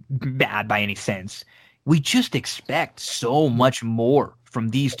by any sense. We just expect so much more from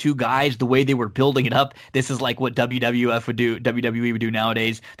these two guys, the way they were building it up. This is like what WWE would do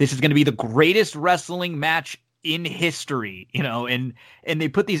nowadays. This is going to be the greatest wrestling match in history, and they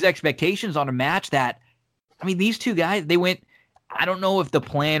put these expectations on a match that, I mean, these two guys, they went, I don't know if the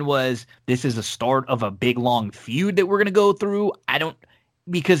plan was this is a start of a big, long feud that we're going to go through.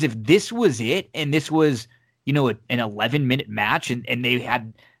 Because if this was it and this was, an 11-minute match and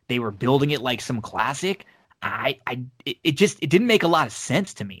they were building it like some classic, it didn't make a lot of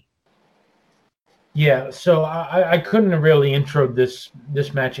sense to me. Yeah, so I couldn't really intro this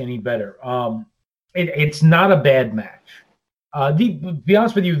match any better. It's not a bad match. To be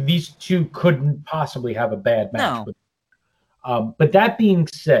honest with you, these two couldn't possibly have a bad match. No. But that being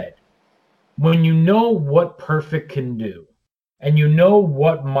said, when you know what Perfect can do, and you know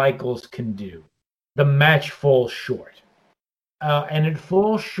what Michaels can do, the match falls short. And it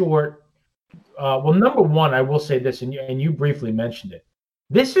falls short. Well, number one, I will say this, and you briefly mentioned it.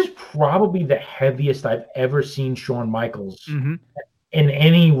 This is probably the heaviest I've ever seen Shawn Michaels in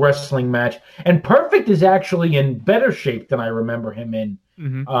any wrestling match. And Perfect is actually in better shape than I remember him in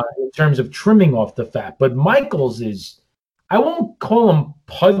terms of trimming off the fat. But Michaels is, I won't call him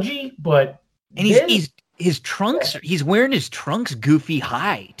pudgy, but... And his trunks, he's wearing his trunks goofy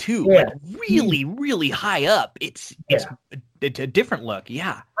high, too. Yeah. Like really, really high up. It's a different look,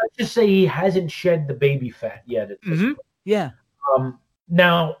 yeah. Let's just say he hasn't shed the baby fat yet. At this point. Yeah.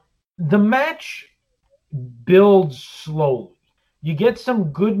 Now, the match builds slowly. You get some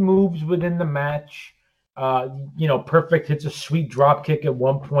good moves within the match. Perfect hits a sweet drop kick at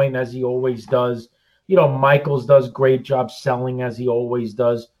one point, as he always does. Michaels does great job selling, as he always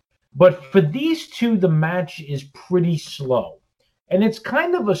does. But for these two, the match is pretty slow. And it's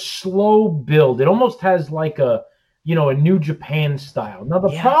kind of a slow build. It almost has like a New Japan style. Now,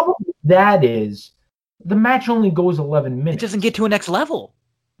 the problem with that is the match only goes 11 minutes. It doesn't get to a next level.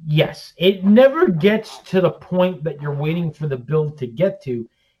 Yes. It never gets to the point that you're waiting for the build to get to.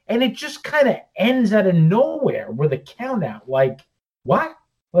 And it just kind of ends out of nowhere with a count out. Like, what?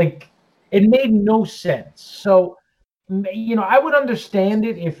 Like, it made no sense. So, I would understand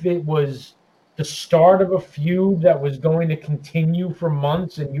it if it was the start of a feud that was going to continue for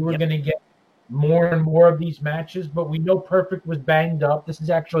months and you were going to get more and more of these matches. But we know Perfect was banged up. This is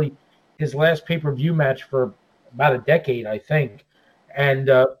actually his last pay-per-view match for about a decade, I think. And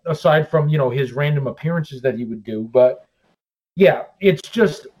aside from, his random appearances that he would do. But, yeah, it's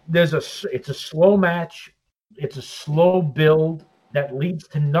just it's a slow match. It's a slow build that leads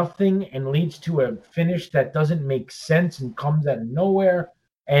to nothing and leads to a finish that doesn't make sense and comes out of nowhere.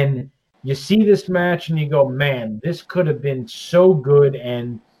 And you see this match and you go, man, this could have been so good,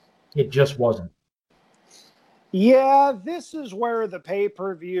 and it just wasn't. Yeah, this is where the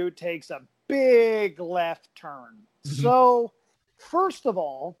pay-per-view takes a big left turn. So, first of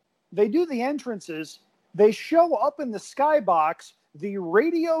all, they do the entrances. They show up in the skybox the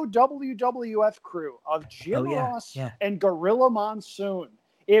Radio WWF crew of Jim Ross and Gorilla Monsoon.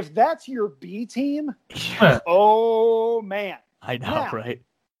 If that's your B team, oh, man. I know, right?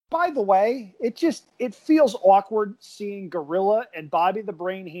 By the way, it feels awkward seeing Gorilla and Bobby the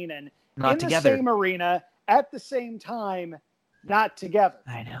Brain Heenan not in together. The same arena at the same time, not together.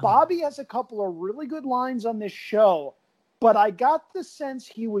 I know. Bobby has a couple of really good lines on this show, but I got the sense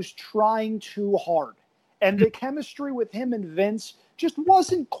he was trying too hard. And the chemistry with him and Vince just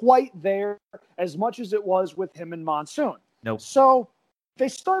wasn't quite there as much as it was with him and Monsoon. Nope. So they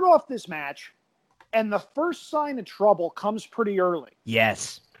start off this match, and the first sign of trouble comes pretty early.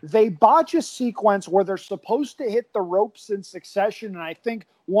 Yes. They botch a sequence where they're supposed to hit the ropes in succession, and I think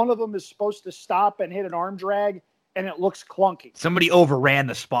one of them is supposed to stop and hit an arm drag, and it looks clunky. Somebody overran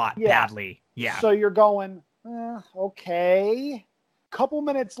the spot badly. Yeah. So you're going, okay. Couple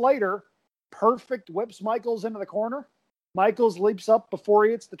minutes later, Perfect whips Michaels into the corner. Michaels leaps up before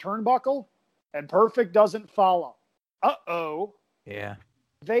he hits the turnbuckle, and Perfect doesn't follow. Uh-oh. Yeah.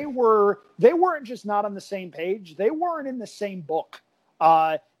 They weren't just not on the same page. They weren't in the same book.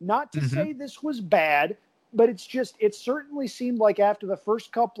 Not to say this was bad, but it certainly seemed like after the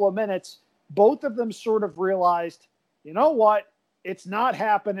first couple of minutes, both of them sort of realized, you know what? It's not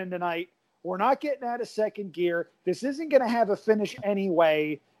happening tonight. We're not getting out of second gear. This isn't going to have a finish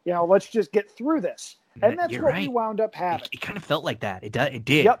anyway. Let's just get through this. And that's You're what right. we wound up having. It kind of felt like that. It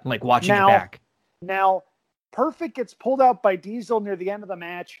did. Yep. Like watching it back. Now, Perfect gets pulled out by Diesel near the end of the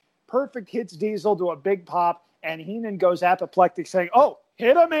match. Perfect hits Diesel to a big pop, and Heenan goes apoplectic saying, "Oh,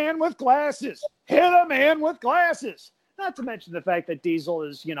 hit a man with glasses. Hit a man with glasses." Not to mention the fact that Diesel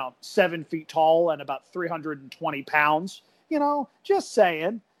is, 7 feet tall and about 320 pounds. Just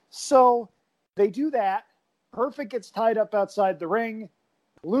saying. So they do that. Perfect gets tied up outside the ring,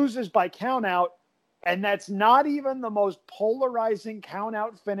 loses by countout, and that's not even the most polarizing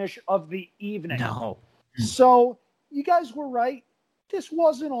countout finish of the evening. No. So you guys were right. This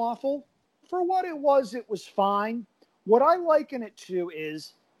wasn't awful. For what it was fine. What I liken it to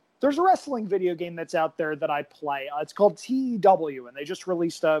is there's a wrestling video game that's out there that I play. It's called TEW, and they just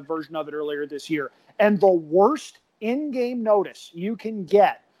released a version of it earlier this year. And the worst in-game notice you can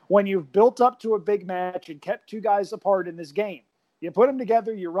get when you've built up to a big match and kept two guys apart in this game, you put them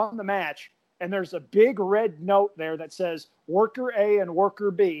together, you run the match, and there's a big red note there that says Worker A and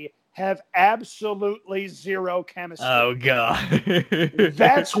Worker B have absolutely zero chemistry. Oh, God.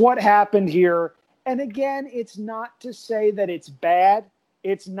 That's what happened here. And again, it's not to say that it's bad.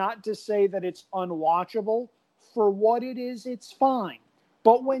 It's not to say that it's unwatchable. For what it is, it's fine.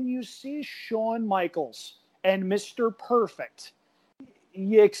 But when you see Shawn Michaels and Mr. Perfect,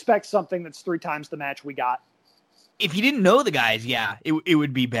 you expect something that's 3 times the match we got. If you didn't know the guys, it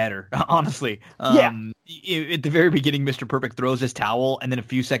would be better, honestly. Yeah. At the very beginning, Mr. Perfect throws his towel, and then a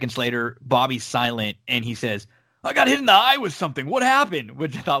few seconds later, Bobby's silent, and he says, "I got hit in the eye with something. What happened?"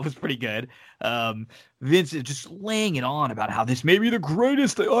 Which I thought was pretty good. Vince is just laying it on about how this may be the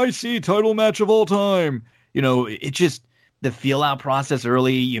greatest IC title match of all time. It just, the feel-out process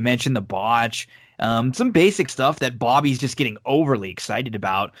early, you mentioned the botch. Some basic stuff that Bobby's just getting overly excited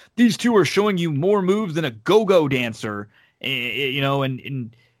about. These two are showing you more moves than a go-go dancer,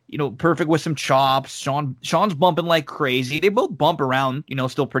 and Perfect with some chops. Sean's bumping like crazy. They both bump around,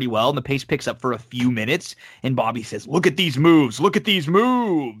 still pretty well, and the pace picks up for a few minutes. And Bobby says, "Look at these moves! Look at these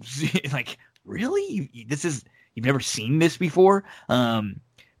moves!" Like, really? You've never seen this before?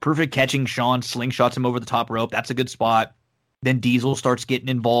 Perfect catching Sean, slingshots him over the top rope. That's a good spot. Then Diesel starts getting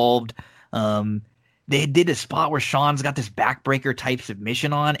involved. They did a spot where Sean's got this backbreaker type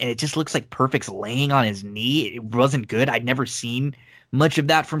submission on, and it just looks like Perfect's laying on his knee. It wasn't good. I'd never seen much of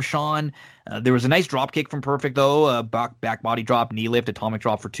that from Sean. There was a nice drop kick from Perfect, though. Back body drop, knee lift, atomic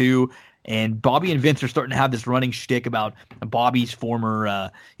drop for 2. And Bobby and Vince are starting to have this running shtick about Bobby's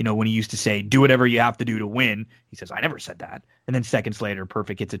former, when he used to say, "Do whatever you have to do to win." He says, "I never said that." And then seconds later,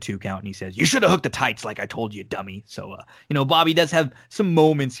 Perfect gets a 2 count, and he says, "You should have hooked the tights like I told you, dummy." So, Bobby does have some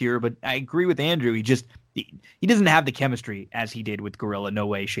moments here, but I agree with Andrew. He doesn't have the chemistry as he did with Gorilla, no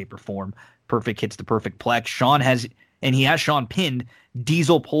way, shape, or form. Perfect hits the perfect plex. He has Sean pinned.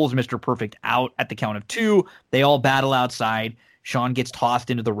 Diesel pulls Mr. Perfect out at the count of 2. They all battle outside. Sean gets tossed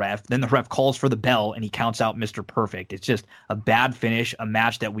into the ref. Then the ref calls for the bell, and he counts out Mr. Perfect. It's just a bad finish, a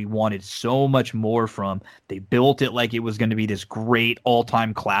match that we wanted so much more from. They built it like it was going to be this great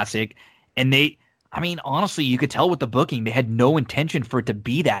all-time classic. And honestly, you could tell with the booking, they had no intention for it to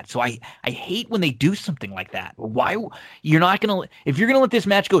be that. So I hate when they do something like that. Why? If you're going to let this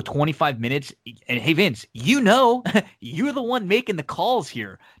match go 25 minutes, and hey, Vince, you're the one making the calls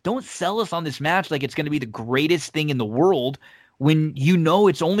here. Don't sell us on this match like it's going to be the greatest thing in the world when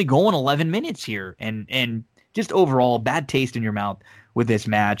it's only going 11 minutes here. And just overall, bad taste in your mouth with this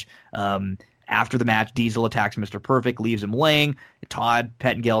match. After the match, Diesel attacks Mr. Perfect, leaves him laying. Todd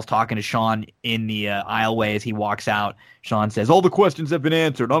Pettingill's talking to Sean in the aisleway as he walks out. Sean says, "All the questions have been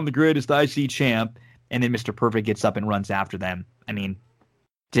answered. I'm the greatest IC champ." And then Mr. Perfect gets up and runs after them.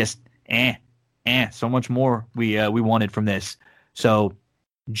 Just so much more we wanted from this. So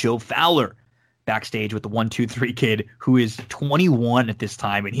Joe Fowler backstage with the 1-2-3 Kid, who is 21 at this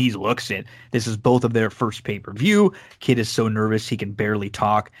time, and he looks it. This is both of their first pay-per-view. Kid is so nervous he can barely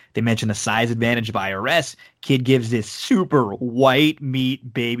talk. They mention the size advantage of IRS. Kid gives this super white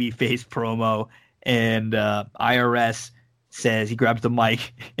meat baby face promo, and IRS says, he grabs the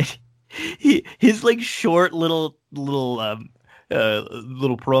mic. His like short little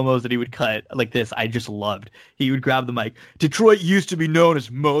promos that he would cut like this, I just loved. He would grab the mic. "Detroit used to be known as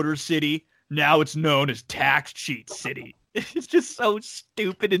Motor City. Now it's known as Tax Cheat City. It's just so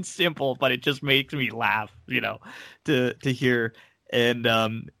stupid and simple, but it just makes me laugh, to hear. And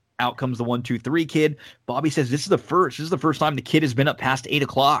out comes the 1, 2, 3 kid. Bobby says this is the first time the kid has been up past 8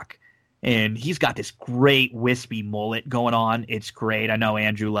 o'clock. And he's got this great wispy mullet going on. It's great. I know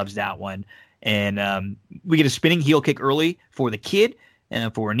Andrew loves that one. And we get a spinning heel kick early for the kid.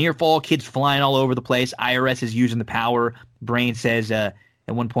 And for a near fall, kid's flying all over the place. IRS is using the power. Brain says at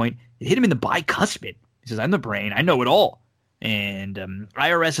one point, it hit him in the bicuspid. He says, I'm the Brain. I know it all. And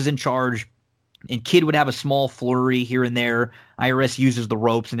IRS is in charge. And kid would have a small flurry here and there. IRS uses the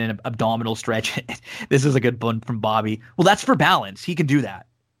ropes and an abdominal stretch. This is a good one from Bobby. Well, that's for balance. He can do that.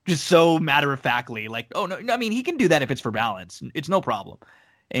 Just so matter-of-factly, like, oh, no, I mean, he can do that if it's for balance. It's no problem.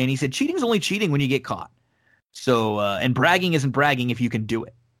 And he said, cheating's only cheating when you get caught. So, and bragging isn't bragging if you can do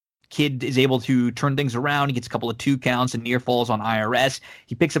it. Kid is able to turn things around. He gets a couple of 2 counts and near falls on IRS.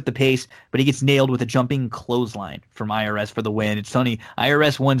 He picks up the pace, but he gets nailed with a jumping clothesline from IRS for the win. It's funny.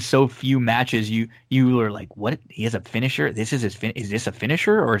 IRS won so few matches. You were like, what? He has a finisher? This is his is this a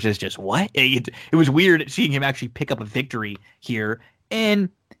finisher? Or is this just what? It was weird seeing him actually pick up a victory here. And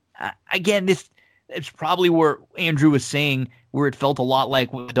again, it's probably where Andrew was saying, where it felt a lot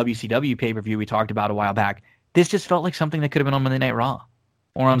like with the WCW pay-per-view we talked about a while back. This just felt like something that could have been on Monday Night Raw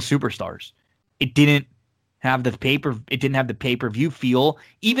or on Superstars. It didn't have the pay-per-view feel,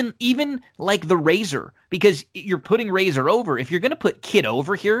 even like the Razor, because you're putting Razor over. If you're going to put Kid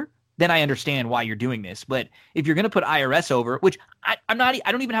over here, then I understand why you're doing this. But if you're going to put IRS over, which I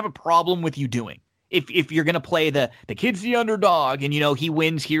don't even have a problem with you doing. If you're going to play the kid's the underdog and, he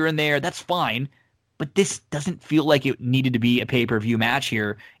wins here and there, that's fine. But this doesn't feel like it needed to be a pay-per-view match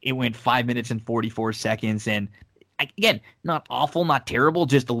here. It went 5 minutes and 44 seconds. And again, not awful, not terrible,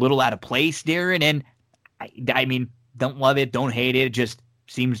 just a little out of place, Darren. And I mean, don't love it, don't hate it. It just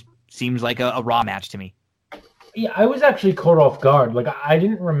seems like a Raw match to me. Yeah, I was actually caught off guard. Like, I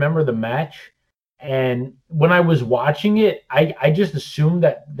didn't remember the match. And when I was watching it, I just assumed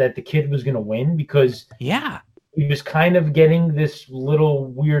that the kid was going to win because he was kind of getting this little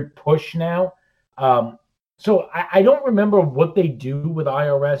weird push now. So I don't remember what they do with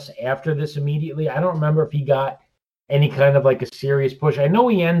IRS after this immediately. I don't remember if he got any kind of like a serious push. I know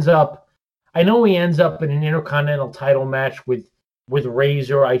he ends up in an Intercontinental title match with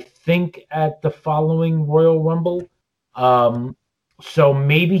Razor, I think, at the following Royal Rumble. So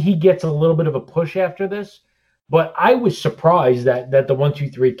maybe he gets a little bit of a push after this, but I was surprised that the 1, 2,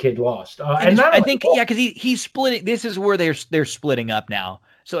 3 kid lost. I think because he's splitting. This is where they're splitting up now.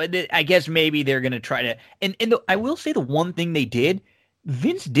 So I guess maybe they're gonna try to. And I will say the one thing they did,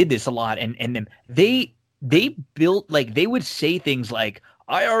 Vince did this a lot, and they built, like, they would say things like,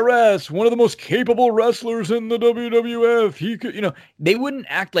 IRS, one of the most capable wrestlers in the WWF. He could, they wouldn't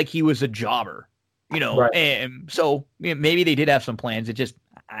act like he was a jobber. Right. And so maybe they did have some plans. It just,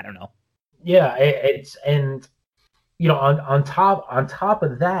 I don't know. Yeah, on top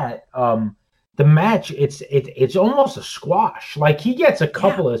of that, the match it's almost a squash. Like, he gets a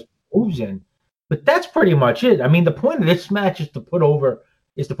couple of moves in, but that's pretty much it. I mean, the point of this match is to put over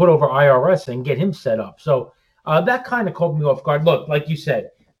IRS and get him set up. So that kind of caught me off guard. Look, like you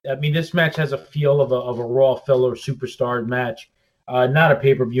said, I mean, this match has a feel of a Raw filler superstar match. Not a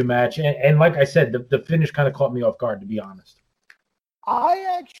pay-per-view match. And like I said, the finish kind of caught me off guard, to be honest.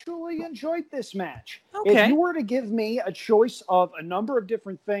 I actually enjoyed this match. Okay. If you were to give me a choice of a number of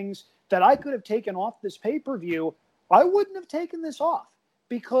different things that I could have taken off this pay-per-view, I wouldn't have taken this off.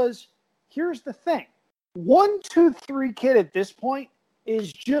 Because here's the thing. 1, 2, 3 Kid at this point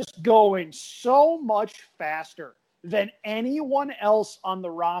is just going so much faster than anyone else on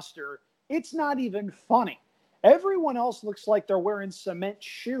the roster. It's not even funny. Everyone else looks like they're wearing cement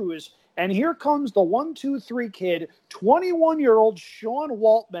shoes. And here comes the 1, 2, 3 Kid, 21-year-old Sean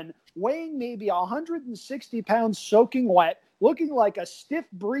Waltman, weighing maybe 160 pounds soaking wet, looking like a stiff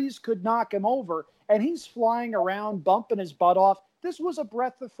breeze could knock him over. And he's flying around, bumping his butt off. This was a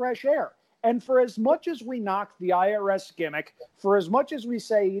breath of fresh air. And for as much as we knock the IRS gimmick, for as much as we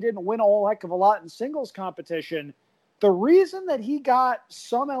say he didn't win a whole heck of a lot in singles competition, the reason that he got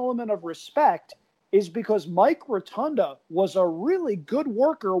some element of respect is because Mike Rotunda was a really good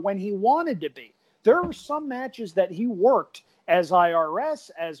worker when he wanted to be. There were some matches that he worked as IRS,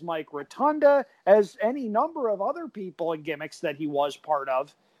 as Mike Rotunda, as any number of other people and gimmicks that he was part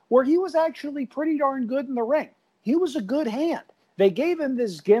of, where he was actually pretty darn good in the ring. He was a good hand. They gave him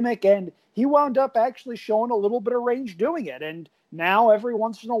this gimmick, and he wound up actually showing a little bit of range doing it. And now every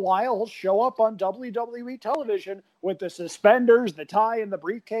once in a while, he'll show up on WWE television with the suspenders, the tie, and the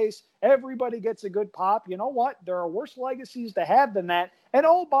briefcase. Everybody gets a good pop. You know what? There are worse legacies to have than that. And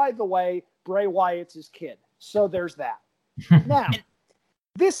oh, by the way, Bray Wyatt's his kid. So there's that. Now,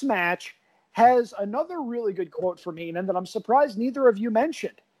 this match has another really good quote from Heenan that I'm surprised neither of you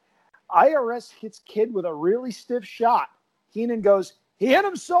mentioned. IRS hits Kid with a really stiff shot. Heenan goes, he hit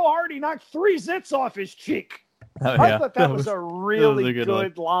him so hard he knocked 3 zits off his cheek. Oh, I thought that was a really good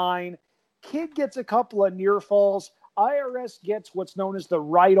good line. Kid gets a couple of near falls. IRS gets what's known as the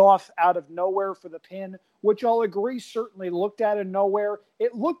write-off out of nowhere for the pin, which I'll agree certainly looked out of nowhere.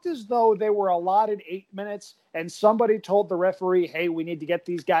 It looked as though they were allotted 8 minutes, and somebody told the referee, hey, we need to get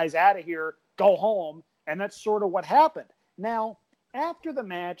these guys out of here, go home, and that's sort of what happened. Now, after the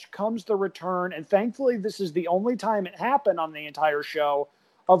match comes the return, and thankfully this is the only time it happened on the entire show,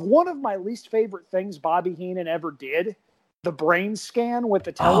 of one of my least favorite things Bobby Heenan ever did, the brain scan with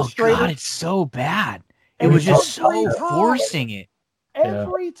the telestrator. Oh, God, it's so bad. It was just so forcing it.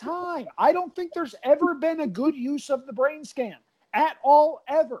 Every time. I don't think there's ever been a good use of the brain scan at all,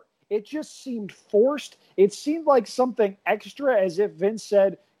 ever. It just seemed forced. It seemed like something extra, as if Vince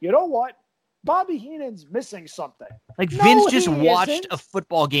said, you know what? Bobby Heenan's missing something. Like Vince just watched a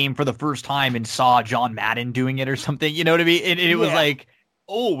football game for the first time and saw John Madden doing it or something. You know what I mean? And it was like,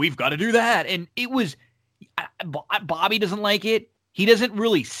 oh, we've got to do that. And it was, Bobby doesn't like it. He doesn't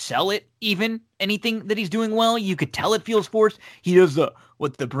really sell it, even anything that he's doing well. You could tell it feels forced. He does the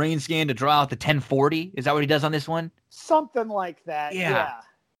brain scan to draw out the 1040. Is that what he does on this one? Something like that. Yeah.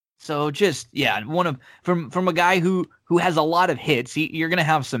 So just one of from a guy who has a lot of hits. You're gonna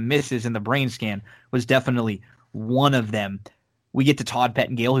have some misses, and the brain scan was definitely one of them. We get to Todd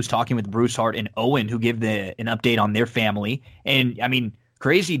Pettengill, who's talking with Bruce Hart and Owen, who give an update on their family. And I mean,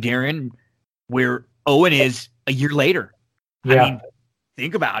 crazy, Darren, where Owen is a year later. Yeah. I mean,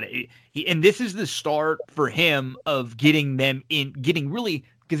 think about it. And this is the start for him of getting really,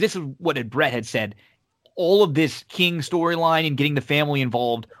 because this is what Brett had said. All of this King storyline and getting the family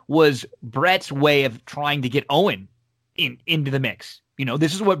involved was Brett's way of trying to get Owen into the mix. You know,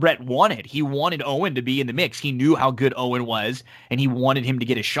 this is what Brett wanted. He wanted Owen to be in the mix. He knew how good Owen was, and he wanted him to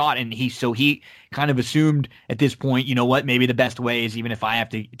get a shot. And he kind of assumed at this point, you know what, maybe the best way is even if I have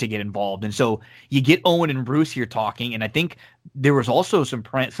to get involved. And so you get Owen and Bruce here talking, and I think there was also some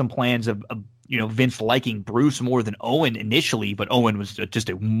plans of Vince liking Bruce more than Owen initially, but Owen was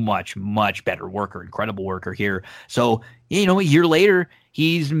just a much, much better worker, incredible worker here. So, a year later,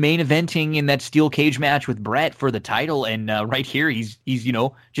 he's main eventing in that steel cage match with Brett for the title. And right here, he's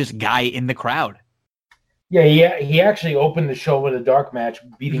just guy in the crowd. Yeah, he actually opened the show with a dark match,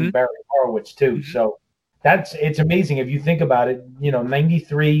 beating Barry Horowitz too. So it's amazing if you think about it.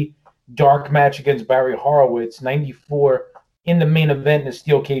 93 dark match against Barry Horowitz, 94 in the main event in a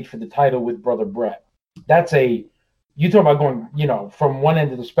steel cage for the title with Brother Brett. You talk about going, from one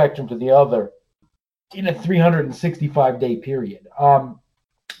end of the spectrum to the other in a 365-day period.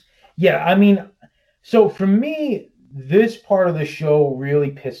 So for me, this part of the show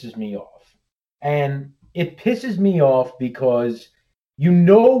really pisses me off. And it pisses me off because you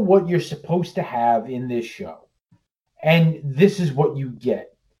know what you're supposed to have in this show. And this is what you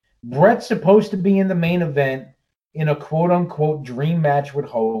get. Brett's supposed to be in the main event in a quote-unquote dream match with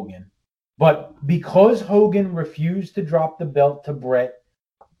Hogan. But because Hogan refused to drop the belt to Brett,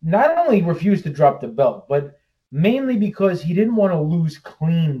 not only refused to drop the belt, but mainly because he didn't want to lose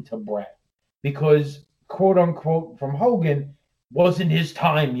clean to Brett. Because, quote-unquote, from Hogan, wasn't his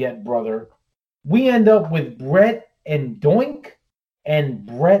time yet, brother. We end up with Brett and Doink and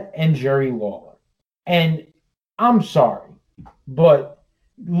Brett and Jerry Lawler. And I'm sorry, but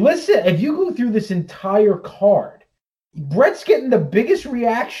listen, if you go through this entire card, Brett's getting the biggest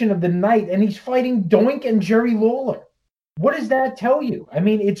reaction of the night, and he's fighting Doink and Jerry Lawler. What does that tell you? I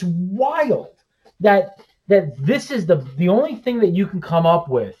mean, it's wild that this is the only thing that you can come up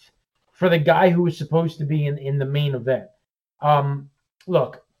with for the guy who was supposed to be in the main event.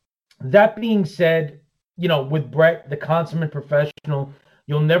 Look, that being said, with Brett, the consummate professional,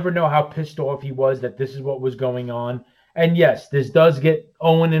 you'll never know how pissed off he was that this is what was going on. And yes, this does get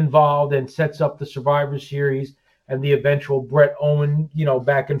Owen involved and sets up the Survivor Series and the eventual Brett Owen,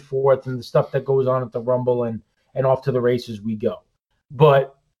 back and forth and the stuff that goes on at the Rumble and off to the races we go.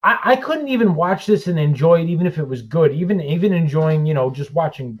 But I couldn't even watch this and enjoy it, even if it was good, even enjoying, just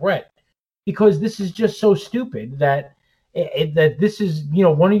watching Brett, because this is just so stupid that this is,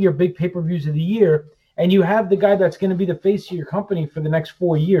 one of your big pay-per-views of the year, and you have the guy that's going to be the face of your company for the next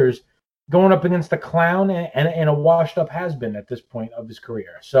 4 years going up against a clown and a washed-up has-been at this point of his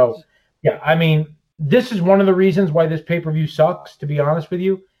career. So, yeah, I mean, this is one of the reasons why this pay-per-view sucks, to be honest with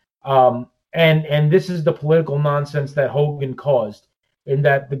you. And this is the political nonsense that Hogan caused, in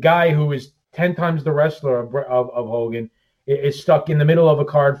that the guy who is 10 times the wrestler of Hogan is stuck in the middle of a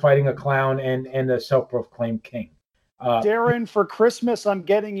card fighting a clown and a self-proclaimed king. Darren, for Christmas, I'm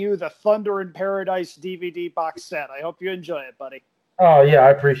getting you the Thunder in Paradise DVD box set. I hope you enjoy it, buddy. Oh, yeah, I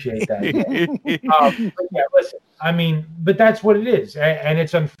appreciate that. Yeah, listen, I mean, but that's what it is. And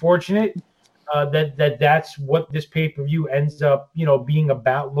it's unfortunate that's what this pay-per-view ends up, being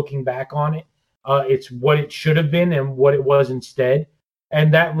about, looking back on it. It's what it should have been and what it was instead.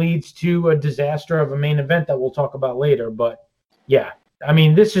 And that leads to a disaster of a main event that we'll talk about later. But, yeah, I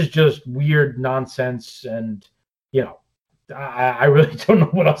mean, this is just weird nonsense. And, I really don't know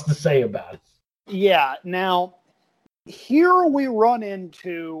what else to say about it. Yeah, now, here we run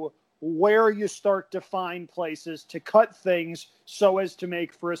into where you start to find places to cut things so as to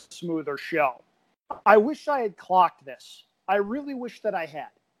make for a smoother show. I wish I had clocked this. I really wish that I had,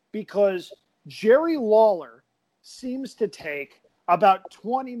 because Jerry Lawler seems to take about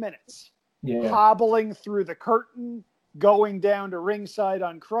 20 minutes hobbling through the curtain, going down to ringside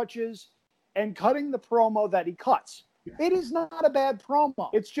on crutches, and cutting the promo that he cuts. It is not a bad promo.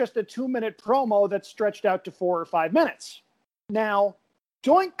 It's just a 2-minute promo that's stretched out to 4 or 5 minutes. Now,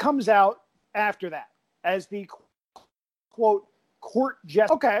 Doink comes out after that as the, quote, court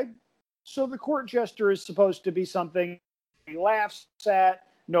jester. Okay, so the court jester is supposed to be something he laughs at,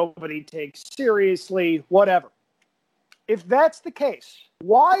 nobody takes seriously, whatever. If that's the case,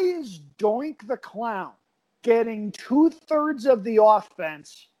 why is Doink the Clown getting 2/3 of the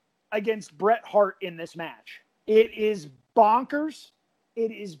offense against Bret Hart in this match? It is bonkers.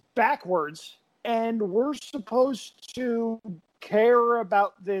 It is backwards. And we're supposed to care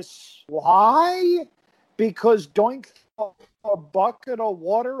about this. Why? Because Doink threw a bucket of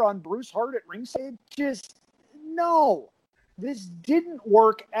water on Bruce Hart at ringside? Just, no. This didn't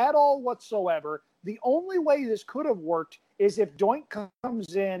work at all whatsoever. The only way this could have worked is if Doink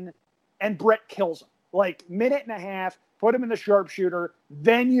comes in and Bret kills him. Like, minute and a half, put him in the sharpshooter,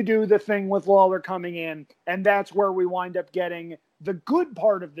 then you do the thing with Lawler coming in, and that's where we wind up getting the good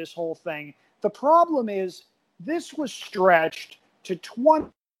part of this whole thing. The problem is, this was stretched to 20.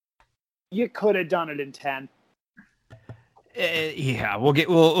 You could have done it in 10. Yeah,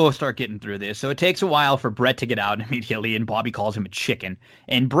 we'll start getting through this. So it takes a while for Bret to get out immediately, and Bobby calls him a chicken.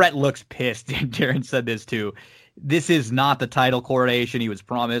 And Bret looks pissed. And Darren said this too. This is not the title coronation he was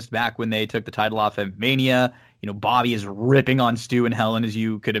promised back when they took the title off at Mania. Bobby is ripping on Stu and Helen, as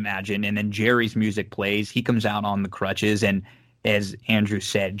you could imagine. And then Jerry's music plays. He comes out on the crutches and, as Andrew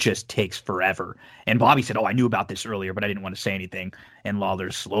said, just takes forever. And Bobby said, I knew about this earlier, but I didn't want to say anything. And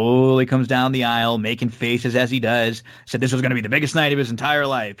Lawler slowly comes down the aisle, making faces as he does. Said this was going to be the biggest night of his entire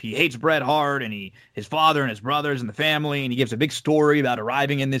life. He hates Bret Hart and his father and his brothers and the family. And he gives a big story about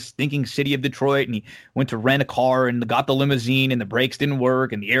arriving in this stinking city of Detroit. And he went to rent a car and got the limousine, and the brakes didn't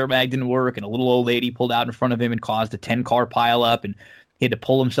work and the airbag didn't work. And a little old lady pulled out in front of him and caused a 10-car pileup. And he had to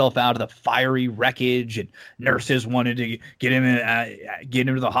pull himself out of the fiery wreckage, and nurses wanted to get him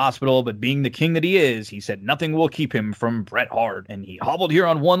to the hospital. But being the king that he is, he said nothing will keep him from Bret Hart. And he hobbled here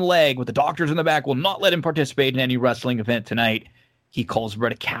on one leg with the doctors in the back will not let him participate in any wrestling event tonight. He calls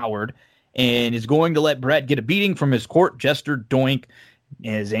Bret a coward and is going to let Bret get a beating from his court jester Doink.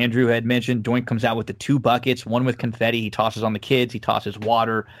 As Andrew had mentioned, Doink comes out with the 2 buckets, one with confetti. He tosses on the kids. He tosses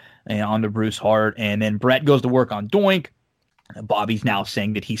water onto Bruce Hart. And then Bret goes to work on Doink. Bobby's now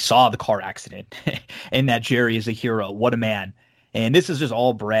saying that he saw the car accident and that Jerry is a hero. What a man. And this is just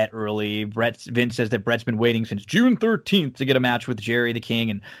all Bret early. Vince says that Bret's been waiting since June 13th to get a match with Jerry the King,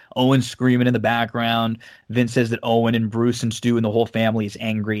 and Owen's screaming in the background. Vince says that Owen and Bruce and Stu and the whole family is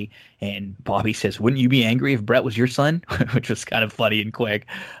angry. And Bobby says, wouldn't you be angry if Bret was your son? Which was kind of funny and quick.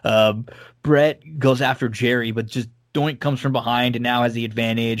 Bret goes after Jerry, but just Doink comes from behind and now has the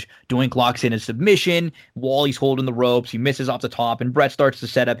advantage. Doink locks in a submission while he's holding the ropes. He misses off the top, and Bret starts to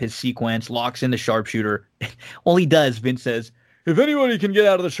set up his sequence, locks in the sharpshooter. All he does, Vince says, if anybody can get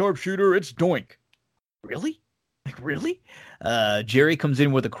out of the sharpshooter, it's Doink. Really? Really? Jerry comes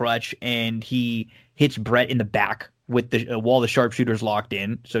in with a crutch, and he hits Bret in the back with the while the sharpshooter's locked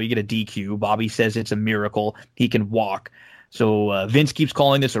in. So you get a DQ. Bobby says it's a miracle. He can walk. So Vince keeps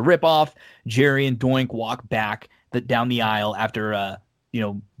calling this a ripoff. Jerry and Doink walk back down the aisle after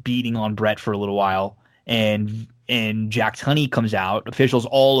beating on Bret for a little while, and Jack Tunney comes out. Officials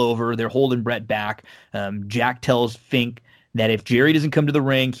all over. They're holding Bret back. Jack tells Fink that if Jerry doesn't come to the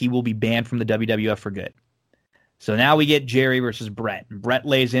ring, he will be banned from the WWF for good. So now we get Jerry versus Bret. Bret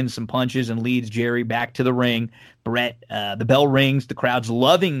lays in some punches and leads Jerry back to the ring. Bret, the bell rings. The crowd's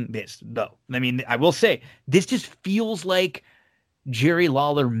loving this, though. I mean, I will say, this just feels like Jerry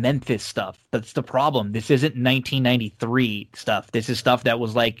Lawler Memphis stuff. That's the problem. This isn't 1993 stuff. This is stuff that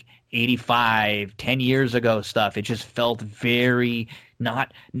was like 85, 10 years ago stuff. It just felt very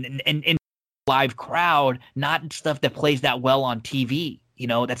not and live crowd, not stuff that plays that well on TV. You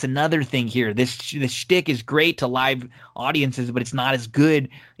know, that's another thing here. This shtick is great to live audiences, but it's not as good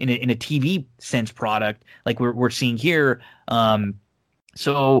in a TV sense product like we're seeing here.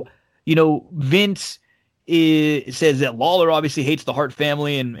 So, you know, Vince says that Lawler obviously hates the Hart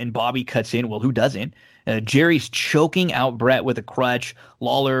family, and Bobby cuts in. Well, who doesn't? Jerry's choking out Bret with a crutch.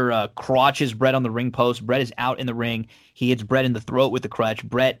 Lawler crotches Bret on the ring post. Bret is out in the ring. He hits Bret in the throat with the crutch.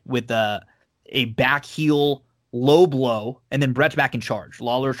 Bret with a back heel low blow, and then Bret's back in charge.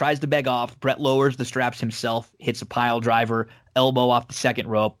 Lawler tries to beg off. Bret lowers the straps himself, hits a pile driver, elbow off the second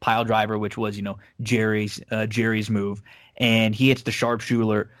rope, pile driver, which was, you know, Jerry's move, and he hits the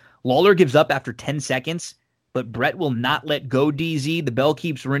sharpshooter. Lawler gives up after 10 seconds, but Bret will not let go, DZ. The bell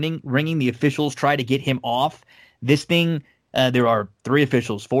keeps ringing. The officials try to get him off. This thing, there are 3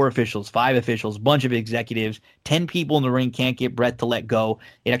 officials, 4 officials, 5 officials, bunch of executives, 10 people in the ring can't get Bret to let go.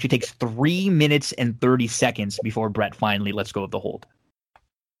 It actually takes 3 minutes and 30 seconds before Bret finally lets go of the hold.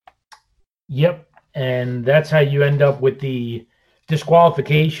 Yep, and that's how you end up with the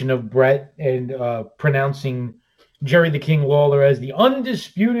disqualification of Bret and pronouncing Jerry the King Lawler as the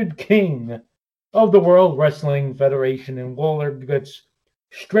undisputed king of the World Wrestling Federation, and Lawler gets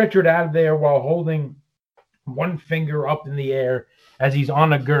stretchered out of there while holding one finger up in the air as he's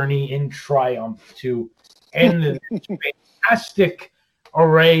on a gurney in triumph to end this fantastic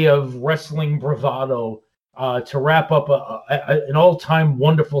array of wrestling bravado to wrap up an all-time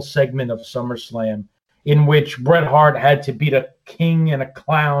wonderful segment of SummerSlam in which Bret Hart had to beat a king and a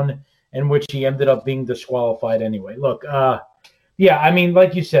clown, in which he ended up being disqualified anyway. Look, yeah, I mean,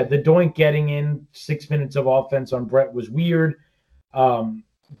 like you said, the Doink getting in 6 minutes of offense on Bret was weird.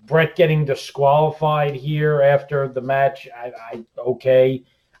 Bret getting disqualified here after the match, okay.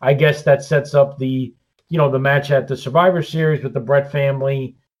 I guess that sets up the match at the Survivor Series with the Bret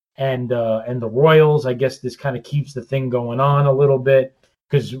family and the Royals. I guess this kind of keeps the thing going on a little bit,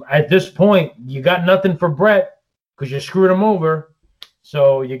 because at this point you got nothing for Bret because you screwed him over.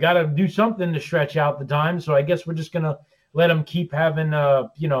 So you got to do something to stretch out the time. So I guess we're just gonna let him keep having a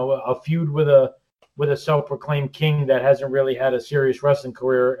feud with a self-proclaimed king that hasn't really had a serious wrestling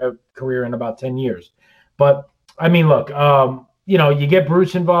career in about 10 years. But I mean, look, you get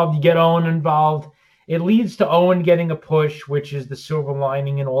Bruce involved, you get Owen involved. It leads to Owen getting a push, which is the silver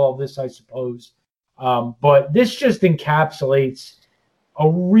lining in all of this, I suppose. But this just encapsulates a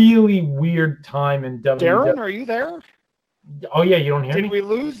really weird time in WWE. Darren, are you there? Oh yeah, you don't hear me? Did we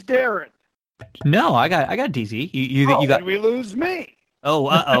lose Darren? No, I got DZ. You got. Did we lose me? Oh,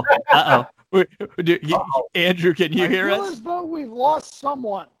 Andrew, can you hear I feel us? as though we've lost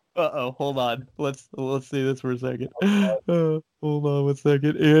someone. Hold on. Let's see this for a second. Hold on 1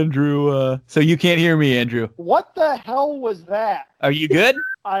 second, Andrew. So you can't hear me, Andrew. What the hell was that? Are you good?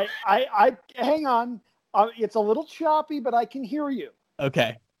 I hang on. It's a little choppy, but I can hear you.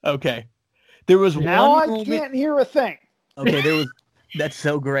 Okay. There was Now one I moment. can't hear a thing. Okay, there was. That's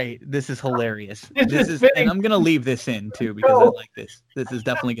so great. This is hilarious. This is fitting. And I'm gonna leave this in too because I like this. This is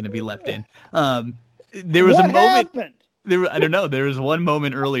definitely gonna be left in. There was What a moment. happened? I don't know. There was one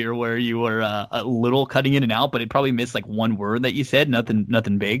moment earlier where you were a little cutting in and out, but it probably missed like one word that you said.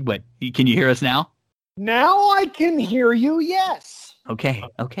 Nothing big. But can you hear us now? Now I can hear you. Yes. Okay.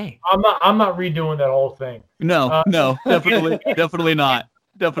 I'm not redoing that whole thing. No, definitely not.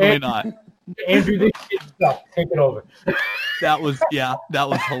 Definitely not. Andrew, this shit sucks. Take it over. That was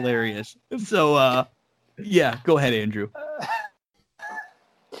hilarious. So, go ahead, Andrew.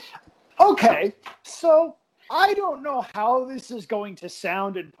 Okay, so I don't know how this is going to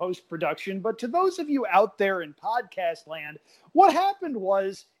sound in post-production, but to those of you out there in podcast land, what happened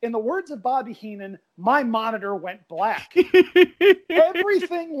was, in the words of Bobby Heenan, my monitor went black.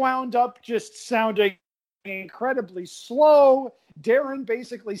 Everything wound up just sounding incredibly slow. Darren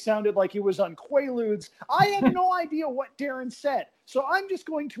basically sounded like he was on Quaaludes. I had no idea what Darren said. So I'm just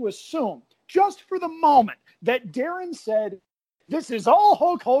going to assume, just for the moment, that Darren said, "This is all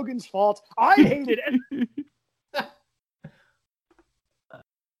Hulk Hogan's fault. I hated it."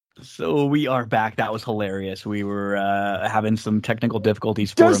 So we are back. That was hilarious. We were having some technical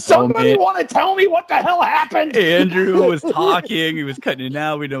difficulties for Does a somebody moment. want to tell me what the hell happened? Andrew was talking. He was cutting it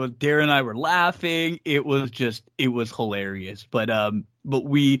out. We know Darren and I were laughing. It was hilarious. But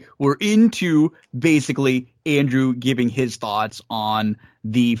we were into basically Andrew giving his thoughts on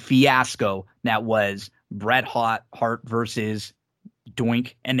the fiasco that was Bret Hart versus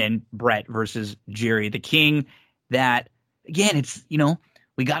Doink, and then Bret versus Jerry the King. That again, it's,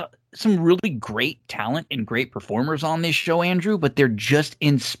 we got some really great talent and great performers on this show, Andrew, but they're just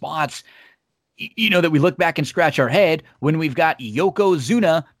in spots, that we look back and scratch our head when we've got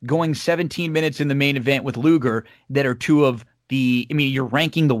Yokozuna going 17 minutes in the main event with Luger that are two of you're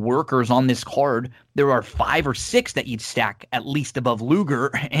ranking the workers on this card. There are 5 or 6 that you'd stack at least above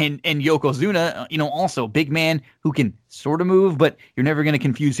Luger and Yokozuna, also big man who can sort of move, but you're never going to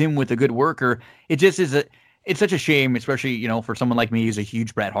confuse him with a good worker. It just is it's such a shame, especially, for someone like me who's a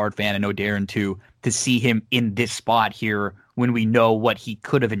huge Bret Hart fan. I know Darren too, to see him in this spot here when we know what he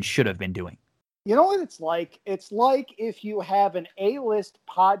could have and should have been doing. You know what it's like? It's like if you have an A-list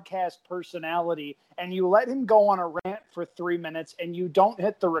podcast personality and you let him go on a rant for 3 minutes and you don't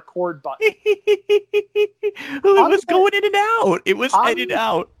hit the record button. It was going in and out. It was in and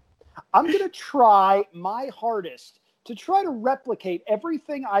out. I'm going to try my hardest to try to replicate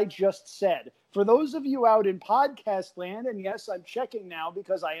everything I just said. For those of you out in podcast land, and yes, I'm checking now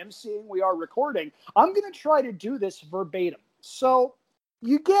because I am seeing we are recording, I'm going to try to do this verbatim. So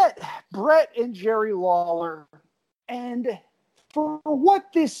you get Bret and Jerry Lawler, and for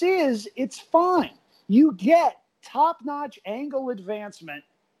what this is, it's fine. You get top-notch angle advancement.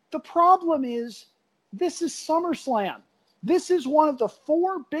 The problem is, this is SummerSlam. This is one of the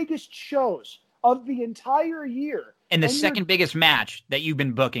 4 biggest shows of the entire year. And the second biggest match that you've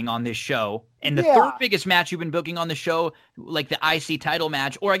been booking on this show, and the third biggest match you've been booking on the show, like the IC title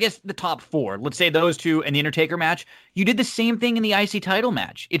match, or I guess the top 4, let's say those 2 and the Undertaker match, you did the same thing in the IC title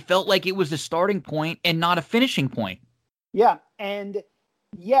match. It felt like it was the starting point and not a finishing point. Yeah, and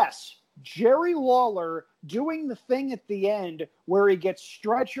yes, Jerry Lawler doing the thing at the end where he gets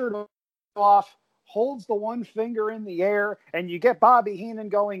stretchered off, holds the one finger in the air, and you get Bobby Heenan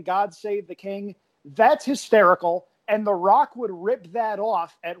going, "God save the king." That's hysterical. And The Rock would rip that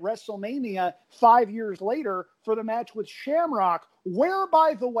off at WrestleMania 5 years later for the match with Shamrock, where,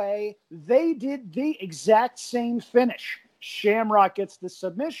 by the way, they did the exact same finish. Shamrock gets the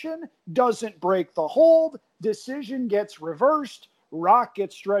submission, doesn't break the hold, decision gets reversed, Rock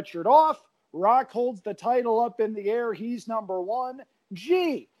gets stretchered off, Rock holds the title up in the air, he's number 1.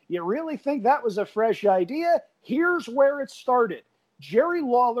 Gee, you really think that was a fresh idea? Here's where it started. Jerry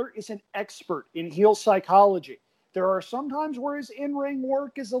Lawler is an expert in heel psychology. There are some times where his in-ring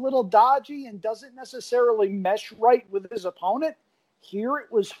work is a little dodgy and doesn't necessarily mesh right with his opponent. Here it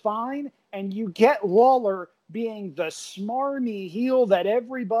was fine, and you get Lawler being the smarmy heel that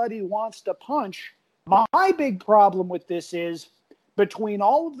everybody wants to punch. My big problem with this is, between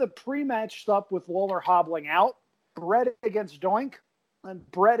all of the pre-match stuff with Lawler hobbling out, Bret against Doink,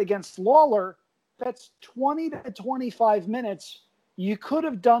 and Bret against Lawler, that's 20 to 25 minutes. You could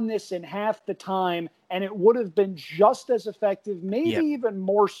have done this in half the time, and it would have been just as effective, maybe even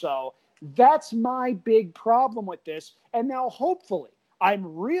more so. That's my big problem with this. And now, hopefully, I'm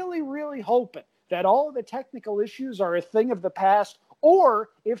really, really hoping that all of the technical issues are a thing of the past, or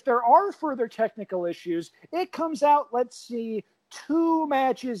if there are further technical issues, it comes out, let's see, 2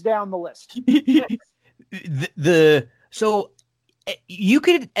 matches down the list. So you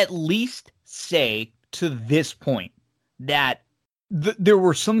could at least say to this point that there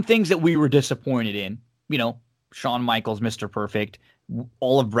were some things that we were disappointed in, Shawn Michaels, Mr. Perfect,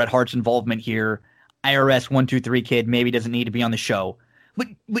 all of Bret Hart's involvement here, IRS 123 kid maybe doesn't need to be on the show. But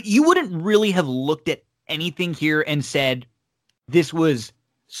you wouldn't really have looked at anything here and said, this was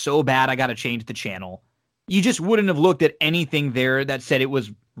so bad, I got to change the channel. You just wouldn't have looked at anything there that said it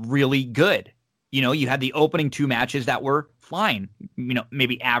was really good. You had the opening 2 matches that were fine,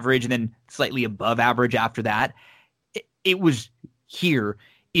 maybe average and then slightly above average after that. It was here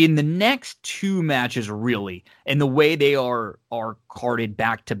in the next 2 matches, really, and the way they are carded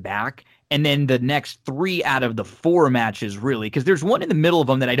back to back, and then the next 3 out of the 4 matches, really, because there's one in the middle of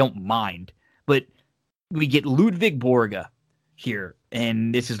them that I don't mind, but we get Ludwig Borga here,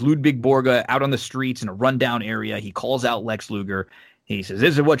 and this is Ludwig Borga out on the streets in a rundown area. He calls out Lex Luger. He says,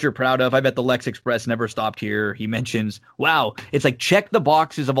 "This is what you're proud of. I bet the Lex Express never stopped here." He mentions, wow, it's like check the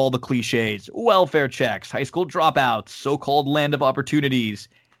boxes of all the cliches. Welfare checks, high school dropouts, so-called land of opportunities.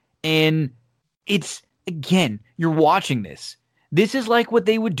 And it's, again, you're watching this. This is like what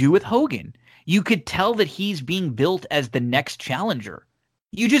they would do with Hogan. You could tell that he's being built as the next challenger.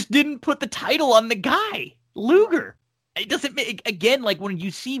 You just didn't put the title on the guy, Luger. It doesn't make, again, like when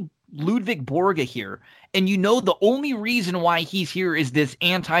you see Ludwig Borga here, and the only reason why he's here is this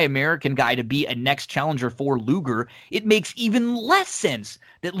anti-American guy to be a next challenger for Luger, it makes even less sense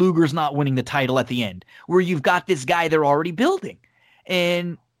that Luger's not winning the title at the end, where you've got this guy they're already building.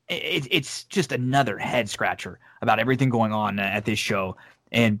 And it's just another head scratcher about everything going on at this show.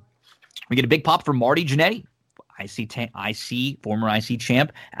 And we get a big pop from Marty Jannetty. former IC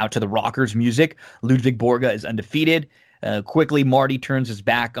champ, out to the Rockers music. Ludwig Borga is undefeated. Quickly, Marty turns his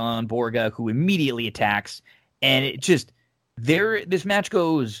back on Borga, who immediately attacks. And it just, this match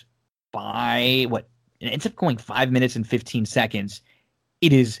goes by, it ends up going 5 minutes and 15 seconds.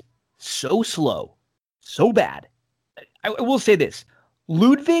 It is so slow, so bad. I will say this.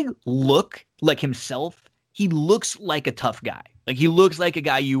 Ludwig look like himself. He looks like a tough guy. Like, he looks like a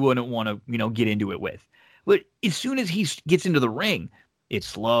guy you wouldn't want to, get into it with. But as soon as he gets into the ring, it's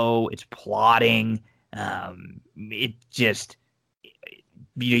slow, it's plodding. It just,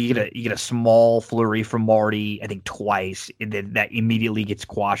 you get a small flurry from Marty, I think twice, and then that immediately gets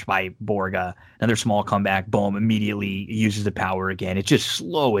quashed by Borga. Another small comeback, boom, immediately uses the power again. It's just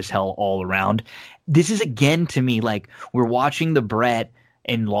slow as hell all around. This is, again, to me, like, we're watching the Brett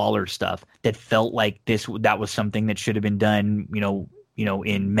and Lawler stuff that felt like that was something that should have been done,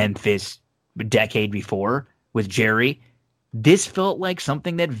 in Memphis a decade before with Jerry. This felt like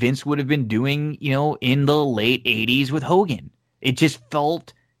something that Vince would have been doing, in the late 80s with Hogan. It just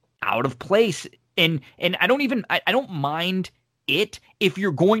felt out of place. And I don't mind it if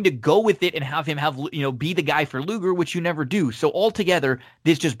you're going to go with it and have him be the guy for Luger, which you never do. So altogether,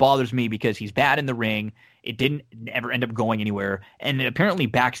 this just bothers me because he's bad in the ring. It didn't ever end up going anywhere. And apparently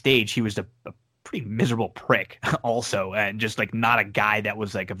backstage, he was a pretty miserable prick also. And just like not a guy that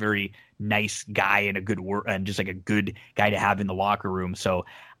was like a very nice guy and a good and just like a good guy to have in the locker room. So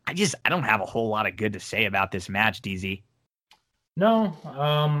I don't have a whole lot of good to say about this match, DZ. No,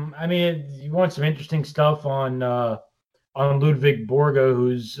 you want some interesting stuff on Ludwig Borga,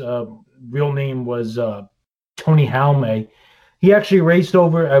 whose real name was Tony Halme. He actually raced.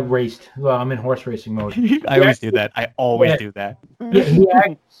 Well, I'm in horse racing mode. I always do that. I always do that.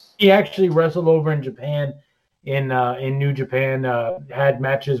 Yeah, he actually wrestled over in Japan, in New Japan. Had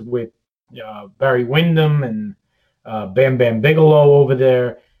matches with Barry Windham and Bam Bam Bigelow over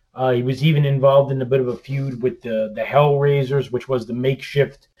there. He was even involved in a bit of a feud with the Hellraisers, which was the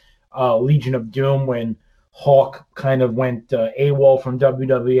makeshift Legion of Doom when Hawk kind of went AWOL from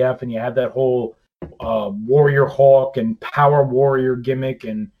WWF, and you had that whole Warrior Hawk and Power Warrior gimmick,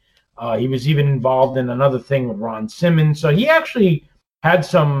 and he was even involved in another thing with Ron Simmons. So he actually had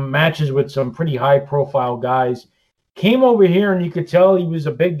some matches with some pretty high-profile guys. Came over here, and you could tell he was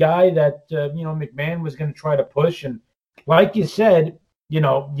a big guy that McMahon was going to try to push. And like you said,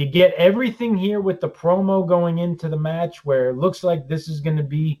 you get everything here with the promo going into the match, where it looks like this is going to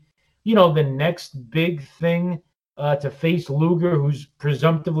be, the next big thing to face Luger, who's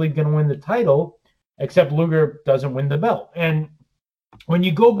presumptively going to win the title, except Luger doesn't win the belt. And when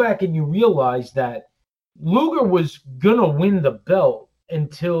you go back and you realize that Luger was going to win the belt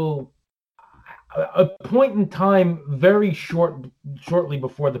until a point in time very shortly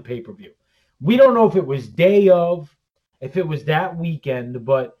before the pay-per-view. We don't know if it was day of, if it was that weekend,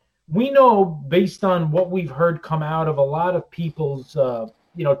 but we know based on what we've heard come out of a lot of people's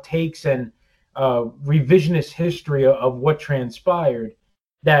takes and revisionist history of what transpired,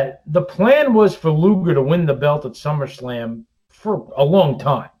 that the plan was for Luger to win the belt at SummerSlam for a long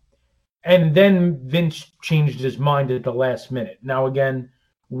time. And then Vince changed his mind at the last minute. Now, again,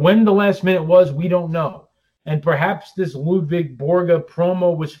 when the last minute was, we don't know. And perhaps this Ludwig Borga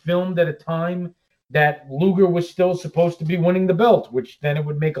promo was filmed at a time that Luger was still supposed to be winning the belt, which then it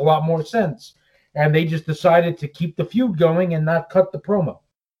would make a lot more sense. And they just decided to keep the feud going and not cut the promo.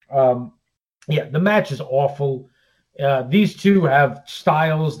 The match is awful. These two have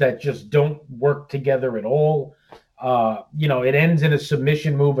styles that just don't work together at all. It ends in a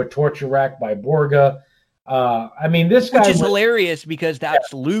submission move, a torture rack by Borga. This guy... Which is hilarious because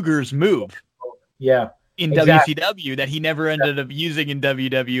that's Luger's move. Yeah. In WCW that he never ended up using in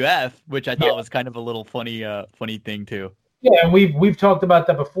WWF, which I thought was kind of a little funny thing too. Yeah, and we've talked about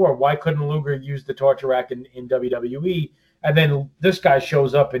that before. Why couldn't Luger use the torture rack in WWE? And then this guy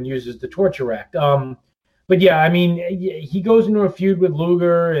shows up and uses the torture rack. He goes into a feud with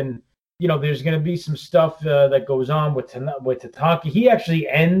Luger, and there's going to be some stuff that goes on with Tatanka. He actually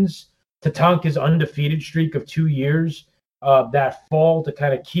ends Tatanka's undefeated streak of 2 years that fall to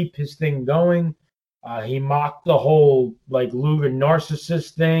kind of keep his thing going. He mocked the whole Luger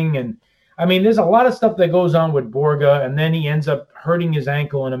narcissist thing, and there's a lot of stuff that goes on with Borga, and then he ends up hurting his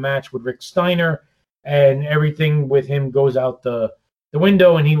ankle in a match with Rick Steiner, and everything with him goes out the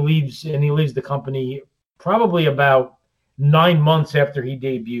window, and he leaves the company probably about 9 months after he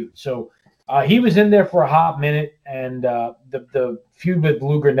debuted. So he was in there for a hot minute, and the feud with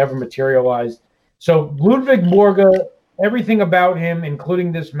Luger never materialized. So Ludwig Borga, everything about him,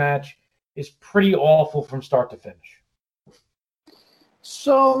 including this match, is pretty awful from start to finish.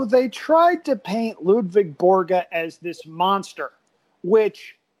 So they tried to paint Ludwig Borga as this monster,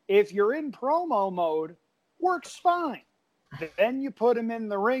 which, if you're in promo mode, works fine. Then you put him in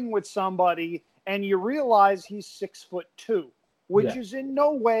the ring with somebody and you realize he's 6'2", which is in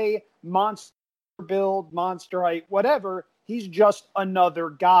no way monster build, monster height, whatever. He's just another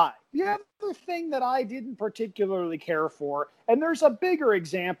guy. The other thing that I didn't particularly care for, and there's a bigger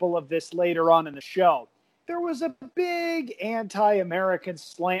example of this later on in the show, there was a big anti-American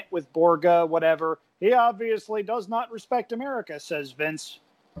slant with Borga, whatever. He obviously does not respect America, says Vince.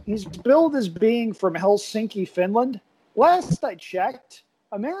 He's billed as being from Helsinki, Finland. Last I checked,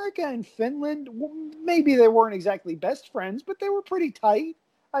 America and Finland, maybe they weren't exactly best friends, but they were pretty tight.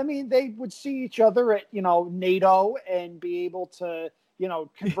 I mean, they would see each other at, NATO and be able to,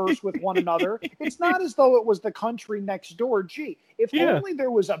 converse with one another. It's not as though it was the country next door. Gee, if only there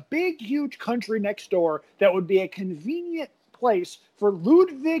was a big, huge country next door that would be a convenient place for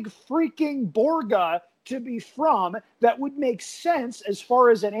Ludwig freaking Borga to be from, that would make sense as far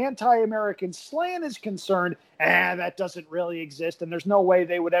as an anti-American slant is concerned. That doesn't really exist, and there's no way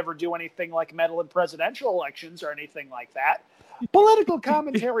they would ever do anything like meddle in presidential elections or anything like that. Political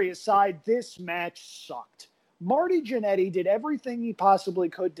commentary aside, this match sucked. Marty Jannetty did everything he possibly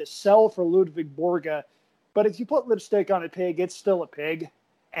could to sell for Ludwig Borga, but if you put lipstick on a pig, it's still a pig.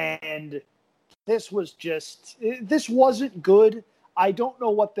 And this wasn't good. I don't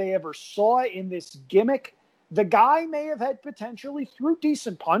know what they ever saw in this gimmick. The guy may have had potentially threw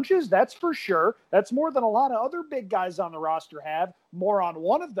decent punches, that's for sure. That's more than a lot of other big guys on the roster have. More on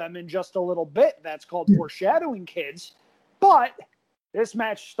one of them in just a little bit. That's called foreshadowing, kids. But this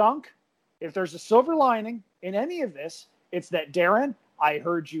match stunk. If there's a silver lining in any of this, it's that, Darren, I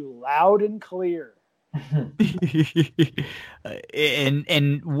heard you loud and clear.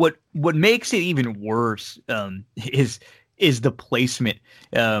 and what makes it even worse is the placement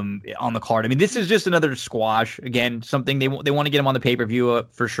on the card. I mean, this is just another squash. Again, something they want to get him on the pay-per-view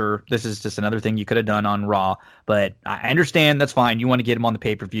for sure. This is just another thing you could have done on Raw. But I understand that's fine. You want to get him on the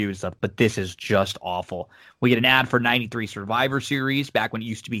pay-per-view and stuff, but this is just awful. We get an ad for 93 Survivor Series back when it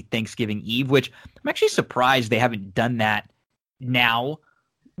used to be Thanksgiving Eve, which I'm actually surprised they haven't done that now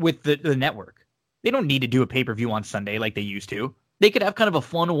with the network. They don't need to do a pay-per-view on Sunday like they used to. They could have kind of a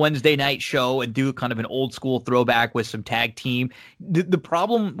fun Wednesday night show and do kind of an old school throwback with some tag team. The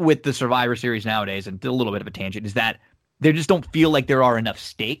problem with the Survivor Series nowadays, and a little bit of a tangent, is that they just don't feel like there are enough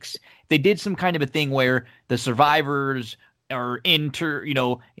stakes. They did some kind of a thing where the survivors are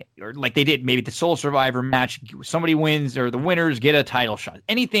or like they did maybe the Soul Survivor match, somebody wins or the winners get a title shot.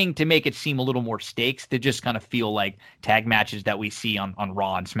 Anything to make it seem a little more stakes, to just kind of feel like tag matches that we see on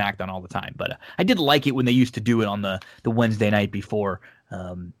Raw and SmackDown all the time. But I did like it when they used to do it on the Wednesday night before.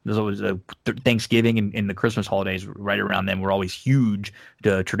 There's always Thanksgiving and the Christmas holidays right around then were always huge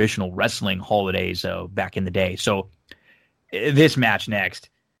traditional wrestling holidays back in the day. So this match next,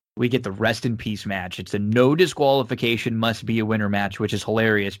 we get the Rest in Peace match. It's a no disqualification must be a winner match, which is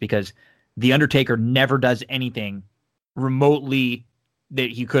hilarious because The Undertaker never does anything remotely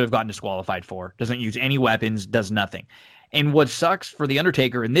that he could have gotten disqualified for. Doesn't use any weapons, does nothing. And what sucks for The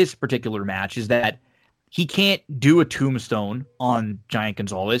Undertaker in this particular match is that he can't do a tombstone on Giant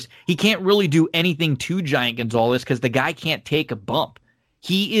Gonzalez. He can't really do anything to Giant Gonzalez because the guy can't take a bump.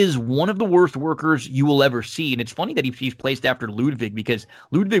 He is one of the worst workers you will ever see. And it's funny that he's placed after Ludwig because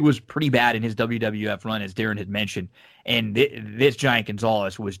Ludwig was pretty bad in his WWF run, as Darren had mentioned. And this Giant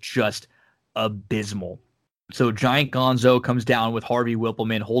Gonzalez was just abysmal. So Giant Gonzo comes down with Harvey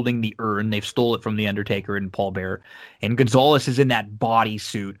Whippleman holding the urn. They've stole it from The Undertaker and Paul Bearer. And Gonzalez is in that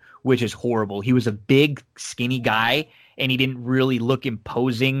bodysuit, which is horrible. He was a big, skinny guy, and he didn't really look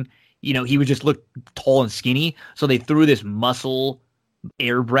imposing. He would just look tall and skinny. So they threw this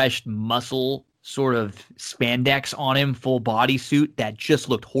airbrushed muscle sort of spandex on him, full bodysuit that just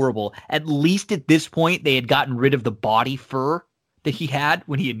looked horrible. At least at this point, they had gotten rid of the body fur that he had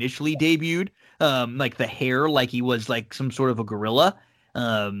when he initially debuted. Like the hair, like he was like some sort of a gorilla.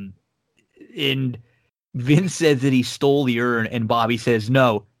 And Vince says that he stole the urn, and Bobby says,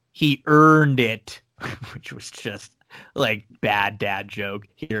 no, he earned it, which was just like bad dad joke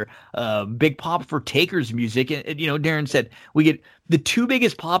here. Big pop for Taker's music. And Darren said we get the two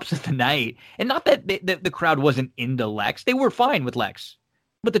biggest pops of the night. And not that the crowd wasn't into Lex. They were fine with Lex.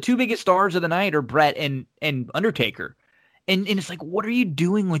 But the two biggest stars of the night are Brett and Undertaker. And it's like, what are you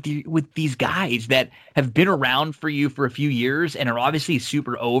doing with these guys that have been around for you for a few years and are obviously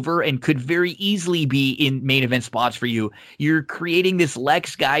super over and could very easily be in main event spots for you? You're creating this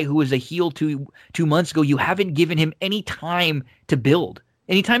Lex guy who was a heel two months ago. You haven't given him any time to build.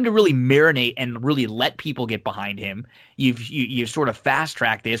 anytime to really marinate and really let people get behind him. You sort of fast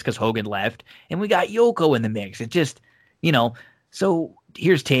track this because Hogan left, and we got Yoko in the mix. It just, so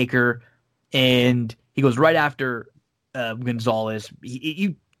here's Taker, and he goes right after Gonzalez.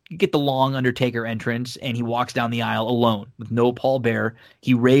 You get the long Undertaker entrance, and he walks down the aisle alone with no Paul Bearer.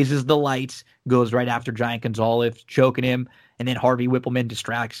 He raises the lights, goes right after Giant Gonzalez, choking him, and then Harvey Whippleman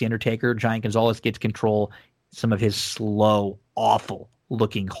distracts the Undertaker. Giant Gonzalez gets control. Some of his slow,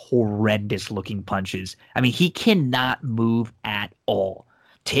 awful-looking, horrendous-looking punches. I mean, he cannot move at all.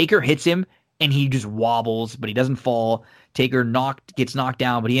 Taker hits him, and he just wobbles, but he doesn't fall. Taker gets knocked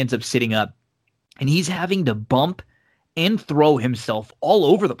down, but he ends up sitting up. And he's having to bump and throw himself all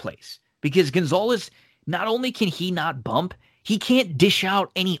over the place because Gonzalez, not only can he not bump, he can't dish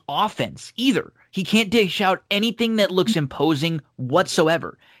out any offense either. He can't dish out anything that looks imposing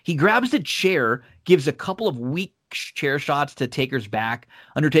whatsoever. He grabs the chair, gives a couple of weak chair shots to Taker's back.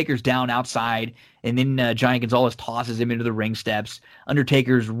 Undertaker's down outside, and then Giant Gonzalez tosses him into the ring steps.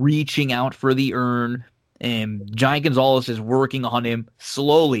 Undertaker's reaching out for the urn, and Giant Gonzalez is working on him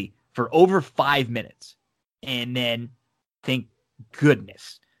slowly for over 5 minutes. And then, thank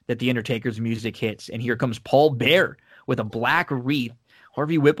goodness that the Undertaker's music hits, and here comes Paul Bearer with a black wreath.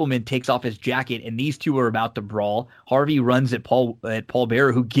 Harvey Whippleman takes off his jacket, and these two are about to brawl. Harvey runs at Paul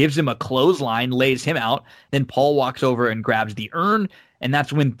Bearer, who gives him a clothesline, lays him out. Then Paul walks over and grabs the urn, and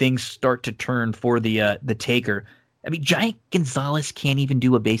that's when things start to turn for the Taker. I mean, Giant Gonzalez can't even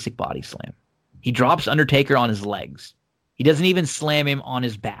do a basic body slam. He drops Undertaker on his legs. He doesn't even slam him on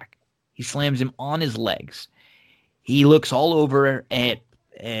his back. He slams him on his legs. He looks all over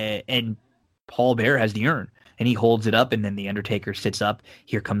and Paul Bearer has the urn. And he holds it up, and then the Undertaker sits up.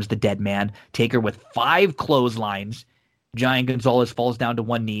 Here comes the dead man. Taker with 5 clotheslines. Giant Gonzalez falls down to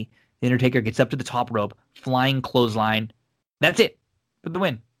one knee. The Undertaker gets up to the top rope. Flying clothesline. That's it for the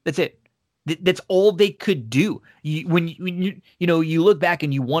win. That's it. That's all they could do. When you look back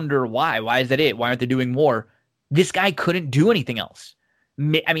and you wonder why. Why is that it? Why aren't they doing more? This guy couldn't do anything else.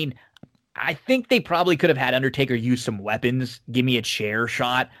 I mean, I think they probably could have had Undertaker use some weapons, give me a chair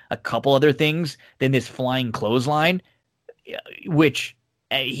shot, a couple other things than this flying clothesline, which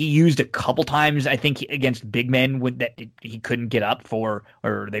he used a couple times, I think, against big men that he couldn't get up for,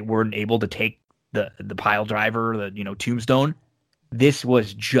 or they weren't able to take the pile driver, the tombstone. This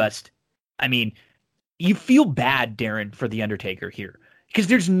was just, I mean, you feel bad, Darren, for the Undertaker here because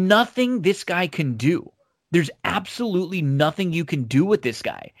there's nothing this guy can do. There's absolutely nothing you can do with this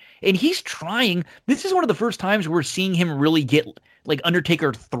guy. And he's trying. This is one of the first times we're seeing him really get like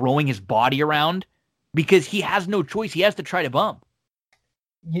Undertaker throwing his body around because he has no choice. He has to try to bump.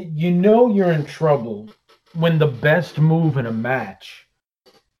 You know you're in trouble when the best move in a match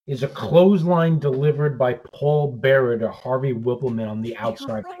is a clothesline delivered by Paul Bearer to Harvey Whippleman on the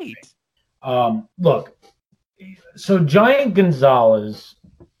outside. You're right. Look, so Giant Gonzalez,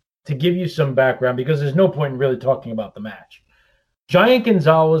 to give you some background, because there's no point in really talking about the match. Giant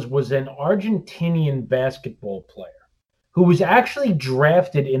Gonzalez was an Argentinian basketball player who was actually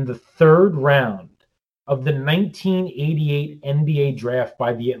drafted in the 3rd round of the 1988 NBA draft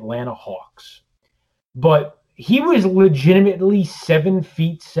by the Atlanta Hawks. But he was legitimately 7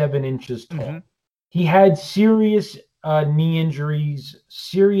 feet 7 inches tall. Mm-hmm. He had serious knee injuries,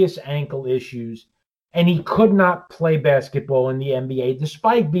 serious ankle issues, and he could not play basketball in the NBA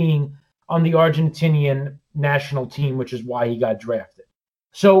despite being on the Argentinian national team, which is why he got drafted.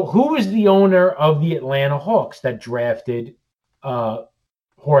 So who is the owner of the Atlanta Hawks that drafted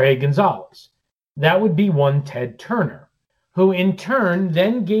Jorge Gonzalez? That would be one Ted Turner, who in turn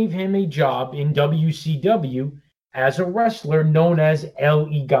then gave him a job in WCW as a wrestler known as El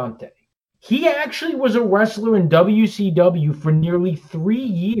Gigante. He actually was a wrestler in WCW for nearly 3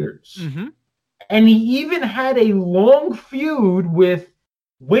 years. Mm-hmm. And he even had a long feud with,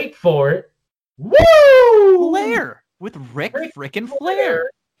 wait for it, Flair! With Ric frickin' Flair!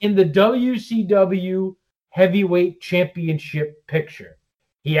 In the WCW Heavyweight Championship picture.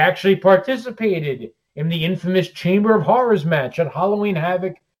 He actually participated in the infamous Chamber of Horrors match at Halloween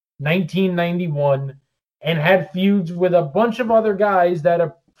Havoc 1991 and had feuds with a bunch of other guys that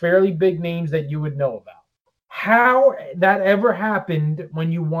are fairly big names that you would know about. How that ever happened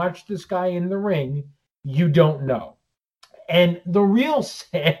when you watch this guy in the ring, you don't know. And the real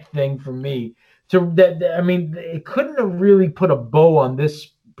sad thing for me, it couldn't have really put a bow on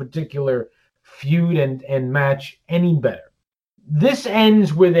this particular feud and match any better. This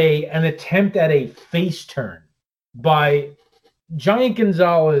ends with an attempt at a face turn by Giant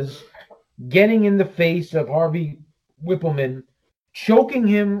Gonzalez getting in the face of Harvey Whippleman, choking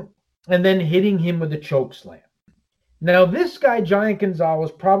him, and then hitting him with a choke slam. Now, this guy, Giant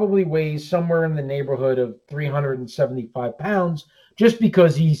Gonzalez, probably weighs somewhere in the neighborhood of 375 pounds just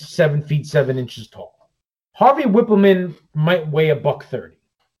because he's 7 feet 7 inches tall. Harvey Whippleman might weigh $130.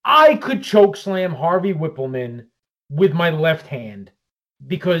 I could choke slam Harvey Whippleman with my left hand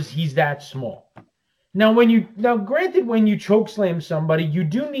because he's that small. Now, granted, when you choke slam somebody, you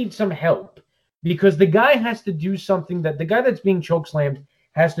do need some help because the guy has to do something the guy that's being choke slammed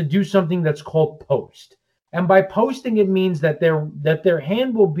has to do something that's called post. And by posting, it means that their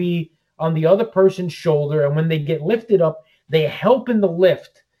hand will be on the other person's shoulder, and when they get lifted up, they help in the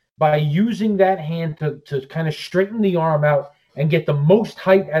lift by using that hand to kind of straighten the arm out and get the most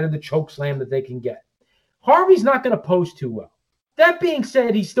height out of the choke slam that they can get. Harvey's not going to post too well. That being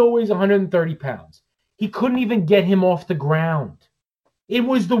said, he still weighs 130 pounds. He couldn't even get him off the ground. It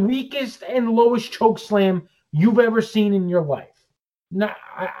was the weakest and lowest choke slam you've ever seen in your life. Now,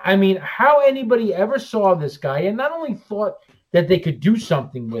 I mean, how anybody ever saw this guy and not only thought that they could do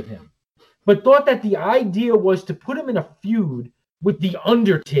something with him, but thought that the idea was to put him in a feud with The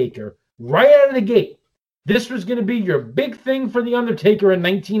Undertaker right out of the gate. This was going to be your big thing for The Undertaker in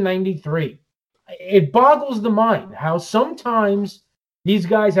 1993. It boggles the mind how sometimes these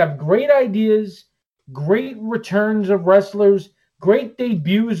guys have great ideas, great returns of wrestlers, great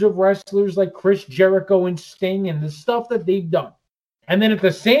debuts of wrestlers like Chris Jericho and Sting and the stuff that they've done. And then at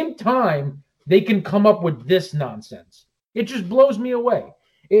the same time, they can come up with this nonsense. It just blows me away.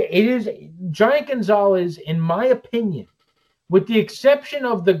 It is Giant Gonzalez, in my opinion, with the exception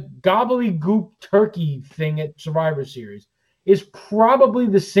of the gobbledygook turkey thing at Survivor Series, is probably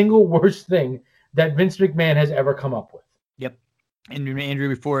the single worst thing that Vince McMahon has ever come up with. Yep. And Andrew,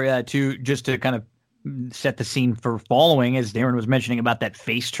 before just to kind of set the scene for following, as Darren was mentioning about that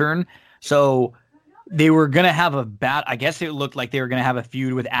face turn. So they were going to have I guess it looked like they were going to have a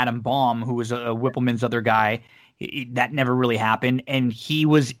feud with Adam Baum, who was a Whippleman's other guy. That never really happened. And he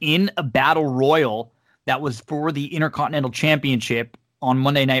was in a battle royal that was for the Intercontinental Championship on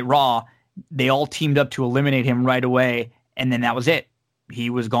Monday Night Raw. They all teamed up to eliminate him right away. And then that was it. He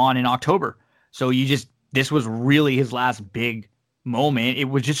was gone in October. So this was really his last big moment. It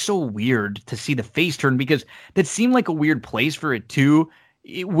was just so weird to see the face turn because that seemed like a weird place for it too.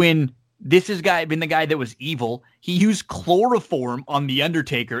 When this has been the guy that was evil. He used chloroform on The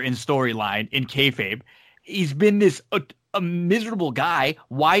Undertaker in storyline in kayfabe. He's been this a miserable guy.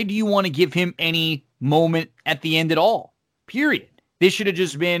 Why do you want to give him any moment at the end at all? Period. This should have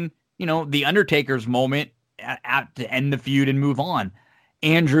just been, The Undertaker's moment to end the feud and move on.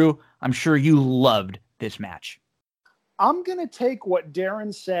 Andrew, I'm sure you loved this match. I'm going to take what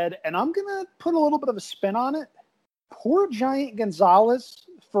Darren said, and I'm going to put a little bit of a spin on it. Poor Giant Gonzalez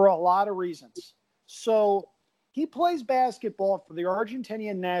for a lot of reasons. So he plays basketball for the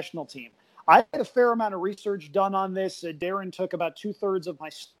Argentinian national team. I had a fair amount of research done on this. Darren took about 2/3 of my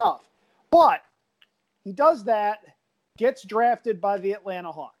stuff. But he does that, gets drafted by the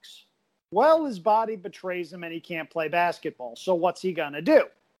Atlanta Hawks. Well, his body betrays him and he can't play basketball. So what's he going to do?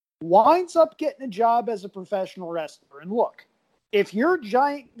 Winds up getting a job as a professional wrestler. And look, if you're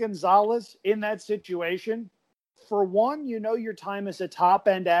Giant Gonzalez in that situation, for one, your time as a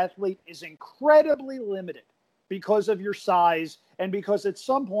top-end athlete is incredibly limited because of your size and because at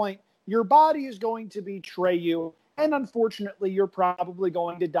some point your body is going to betray you. And unfortunately, you're probably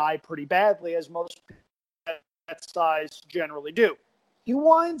going to die pretty badly, as most people that size generally do. He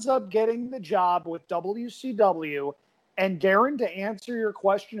winds up getting the job with WCW. And Darren, to answer your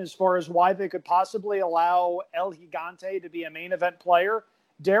question as far as why they could possibly allow El Gigante to be a main event player,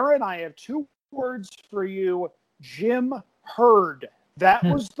 Darren, I have 2 words for you. Jim Herd. That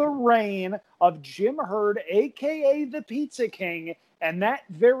was the reign of Jim Herd, a.k.a. the Pizza King, and that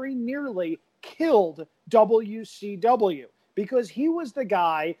very nearly killed WCW because he was the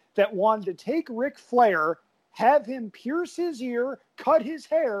guy that wanted to take Ric Flair, have him pierce his ear, cut his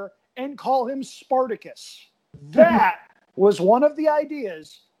hair, and call him Spartacus. That was one of the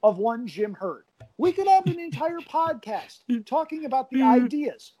ideas of one Jim Herd. We could have an entire podcast talking about the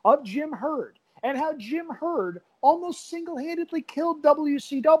ideas of Jim Herd and how Jim Herd almost single-handedly killed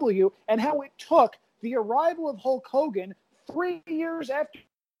WCW and how it took the arrival of Hulk Hogan 3 years after he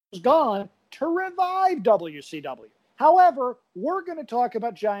was gone to revive WCW. However, we're going to talk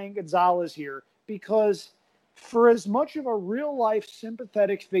about Giant Gonzalez here because for as much of a real-life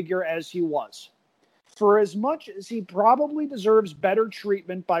sympathetic figure as he was, for as much as he probably deserves better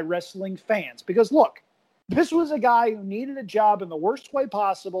treatment by wrestling fans, because look, this was a guy who needed a job in the worst way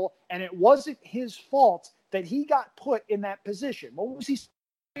possible, and it wasn't his fault that he got put in that position. What was he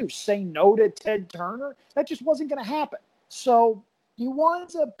do? Say no to Ted Turner? That just wasn't going to happen. So he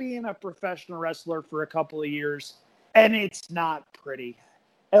winds up being a professional wrestler for a couple of years. And it's not pretty.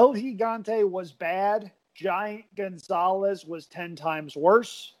 El Gigante was bad. Giant Gonzalez was 10 times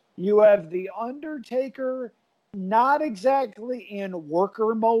worse. You have The Undertaker, not exactly in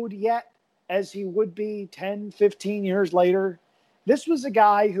worker mode yet, as he would be 10, 15 years later. This was a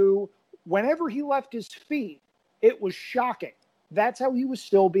guy who, whenever he left his feet, it was shocking. That's how he was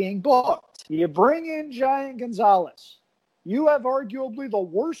still being booked. You bring in Giant Gonzalez. You have arguably the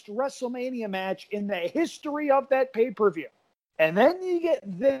worst WrestleMania match in the history of that pay-per-view. And then you get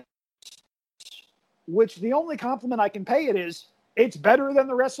this, which the only compliment I can pay it is, it's better than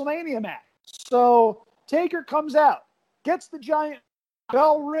the WrestleMania match. So Taker comes out, gets the Giant,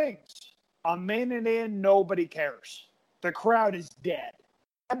 bell rings. A minute in, nobody cares. The crowd is dead.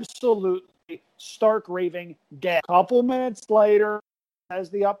 Absolutely stark raving dead. A couple minutes later, has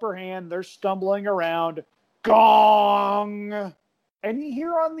the upper hand, they're stumbling around. Gong! And you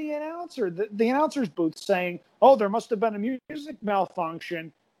hear on the announcer, the announcer's booth saying, oh, there must have been a music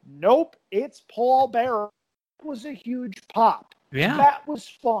malfunction. Nope, it's Paul Bearer. It was a huge pop. Yeah. That was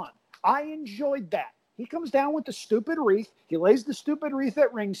fun. I enjoyed that. He comes down with the stupid wreath. He lays the stupid wreath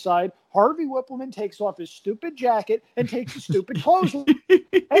at ringside. Harvey Whippleman takes off his stupid jacket and takes his stupid clothes. And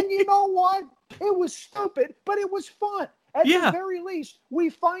you know what? It was stupid, but it was fun. At the very least, we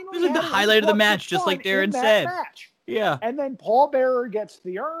finally it was like the highlight of the match, just like Darren said. Match. Yeah. And then Paul Bearer gets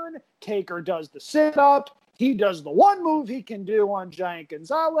the urn. Taker does the sit-up. He does the one move he can do on Giant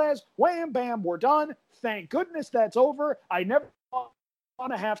Gonzalez. Wham, bam, we're done. Thank goodness that's over. I never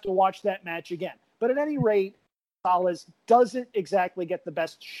want to have to watch that match again. But at any rate, Gonzalez doesn't exactly get the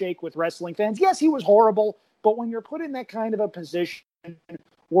best shake with wrestling fans. Yes, he was horrible, but when you're put in that kind of a position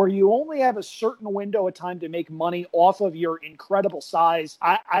where you only have a certain window of time to make money off of your incredible size,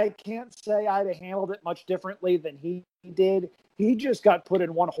 I can't say I'd have handled it much differently than he did. He just got put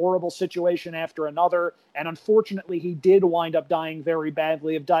in one horrible situation after another, and unfortunately, he did wind up dying very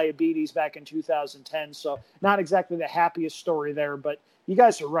badly of diabetes back in 2010, so not exactly the happiest story there, but you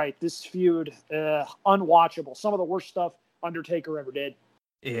guys are right. This feud, unwatchable. Some of the worst stuff Undertaker ever did.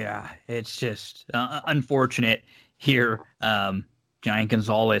 Yeah, it's just unfortunate here. Giant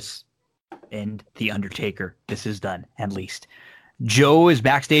Gonzalez and The Undertaker. This is done, at least. Joe is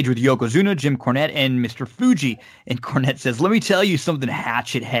backstage with Yokozuna, Jim Cornette, and Mr. Fuji. And Cornette says, let me tell you something,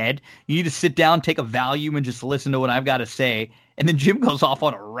 hatchet head. You need to sit down, take a Valium, and just listen to what I've got to say. And then Jim goes off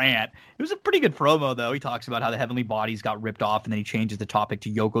on a rant. It was a pretty good promo, though. He talks about how the Heavenly Bodies got ripped off, and then he changes the topic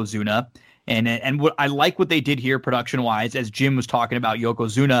to Yokozuna. And what I like what they did here production-wise, as Jim was talking about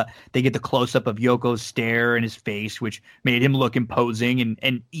Yokozuna, they get the close-up of Yoko's stare in his face, which made him look imposing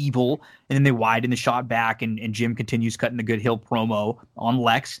and evil. And then they widen the shot back, and Jim continues cutting the Good Hill promo on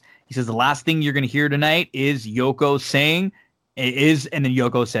Lex. He says, the last thing you're going to hear tonight is Yoko saying, and then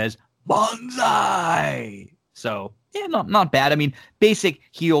Yoko says, Bonsai! So, yeah, not bad. I mean, basic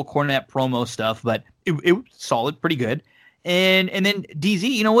heel Cornette promo stuff, but it was solid, pretty good. And then DZ,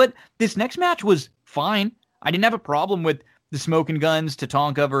 you know what? This next match was fine. I didn't have a problem with the Smoking Guns,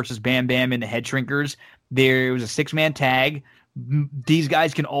 Tatanka versus Bam Bam and the Head Shrinkers. There was a 6-man tag. These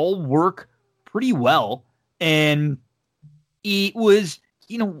guys can all work pretty well. And it was,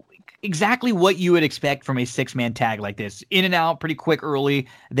 you know, exactly what you would expect from a 6-man tag like this. In and out pretty quick early.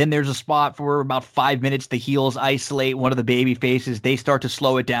 Then there's a spot for about 5 minutes. The heels isolate one of the baby faces. They start to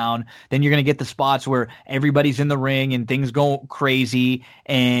slow it down. Then you're going to get the spots where everybody's in the ring and things go crazy.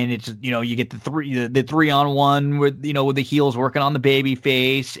 And it's, you know, you get the 3-on-1 with, you know, with the heels working on the baby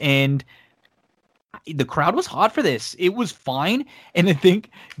face. And the crowd was hot for this. It was fine. And I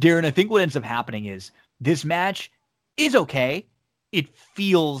think, Darren, what ends up happening is this match is okay. It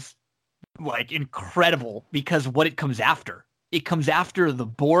feels like incredible because what it comes after. It comes after the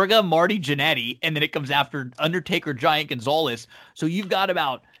Borga, Marty Jannetty, and then it comes after Undertaker, Giant Gonzalez. So you've got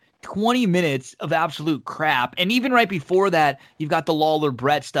about 20 minutes of absolute crap. And even right before that, you've got the Lawler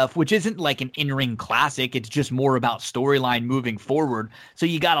Brett stuff, which isn't like an in-ring classic. It's just more about storyline moving forward. So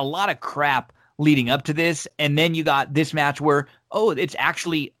you got a lot of crap leading up to this. And then you got this match where, it's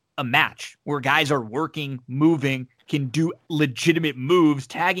actually a match where guys are working, moving, can do legitimate moves,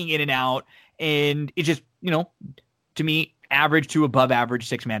 tagging in and out, and it's just, you know, to me, average to above average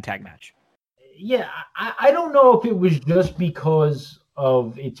 6-man tag match. Yeah, I don't know if it was just because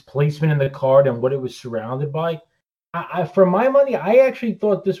of its placement in the card and what it was surrounded by. For my money, I actually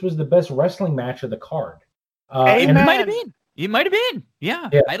thought this was the best wrestling match of the card. It might have been. It might have been. Yeah,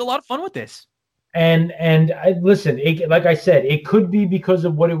 I had a lot of fun with this. And listen, like I said, it could be because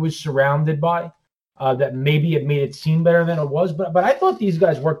of what it was surrounded by. That maybe it made it seem better than it was, but I thought these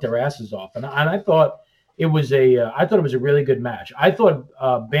guys worked their asses off, and I thought it was a really good match. I thought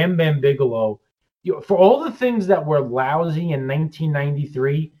Bam Bam Bigelow for all the things that were lousy in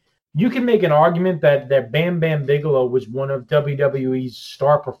 1993, you can make an argument that Bam Bam Bigelow was one of WWE's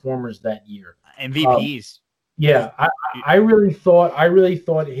star performers that year. MVPs. Yeah, I really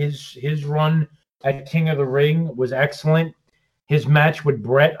thought his run at King of the Ring was excellent. His match with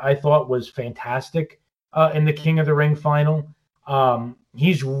Brett, I thought, was fantastic in the King of the Ring final.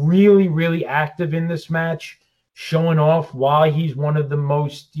 He's really, really active in this match, showing off why he's one of the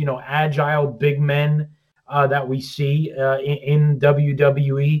most, agile big men that we see in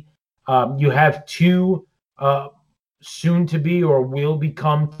WWE. You have two soon to be or will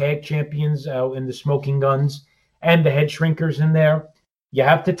become tag champions in the Smoking Guns and the Head Shrinkers in there. You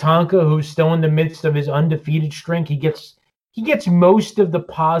have Tatanka, who's still in the midst of his undefeated streak. He gets most of the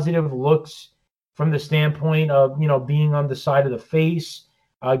positive looks from the standpoint of, being on the side of the face,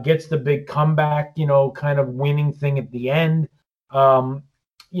 gets the big comeback, kind of winning thing at the end.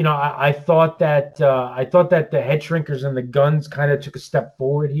 I thought that the Head Shrinkers and the Guns kind of took a step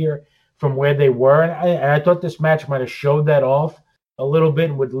forward here from where they were. And I thought this match might have showed that off a little bit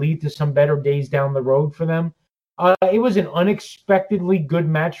and would lead to some better days down the road for them. It was an unexpectedly good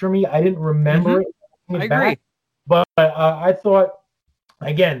match for me. I didn't remember it. I agree. But I thought,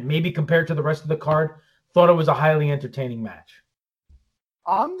 again, maybe compared to the rest of the card, thought it was a highly entertaining match.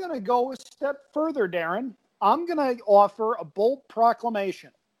 I'm going to go a step further, Darren. I'm going to offer a bold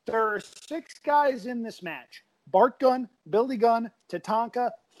proclamation. There are 6 guys in this match. Bart Gunn, Billy Gunn, Tatanka,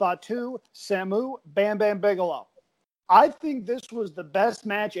 Fatu, Samu, Bam Bam Bigelow. I think this was the best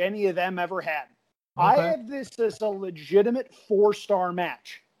match any of them ever had. Okay. I have this as a legitimate 4-star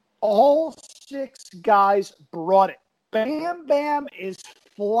match. All 6 guys brought it. Bam Bam is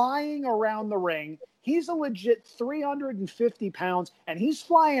flying around the ring. He's a legit 350 pounds, and he's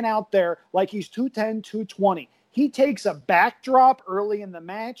flying out there like he's 210, 220. He takes a backdrop early in the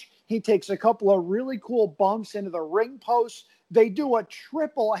match. He takes a couple of really cool bumps into the ring post. They do a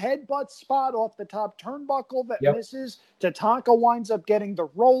triple headbutt spot off the top turnbuckle that misses. Tatanka winds up getting the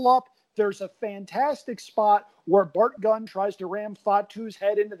roll-up. There's a fantastic spot where Bart Gunn tries to ram Fatu's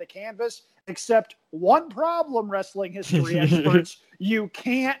head into the canvas, except one problem, wrestling history experts. You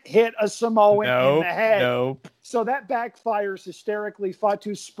can't hit a Samoan in the head. Nope. So that backfires hysterically.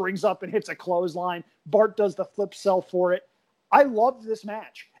 Fatu springs up and hits a clothesline. Bart does the flip cell for it. I loved this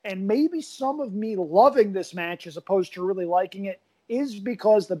match. And maybe some of me loving this match as opposed to really liking it is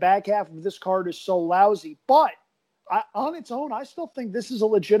because the back half of this card is so lousy. But on its own, I still think this is a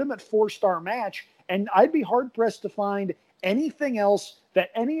legitimate 4-star match, and I'd be hard-pressed to find anything else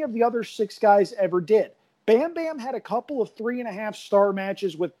that any of the other 6 guys ever did. Bam Bam had a couple of 3.5-star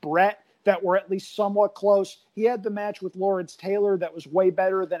matches with Brett that were at least somewhat close. He had the match with Lawrence Taylor that was way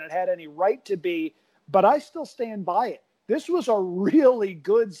better than it had any right to be, but I still stand by it. This was a really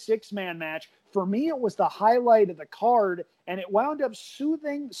good 6-man match. For me, it was the highlight of the card, and it wound up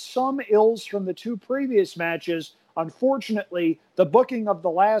soothing some ills from the 2 previous matches. Unfortunately, the booking of the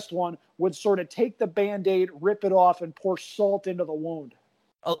last one would sort of take the Band-Aid, rip it off, and pour salt into the wound.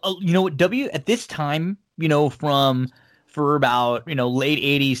 At this time, for about, late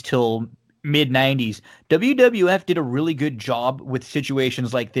 80s till mid 90s, WWF did a really good job with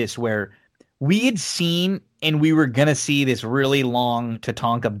situations like this where we had seen and we were going to see this really long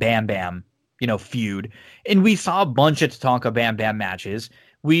Tatanka Bam Bam, feud. And we saw a bunch of Tatanka Bam Bam matches.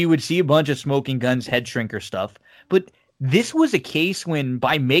 We would see a bunch of Smoking Guns Head Shrinker stuff. But this was a case when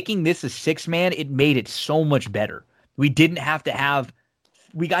by making this a 6-man, it made it so much better. We got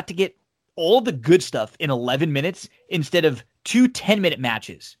to get all the good stuff in 11 minutes instead of 2 10-minute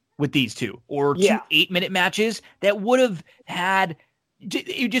matches with these two or 2 8-minute matches that would have had,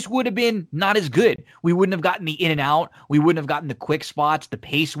 it just would have been not as good. We wouldn't have gotten the in and out. We wouldn't have gotten the quick spots. The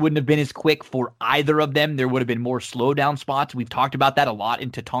pace wouldn't have been as quick for either of them. There would have been more slow down spots. We've talked about that a lot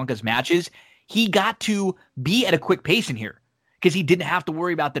in Tatanka's matches. He got to be at a quick pace in here because he didn't have to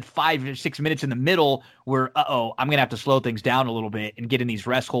worry about that 5 or 6 minutes in the middle where, I'm going to have to slow things down a little bit and get in these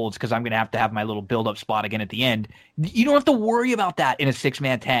rest holds because I'm going to have my little build-up spot again at the end. You don't have to worry about that in a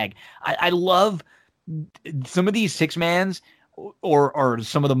 6-man tag. I love some of these 6-mans or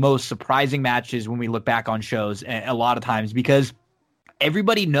some of the most surprising matches when we look back on shows a lot of times because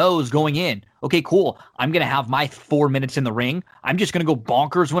everybody knows going in, okay, cool, I'm going to have my 4 minutes in the ring. I'm just going to go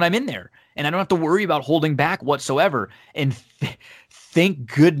bonkers when I'm in there. And I don't have to worry about holding back whatsoever. And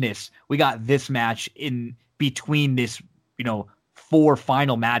thank goodness we got this match in between this, 4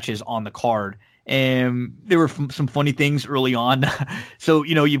 final matches on the card. And there were some funny things early on. So,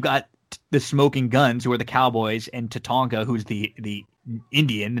 you've got the Smoking Guns, who are the Cowboys, and Tatanka, who's the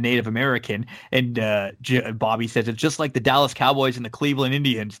Indian, the Native American. And Bobby says it's just like the Dallas Cowboys and the Cleveland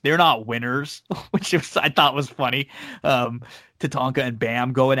Indians. They're not winners, which I thought was funny. Tatanka and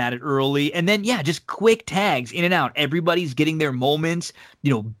Bam going at it early. And then, yeah, just quick tags in and out. Everybody's getting their moments.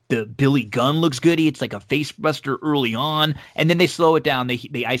 You know, the Billy Gunn looks good. It's like a face buster early on. And then they slow it down.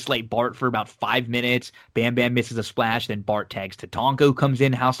 They isolate Bart for about 5 minutes. Bam Bam misses a splash. Then Bart tags Tatanka, who comes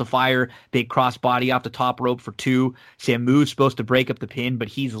in, House of Fire. Big crossbody off the top rope for 2. Samu's supposed to break up the pin, but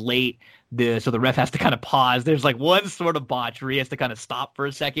he's late. So the ref has to kind of pause. There's like one sort of botch where he has to kind of stop for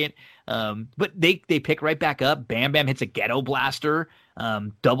a second. But they pick right back up. Bam Bam hits a ghetto blaster,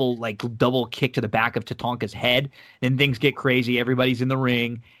 double kick to the back of Tatanka's head. Then things get crazy. Everybody's in the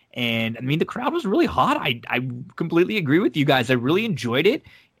ring. And I mean, the crowd was really hot. I completely agree with you guys. I really enjoyed it.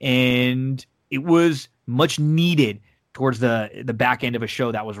 And it was much needed towards the back end of a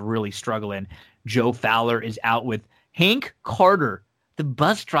show that was really struggling. Joe Fowler is out with Hank Carter, the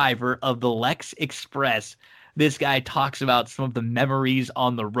bus driver of the Lex Express. This guy talks about some of the memories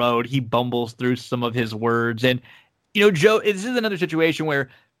on the road. He bumbles through some of his words. And, you know, Joe, this is another situation where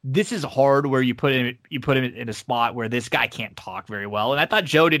this is hard, where you put him in a spot where this guy can't talk very well. And I thought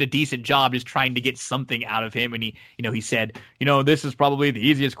Joe did a decent job just trying to get something out of him. And he said, this is probably the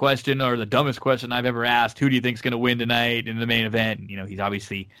easiest question or the dumbest question I've ever asked. Who do you think's going to win tonight in the main event? And, he's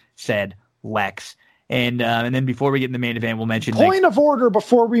obviously said Lex. And then before we get in the main event, we'll mention point of order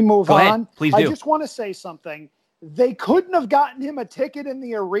before we move Go on. ahead. Please do. I just want to say something. They couldn't have gotten him a ticket in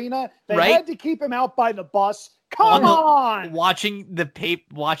the arena. They had to keep him out by the bus. Come on. Watching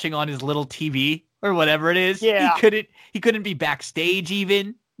on his little TV or whatever it is. Yeah. He couldn't be backstage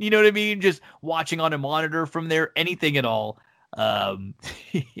even. You know what I mean? Just watching on a monitor from there, anything at all. Todd's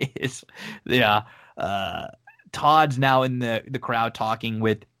now in the crowd talking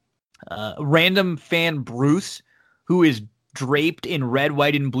with random fan Bruce, who is draped in red,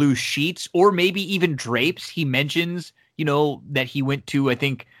 white, and blue sheets, or maybe even drapes. He mentions, that he went to, I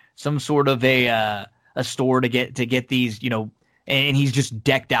think, some sort of a store to get these, and he's just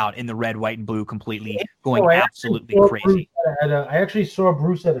decked out in the red, white, and blue, completely going absolutely crazy. I actually saw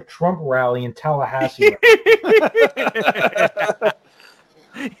Bruce at a Trump rally in Tallahassee.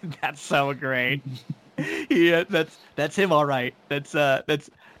 That's so great. Yeah, that's him. All right. That's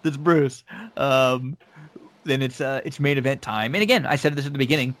Bruce. Then it's main event time. And again, I said this at the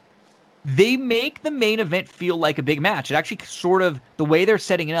beginning. They make the main event feel like a big match. It actually sort of, the way they're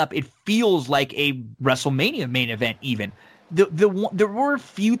setting it up, it feels like a WrestleMania main event even. There were a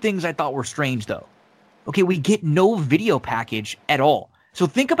few things I thought were strange, though. Okay, we get no video package at all. So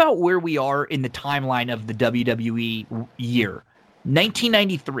think about where we are in the timeline of the WWE year.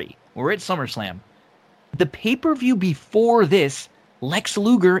 1993, we're at SummerSlam. The pay-per-view before this, Lex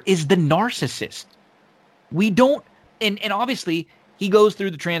Luger is the narcissist. We don't, and obviously he goes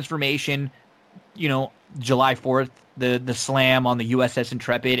through the transformation, July 4th, the slam on the USS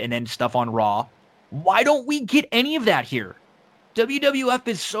Intrepid, and then stuff on Raw. Why don't we get any of that here? WWF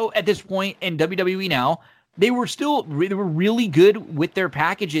is so, at this point, and WWE now, they were really good with their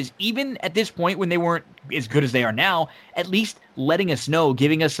packages, even at this point when they weren't as good as they are now, at least letting us know,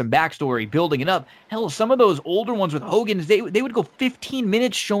 giving us some backstory, building it up. Hell, some of those older ones with Hogan, they would go 15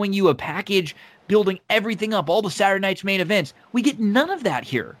 minutes showing you a package, building everything up, all the Saturday night's main events. We get none of that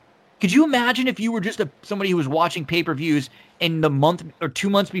here. Could you imagine if you were just somebody who was watching pay-per-views and the month or 2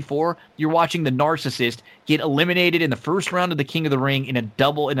 months before, you're watching the narcissist get eliminated in the first round of the King of the Ring in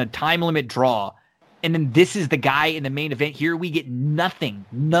a time limit draw, and then this is the guy in the main event here? We get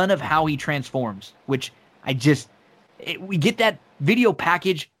none of how he transforms, which we get that video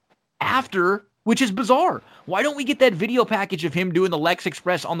package after, which is bizarre. Why don't we get that video package of him doing the Lex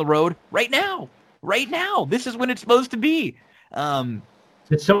Express on the road right now? Right now. This is when it's supposed to be. Did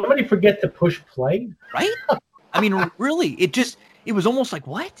somebody forget to push play? Right? I mean, really, it was almost like,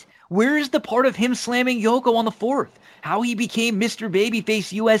 what? Where is the part of him slamming Yoko on the 4th? How he became Mr.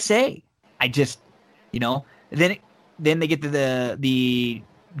 Babyface USA? Then they get to the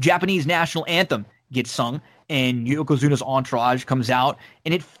Japanese national anthem gets sung, and Yokozuna's entourage comes out,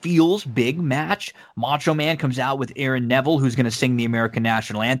 and it feels big match. Macho Man comes out with Aaron Neville, who's going to sing the American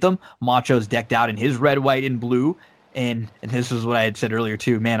national anthem. Macho's decked out in his red, white, and blue. And this is what I had said earlier,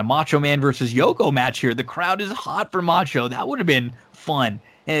 too. Man, a Macho Man versus Yoko match here. The crowd is hot for Macho. That would have been fun.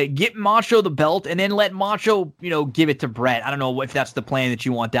 Get Macho the belt, and then let Macho, give it to Brett. I don't know if that's the plan that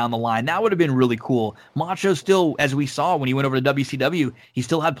you want down the line. That would have been really cool. Macho still, as we saw when he went over to WCW, he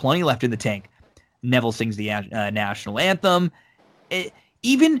still had plenty left in the tank. Neville sings the national anthem.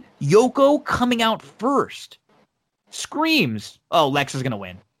 Even Yoko coming out first screams, oh, Lex is going to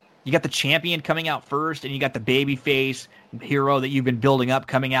win. You got the champion coming out first, and you got the babyface hero that you've been building up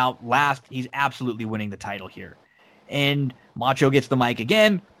coming out last. He's absolutely winning the title here. And Macho gets the mic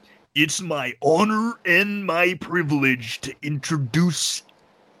again. It's my honor and my privilege to introduce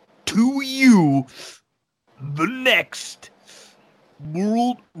to you the next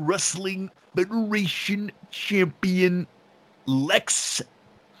World Wrestling Federation champion, Lex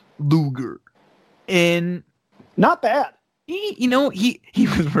Luger. And not bad. He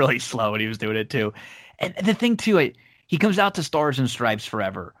was really slow when he was doing it too. And the thing too, he comes out to Stars and Stripes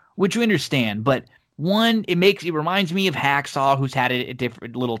Forever, which we understand, but one, it reminds me of Hacksaw, who's had it at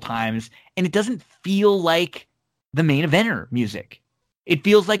different little times, and it doesn't feel like the main eventer music. It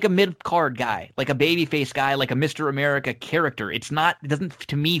feels like a mid-card guy, like a babyface guy, like a Mr. America character. It doesn't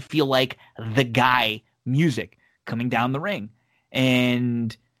to me feel like the guy music coming down the ring.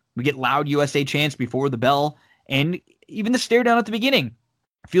 And we get loud USA chants before the bell, and even the stare down at the beginning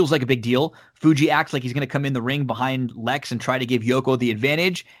feels like a big deal. Fuji acts like he's going to come in the ring behind Lex and try to give Yoko the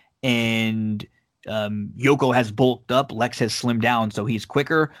advantage, and Yoko has bulked up. Lex has slimmed down, so he's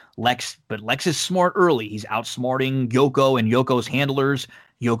quicker. But Lex is smart early. He's outsmarting Yoko and Yoko's handlers.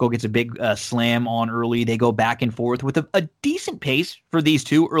 Yoko gets a big slam on early. They go back and forth with a decent pace for these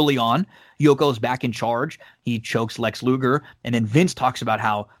two early on. Yoko's back in charge. He chokes Lex Luger, and then Vince talks about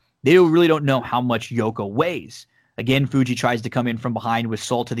how they really don't know how much Yoko weighs. Again, Fuji tries to come in from behind with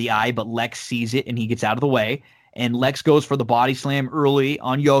salt to the eye, but Lex sees it and he gets out of the way. And Lex goes for the body slam early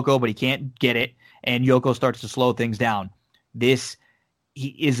on Yoko, but he can't get it. And Yoko starts to slow things down. This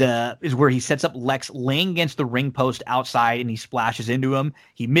is where he sets up Lex laying against the ring post outside, and he splashes into him.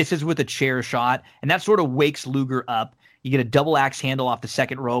 He misses with a chair shot, and that sort of wakes Luger up. You get a double axe handle off the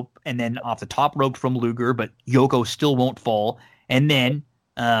second rope, and then off the top rope from Luger, but Yoko still won't fall. And then,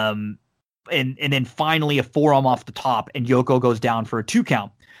 and then finally a forearm off the top, and Yoko goes down for a 2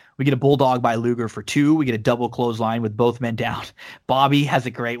 count. We get a bulldog by Luger for 2. We get a double clothesline with both men down. Bobby has a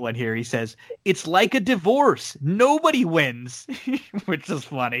great one here. He says, "It's like a divorce. Nobody wins," which is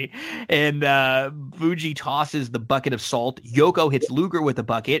funny. And Fuji tosses the bucket of salt. Yoko hits Luger with a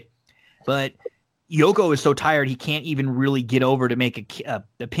bucket, but Yoko is so tired he can't even really get over to make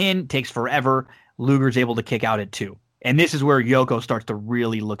a pin. It takes forever. Luger's able to kick out at 2. And this is where Yoko starts to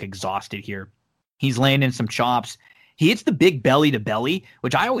really look exhausted here. He's landing some chops. He hits the big belly to belly,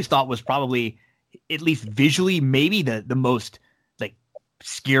 which I always thought was probably, at least visually, maybe the most like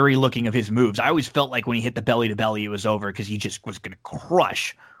scary looking of his moves. I always felt like when he hit the belly to belly, it was over because he just was going to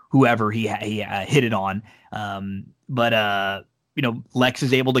crush whoever he hit it on. But Lex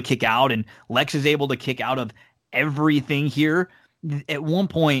is able to kick out, and Lex is able to kick out of everything here. At one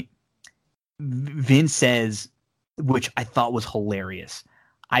point, Vince says, which I thought was hilarious,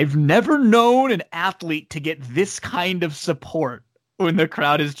 "I've never known an athlete to get this kind of support when the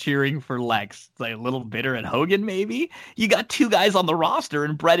crowd is cheering for Lex." It's like a little bitter at Hogan, maybe. You got 2 guys on the roster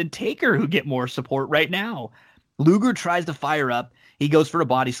in Brett and Taker who get more support right now. Luger tries to fire up. He goes for a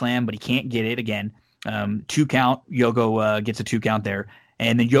body slam, but he can't get it again. 2 count. Yoko gets a 2 count there.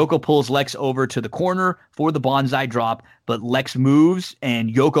 And then Yoko pulls Lex over to the corner for the bonsai drop, but Lex moves,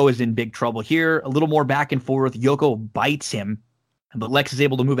 and Yoko is in big trouble here. A little more back and forth. Yoko bites him, but Lex is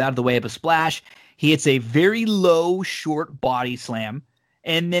able to move out of the way of a splash. He hits a very low, short body slam,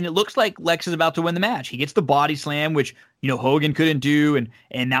 and then it looks like Lex is about to win the match. He gets the body slam, which Hogan couldn't do,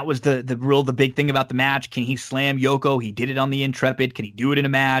 and that was the big thing about the match. Can he slam Yoko? He did it on the Intrepid. Can he do it in a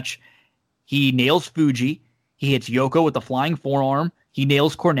match? He nails Fuji. He hits Yoko with the flying forearm. He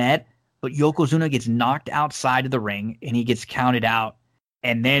nails Cornette, but Yokozuna gets knocked outside of the ring, and he gets counted out.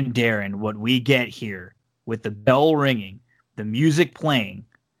 And then, Darren, what we get here with the bell ringing, the music playing,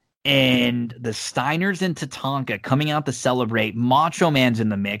 and the Steiners and Tatanka coming out to celebrate. Macho Man's in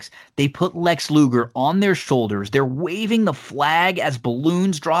the mix. They put Lex Luger on their shoulders. They're waving the flag as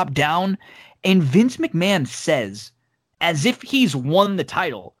balloons drop down. And Vince McMahon says, as if he's won the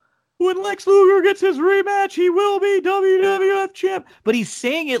title, "When Lex Luger gets his rematch, he will be WWF champ." But he's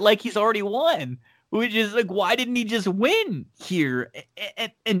saying it like he's already won, which is like, why didn't he just win here?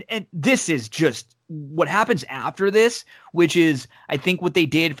 And this is just what happens after this, which is, I think, what they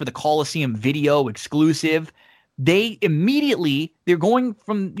did for the Coliseum video exclusive. They're going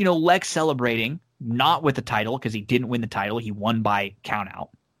from, Lex celebrating, not with the title, because he didn't win the title. He won by countout.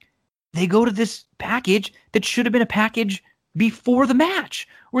 They go to this package that should have been a package before the match,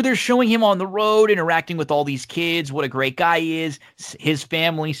 where they're showing him on the road, interacting with all these kids, what a great guy he is, his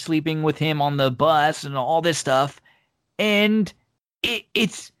family sleeping with him on the bus and all this stuff. And at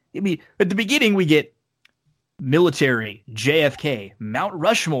the beginning we get military, JFK, Mount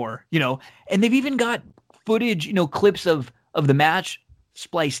Rushmore, and they've even got footage, clips of the match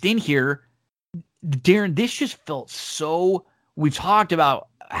spliced in here. Darren, this just felt so. We've talked about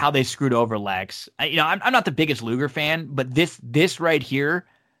how they screwed over Lex. I'm not the biggest Luger fan, but this right here,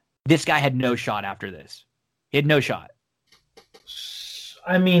 this guy had no shot after this. He had no shot.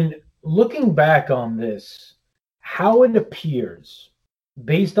 I mean, looking back on this, how it appears,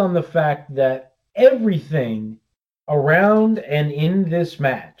 based on the fact that everything around and in this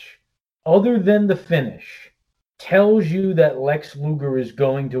match, other than the finish, tells you that Lex Luger is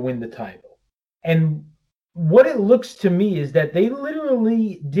going to win the title. And what it looks to me is that they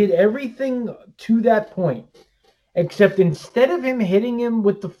literally did everything to that point, except instead of him hitting him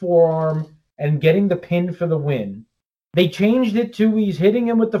with the forearm and getting the pin for the win, they changed it to he's hitting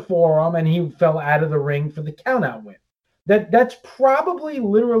him with the forearm and he fell out of the ring for the countout win. That's probably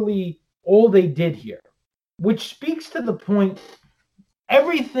literally all they did here, which speaks to the point.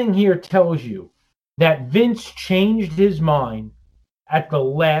 Everything here tells you that Vince changed his mind at the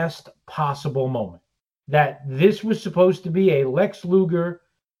last possible moment. That this was supposed to be a Lex Luger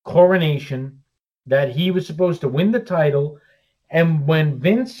coronation, that he was supposed to win the title, and when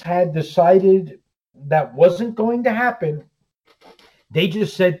Vince had decided that wasn't going to happen, they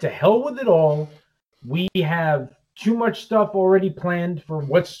just said, to hell with it all. We have too much stuff already planned for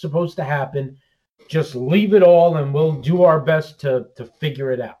what's supposed to happen. Just leave it all and we'll do our best to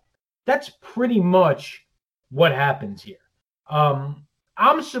figure it out. That's pretty much what happens here. I'm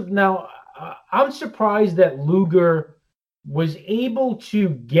surprised that Luger was able to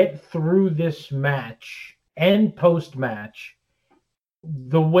get through this match and post-match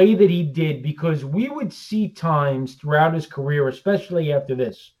the way that he did, because we would see times throughout his career, especially after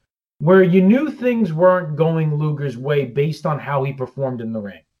this, where you knew things weren't going Luger's way based on how he performed in the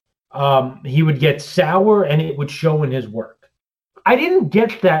ring. He would get sour and it would show in his work. I didn't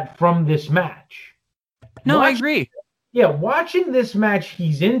get that from this match. No, I agree. Yeah, watching this match,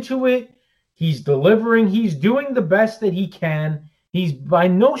 he's into it. He's delivering. He's doing the best that he can. He's by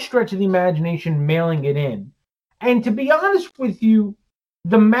no stretch of the imagination mailing it in. And to be honest with you,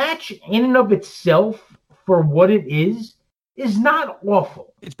 the match in and of itself, for what it is not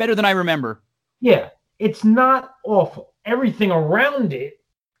awful. It's better than I remember. Yeah, it's not awful. Everything around it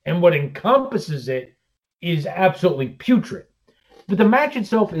and what encompasses it is absolutely putrid. But the match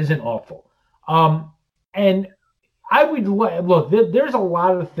itself isn't awful. And I would look, there's a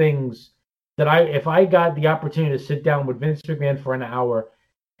lot of things that if I got the opportunity to sit down with Vince McMahon for an hour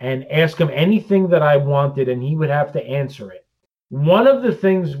and ask him anything that I wanted and he would have to answer it. One of the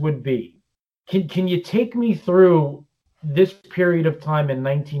things would be, can you take me through this period of time in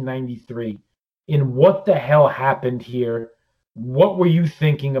 1993 in what the hell happened here? What were you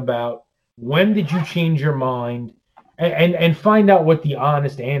thinking about? When did you change your mind? And find out what the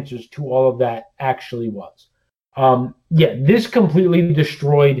honest answers to all of that actually was. This completely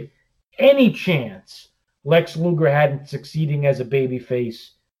destroyed any chance Lex Luger had in succeeding as a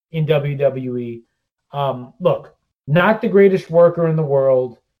babyface in WWE. Look, not the greatest worker in the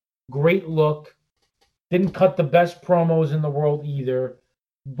world. Great look. Didn't cut the best promos in the world either.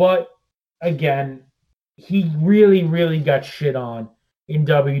 But, again, he really, really got shit on in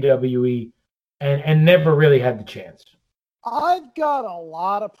WWE and never really had the chance. I've got a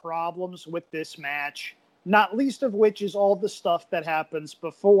lot of problems with this match, not least of which is all the stuff that happens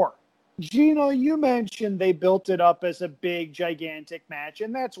before. Gino, you mentioned they built it up as a big, gigantic match,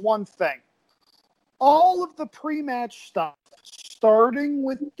 and that's one thing. All of the pre-match stuff, starting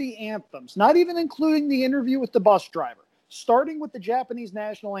with the anthems, not even including the interview with the bus driver, starting with the Japanese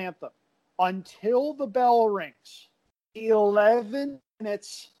national anthem, until the bell rings, 11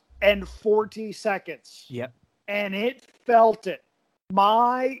 minutes and 40 seconds. Yep. And it felt it.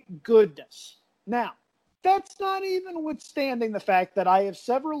 My goodness. Now, that's not even withstanding the fact that I have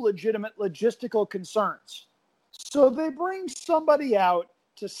several legitimate logistical concerns. So they bring somebody out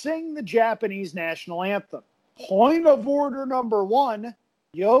to sing the Japanese national anthem. Point of order number one,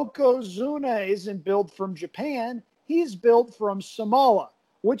 Yokozuna isn't built from Japan. He's built from Samoa,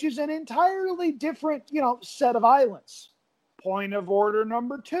 which is an entirely different, set of islands. Point of order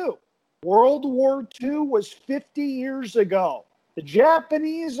number two, World War II was 50 years ago. The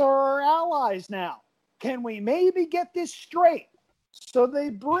Japanese are our allies now. Can we maybe get this straight? So they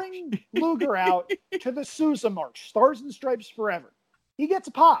bring Luger out to the Sousa March, Stars and Stripes Forever. He gets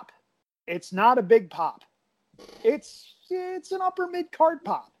a pop. It's not a big pop. It's an upper mid-card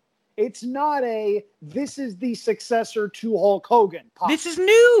pop. It's not this is the successor to Hulk Hogan pop. This is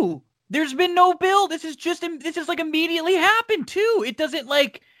new. There's been no build. This is like immediately happened too. It doesn't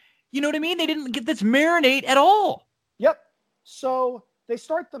you know what I mean? They didn't get this marinate at all. Yep. So they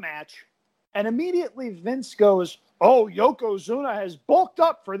start the match. And immediately Vince goes, oh, Yokozuna has bulked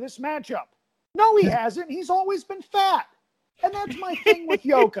up for this matchup. No, he hasn't. He's always been fat. And that's my thing with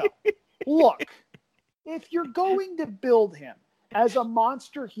Yoko. Look, if you're going to build him as a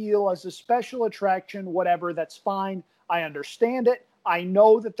monster heel, as a special attraction, whatever, that's fine. I understand it. I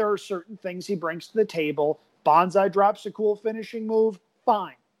know that there are certain things he brings to the table. Bonsai drops a cool finishing move.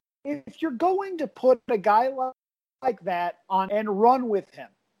 Fine. If you're going to put a guy like that on and run with him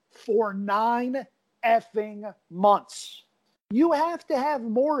for 9 effing months, you have to have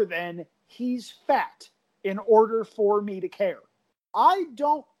more than he's fat in order for me to care. I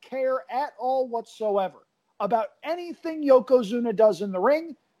don't care at all whatsoever about anything Yokozuna does in the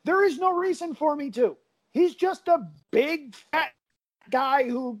ring. There is no reason for me to. He's just a big fat guy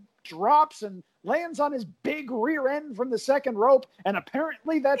who drops and lands on his big rear end from the second rope, and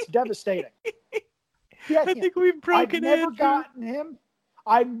apparently that's devastating. I think we've broken I've never gotten him.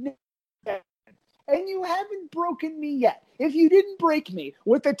 And you haven't broken me yet. If you didn't break me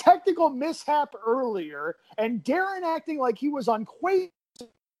with the technical mishap earlier and Darren acting like he was on Quaid,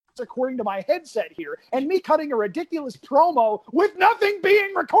 according to my headset here, and me cutting a ridiculous promo with nothing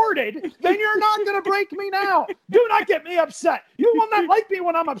being recorded, then you're not going to break me now. Do not get me upset. You will not like me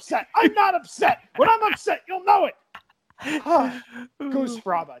when I'm upset. I'm not upset. When I'm upset, you'll know it. Goose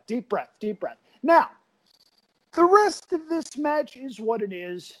Fraba. Deep breath, deep breath. Now, the rest of this match is what it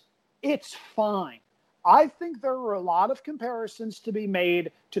is. It's fine. I think there are a lot of comparisons to be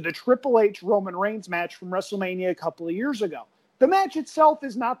made to the Triple H Roman Reigns match from WrestleMania a couple of years ago. The match itself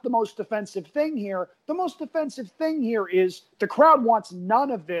is not the most offensive thing here. The most offensive thing here is the crowd wants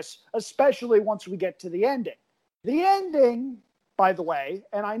none of this, especially once we get to the ending. The ending, by the way,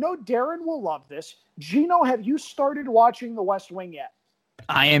 and I know Darren will love this. Gino, have you started watching The West Wing yet?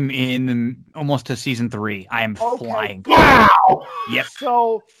 I am in almost to season 3. I am flying. Wow! Yep.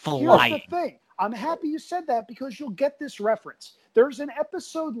 So flying. Here's the thing. I'm happy you said that because you'll get this reference. There's an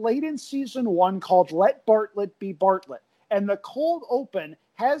episode late in season 1 called Let Bartlett Be Bartlett. And the cold open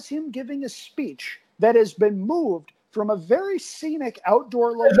has him giving a speech that has been moved from a very scenic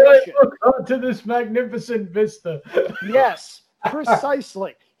outdoor location. To this magnificent vista. Yes,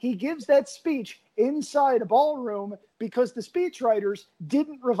 precisely. He gives that speech inside a ballroom because the speechwriters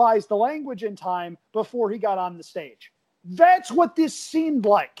didn't revise the language in time before he got on the stage. That's what this seemed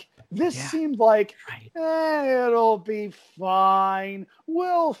like. This seemed like, it'll be fine.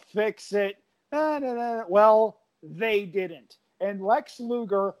 We'll fix it. Well, they didn't. And Lex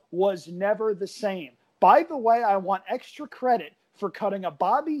Luger was never the same. By the way, I want extra credit for cutting a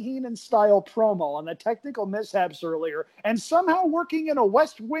Bobby Heenan-style promo on the technical mishaps earlier and somehow working in a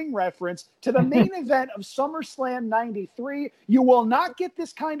West Wing reference to the main event of SummerSlam 93. You will not get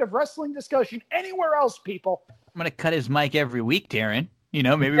this kind of wrestling discussion anywhere else, people. I'm going to cut his mic every week, Darren. You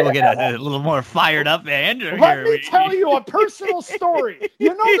know, maybe we'll get a little more fired up Andrew. Let me tell you a personal story. You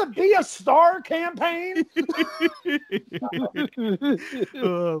know the Be a Star campaign?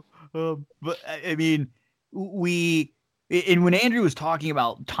 But I mean, and when Andrew was talking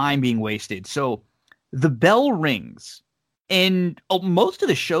about time being wasted, so the bell rings, and most of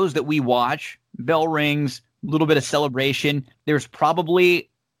the shows that we watch, bell rings, a little bit of celebration. There's probably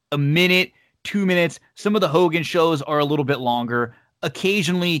a minute, 2 minutes. Some of the Hogan shows are a little bit longer.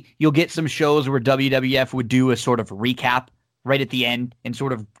 Occasionally, you'll get some shows where WWF would do a sort of recap right at the end and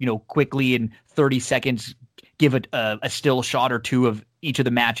sort of, quickly in 30 seconds give a still shot or two of each of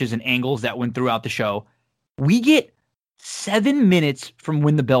the matches and angles that went throughout the show. We get 7 minutes from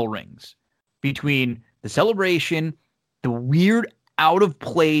when the bell rings between the celebration, the weird out of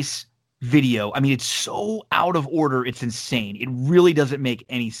place video. I mean, it's so out of order. It's insane. It really doesn't make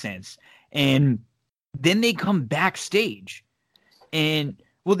any sense. And then they come backstage. And,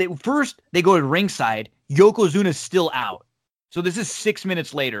 well, they go to ringside. Yokozuna's still out. So this is 6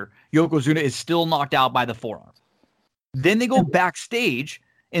 minutes later. Yokozuna is still knocked out by the forearm. Then they go backstage,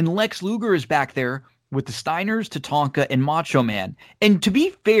 and Lex Luger is back there with the Steiners, Tatanka, and Macho Man. And to be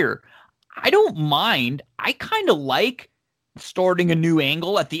fair, I don't mind. I kind of like starting a new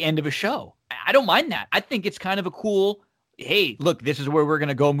angle at the end of a show. I don't mind that. I think it's kind of a cool, hey, look, this is where we're going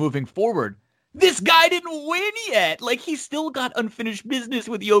to go moving forward. This guy didn't win yet. Like, he's still got unfinished business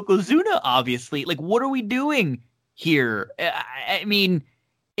with Yokozuna, obviously. Like, what are we doing here? I mean,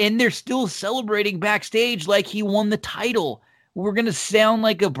 and they're still celebrating backstage like he won the title. We're going to sound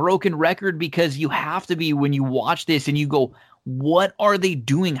like a broken record because you have to be when you watch this and you go, what are they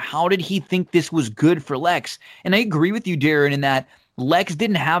doing? How did he think this was good for Lex? And I agree with you, Darren, in that Lex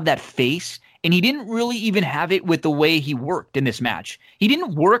didn't have that face. And he didn't really even have it with the way he worked in this match. He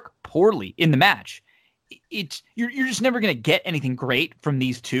didn't work poorly in the match. You're just never going to get anything great from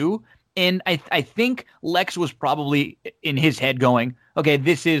these two. And I think Lex was probably in his head going, okay,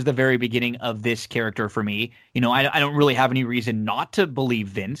 this is the very beginning of this character for me. I don't really have any reason not to believe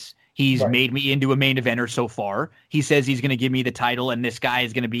Vince. He's made me into a main eventer so far. He says he's going to give me the title, and this guy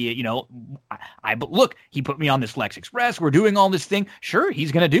is going to be, look, he put me on this Lex Express. We're doing all this thing. Sure,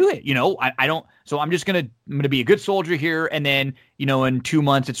 he's going to do it. I don't. So I'm going to be a good soldier here, and then, in 2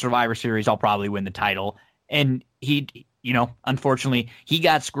 months at Survivor Series, I'll probably win the title. And unfortunately, he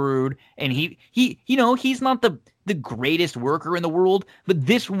got screwed, and he's not the greatest worker in the world, but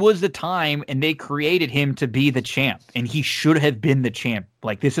this was the time, and they created him to be the champ, and he should have been the champ.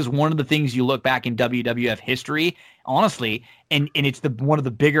 Like, this is one of the things you look back in WWF history, honestly, and it's one of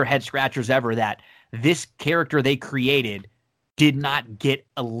the bigger head scratchers ever, that this character they created did not get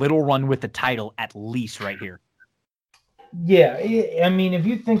a little run with the title, at least right here. Yeah, I mean, if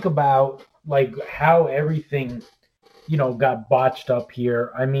you think about like how everything, got botched up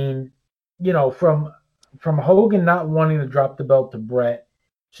here. I mean, from Hogan not wanting to drop the belt to Bret,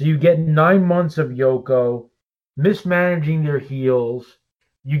 so you get 9 months of Yoko mismanaging their heels.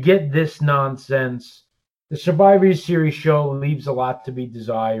 You get this nonsense. The Survivor Series show leaves a lot to be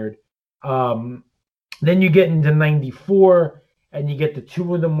desired. Then you get into 94, and you get the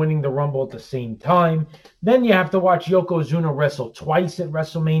two of them winning the Rumble at the same time. Then you have to watch Yokozuna wrestle twice at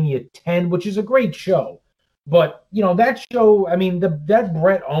WrestleMania 10, which is a great show. But, that show, I mean, that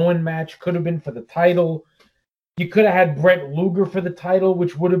Bret Owen match could have been for the title. You could have had Bret Luger for the title,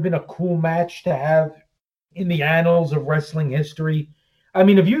 which would have been a cool match to have in the annals of wrestling history. I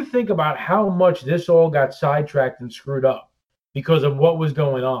mean, if you think about how much this all got sidetracked and screwed up because of what was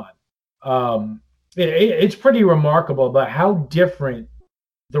going on, it's pretty remarkable about how different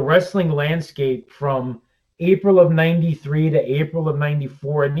the wrestling landscape from April of 93 to April of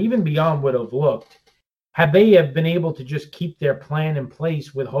 94 and even beyond would have looked had they have been able to just keep their plan in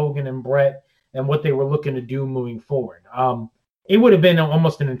place with Hogan and Bret and what they were looking to do moving forward. It would have been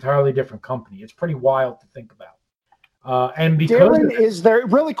almost an entirely different company. It's pretty wild to think about. And because Darren, is there,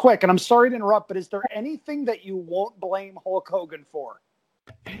 really quick, and I'm sorry to interrupt, but is there anything that you won't blame Hulk Hogan for?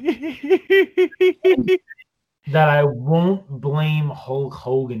 that I won't blame Hulk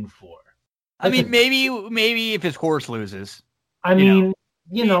Hogan for. I mean, maybe if his horse loses. I mean,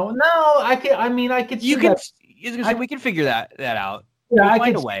 no, I could. You can. We can figure that out. Yeah, we'll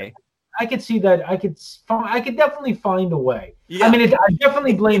find a way. I could see that. I could definitely find a way. Yeah. I mean, I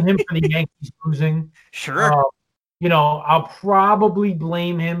definitely blame him for the Yankees losing. Sure. I'll probably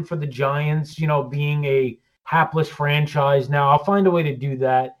blame him for the Giants, being a hapless franchise. Now I'll find a way to do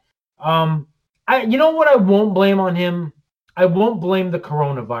that. You know what I won't blame on him? I won't blame the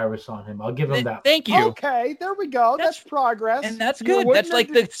coronavirus on him. I'll give him that. Thank you. Okay, there we go. That's progress. And that's good. That's like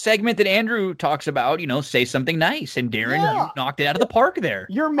the segment that Andrew talks about, say something nice. And Darren knocked it out of the park there.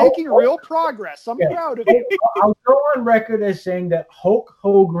 You're making real progress. I'm proud of you. I'll go on record as saying that Hulk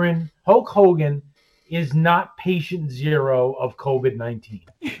Hogan is not patient zero of COVID-19.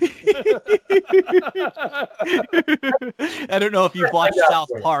 I don't know if you've watched South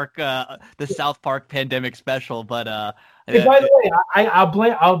Park, the South Park pandemic special, but hey, by the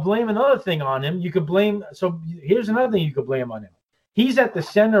way, I'll blame another thing on him. You could blame. So here's another thing you could blame on him. He's at the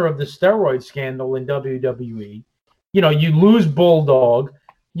center of the steroid scandal in WWE. You lose Bulldog.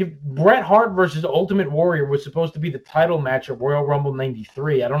 Bret Hart versus Ultimate Warrior was supposed to be the title match at Royal Rumble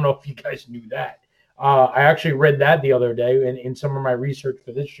 '93. I don't know if you guys knew that. I actually read that the other day in some of my research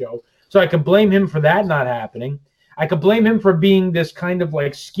for this show. So I could blame him for that not happening. I could blame him for being this kind of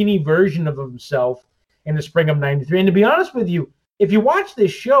like skinny version of himself in the spring of '93. And to be honest with you, if you watch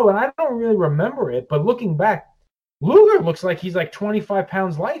this show, and I don't really remember it, but looking back, Luger looks like he's like 25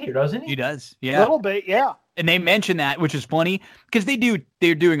 pounds light here, doesn't he? He does, yeah. A little bit, yeah. And they mention that, which is funny, because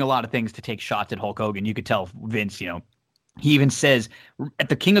they're doing a lot of things to take shots at Hulk Hogan. You could tell Vince, he even says at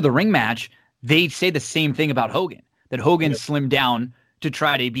the King of the Ring match, they say the same thing about Hogan, that Hogan slimmed down to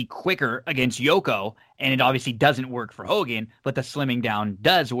try to be quicker against Yoko, and it obviously doesn't work for Hogan, but the slimming down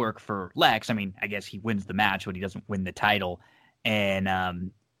does work for Lex. I mean, I guess he wins the match, but he doesn't win the title.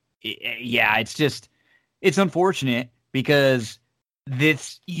 And it's unfortunate because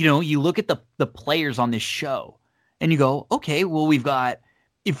this, you look at the players on this show and you go, okay, well,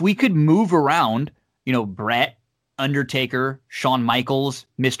 if we could move around, Bret, Undertaker, Shawn Michaels,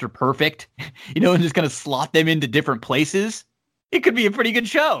 Mr. Perfect, and just kind of slot them into different places, it could be a pretty good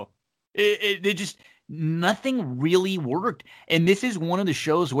show. It just, nothing really worked. And this is one of the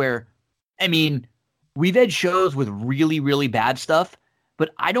shows where, I mean, we've had shows with really, really bad stuff, but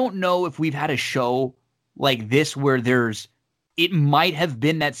I don't know if we've had a show like this where it might have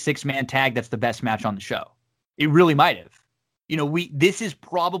been that 6-man tag that's the best match on the show. It really might have. This is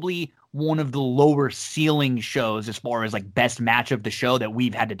probably one of the lower ceiling shows as far as like best match of the show that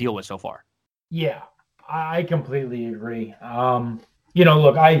we've had to deal with so far. Yeah, I completely agree.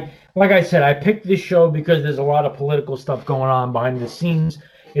 Look, like I said, I picked this show because there's a lot of political stuff going on behind the scenes.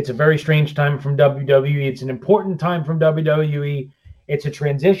 It's a very strange time from WWE. It's an important time from WWE. It's a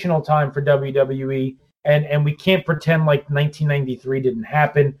transitional time for WWE, and we can't pretend like 1993 didn't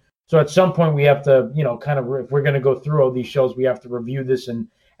happen. So at some point we have to, kind of, if we're going to go through all these shows, we have to review this and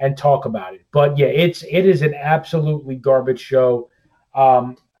talk about it. But yeah, it is an absolutely garbage show.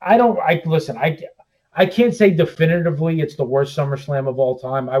 I can't say definitively it's the worst SummerSlam of all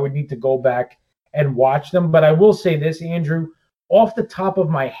time. I would need to go back and watch them. But I will say this, Andrew, off the top of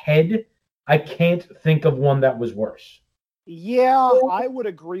my head, I can't think of one that was worse. Yeah, I would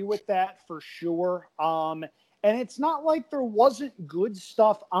agree with that for sure. And it's not like there wasn't good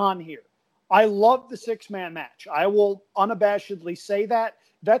stuff on here. I love the 6-man match. I will unabashedly say that.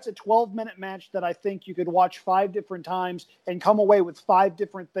 That's a 12-minute match that I think you could watch 5 different times and come away with 5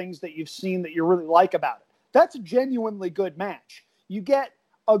 different things that you've seen that you really like about it. That's a genuinely good match. You get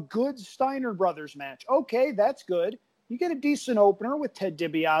a good Steiner Brothers match. Okay, that's good. You get a decent opener with Ted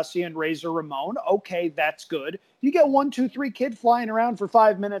DiBiase and Razor Ramon. Okay, that's good. You get 1, 2, 3 Kid flying around for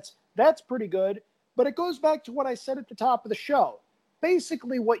 5 minutes. That's pretty good. But it goes back to what I said at the top of the show.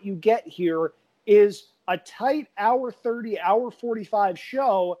 Basically, what you get here is a tight hour 30, hour 45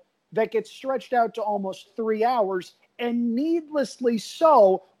 show that gets stretched out to almost 3 hours, and needlessly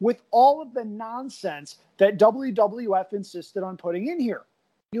so, with all of the nonsense that WWF insisted on putting in here.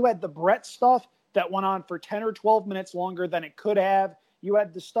 You had the Brett stuff that went on for 10 or 12 minutes longer than it could have. You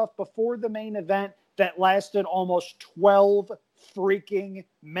had the stuff before the main event that lasted almost 12 freaking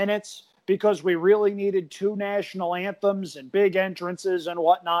minutes because we really needed 2 national anthems and big entrances and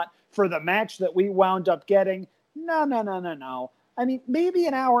whatnot for the match that we wound up getting. No. I mean, maybe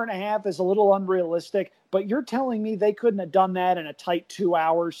an hour and a half is a little unrealistic, but you're telling me they couldn't have done that in a tight 2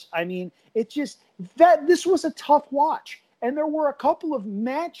 hours? I mean, this was a tough watch. And there were a couple of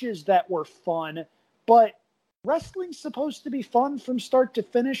matches that were fun, but wrestling's supposed to be fun from start to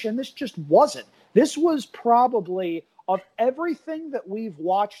finish, and this just wasn't. This was probably, of everything that we've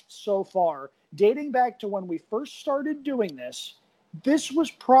watched so far, dating back to when we first started doing this, this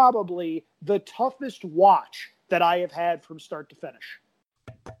was probably the toughest watch that I have had from start to finish.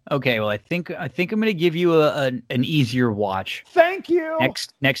 Okay, well, I think I'm going to give you an easier watch. Thank you.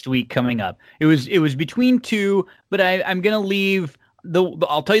 Next week coming up. It was between 2, but I'm going to leave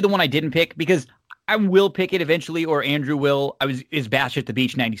I'll tell you the one I didn't pick because I will pick it eventually, or Andrew will. Is Bash at the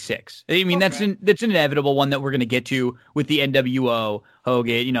Beach '96. I mean, okay. That's an inevitable one that we're going to get to with the NWO,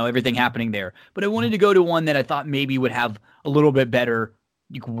 Hogan, everything happening there. But I wanted to go to one that I thought maybe would have a little bit better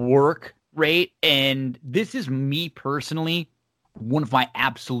work rate, and this is me personally, one of my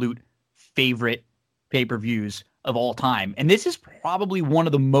absolute favorite pay-per-views of all time. And this is probably one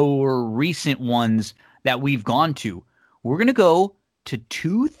of the more recent ones that we've gone to. We're going to go to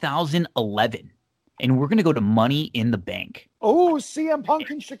 2011, and we're going to go to Money in the Bank. Oh, CM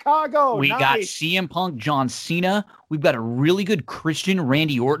Punk in Chicago. We got CM Punk, John Cena. We've got a really good Christian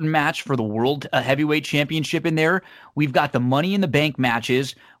Randy Orton match for the World Heavyweight Championship in there. We've got the Money in the Bank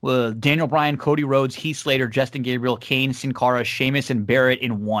matches. Daniel Bryan, Cody Rhodes, Heath Slater, Justin Gabriel, Kane, Sin Cara, Sheamus, and Barrett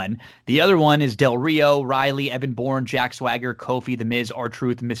in one. The other one is Del Rio, Riley, Evan Bourne, Jack Swagger, Kofi, The Miz,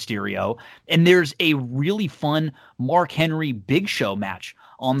 R-Truth, Mysterio. And there's a really fun Mark Henry Big Show match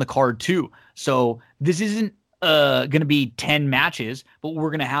on the card too. So this isn't going to be 10 matches, but we're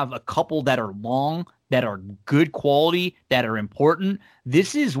going to have a couple that are long, that are good quality, that are important.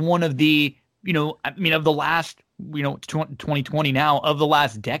 This is one of the, of the last, 2020 now, of the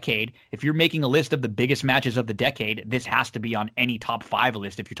last decade. If you're making a list of the biggest matches of the decade, this has to be on any top 5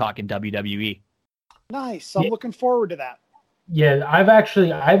 list if you're talking WWE. Nice. I'm looking forward to that. Yeah, I've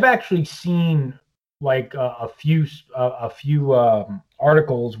actually seen like a few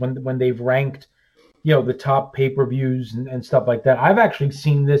articles when they've ranked the top pay-per-views and stuff like that. I've actually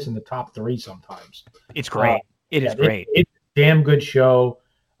seen this in the top 3 sometimes. It's great. It is great. It's a damn good show.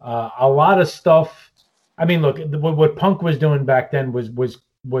 A lot of stuff. I mean, look, what Punk was doing back then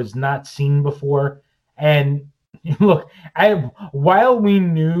was not seen before. And look, while we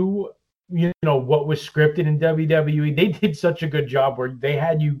knew, what was scripted in WWE, they did such a good job where they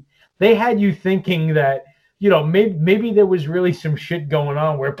had you thinking that, maybe there was really some shit going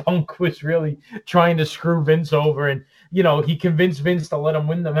on where Punk was really trying to screw Vince over, and he convinced Vince to let him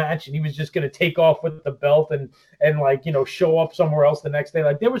win the match, and he was just going to take off with the belt and show up somewhere else the next day.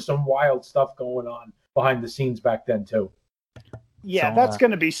 Like, there was some wild stuff going on behind the scenes back then too. Yeah, that's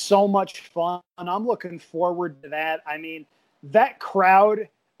going to be so much fun. I'm looking forward to that. I mean, that crowd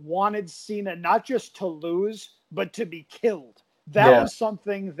wanted Cena not just to lose, but to be killed. That was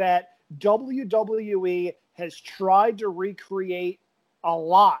something that WWE has tried to recreate a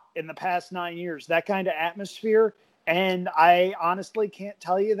lot in the past 9 years, that kind of atmosphere. And I honestly can't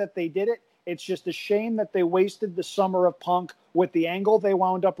tell you that they did it. It's just a shame that they wasted the summer of Punk with the angle they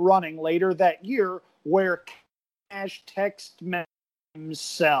wound up running later that year where Cash texted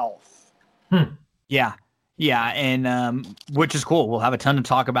himself. Yeah. Yeah, and which is cool. We'll have a ton to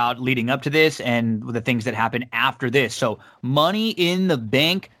talk about leading up to this and the things that happen after this. So Money in the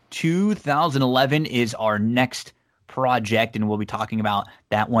Bank 2011 is our next project, and we'll be talking about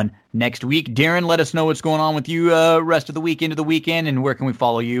that one next week. Darren, let us know what's going on with you rest of the week into the weekend, and where can we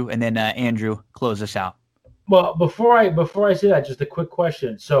follow you? And then Andrew, close us out. Well, before I say that, just a quick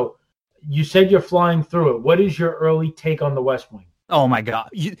question. So you said you're flying through it. What is your early take on the West Wing? Oh my God.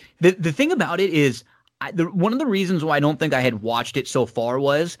 The thing about it is, one of the reasons why I don't think I had watched it so far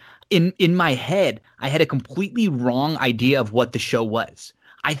was in my head, I had a completely wrong idea of what the show was.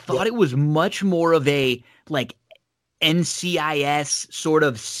 I thought it was much more of a like NCIS sort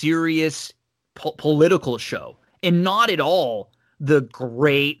of serious political show, and not at all the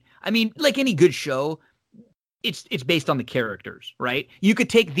great. I mean, like any good show, it's based on the characters, right? You could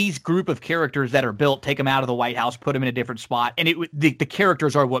take these group of characters that are built, take them out of the White House, put them in a different spot, and the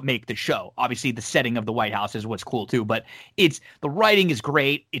characters are what make the show. Obviously, the setting of the White House is what's cool too, but the writing is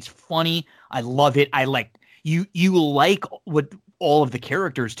great. It's funny. I love it. I like you like what all of the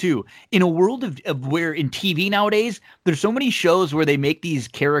characters too. In a world of where in TV nowadays, there's so many shows where they make these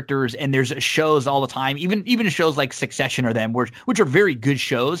characters, and there's shows all the time, even shows like Succession or them, which are very good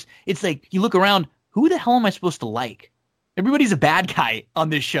shows. It's like you look around, who the hell am I supposed to like? Everybody's a bad guy on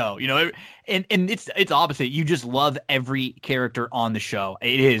this show, you know, and it's opposite. You just love every character on the show.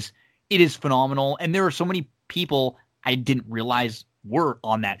 It is phenomenal, and there are so many people I didn't realize were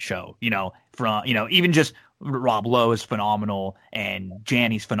on that show. You know, from even just Rob Lowe is phenomenal, and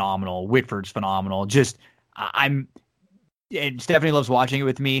Janny's phenomenal, Whitford's phenomenal. Just and Stephanie loves watching it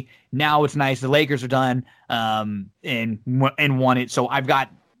with me. Now it's nice. The Lakers are done and won it, so I've got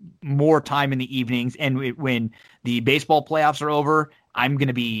more time in the evenings, and when the baseball playoffs are over, I'm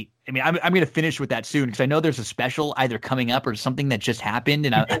going to finish with that soon, because I know there's a special either coming up or something that just happened,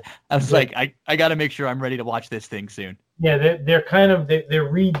 and I was like, I got to make sure I'm ready to watch this thing soon. Yeah, they're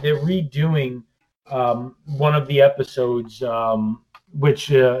redoing one of the episodes, which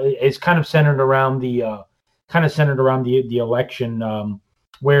is kind of centered around the election,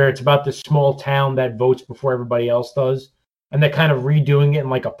 where it's about this small town that votes before everybody else does. And they're kind of redoing it in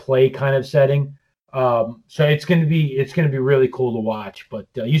like a play kind of setting. So it's gonna be really cool to watch. But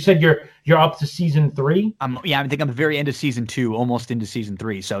you said you're up to season 3. I think I'm the very end of season 2, almost into season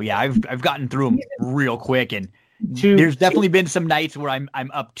 3. So yeah, I've gotten through them real quick, and there's definitely been some nights where I'm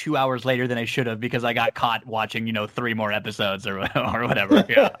up 2 hours later than I should have, because I got caught watching 3 more episodes or whatever.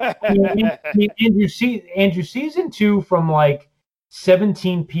 Yeah. Andrew, season 2 from like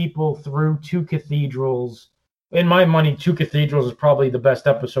 17 people through 2 cathedrals. In my money, 2 cathedrals is probably the best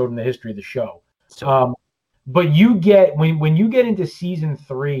episode in the history of the show. But you get when you get into season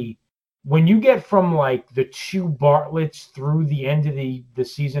 3, when you get from like the 2 Bartletts through the end of the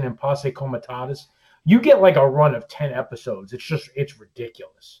season in Posse Comitatus, you get like a run of 10 episodes. It's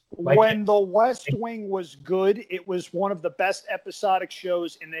ridiculous. Like, when The West Wing was good, it was one of the best episodic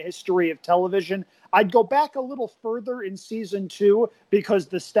shows in the history of television. I'd go back a little further in season 2, because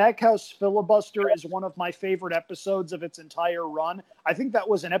the Stackhouse Filibuster is one of my favorite episodes of its entire run. I think that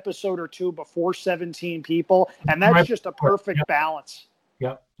was an episode or 2 before 17 people, and that's just a perfect balance.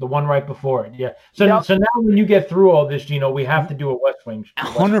 Yep, the one right before it. Yeah. So now when you get through all this, Gino, we have to do a West Wing.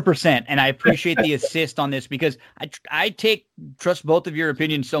 100%. And I appreciate the assist on this, because I trust both of your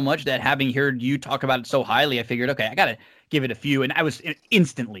opinions so much that having heard you talk about it so highly, I figured, okay, I got to give it a few. And I was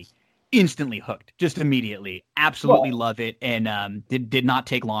instantly hooked, just immediately. Absolutely love it. And did not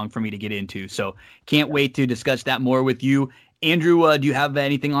take long for me to get into. So can't wait to discuss that more with you. Andrew, do you have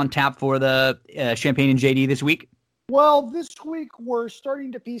anything on tap for the Champagne and JD this week? Well, this week we're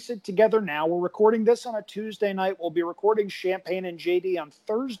starting to piece it together now. We're recording this on a Tuesday night. We'll be recording Champagne and JD on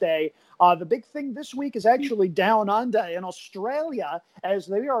Thursday. The big thing this week is actually down under in Australia, as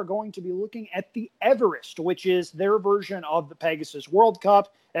they are going to be looking at the Everest, which is their version of the Pegasus World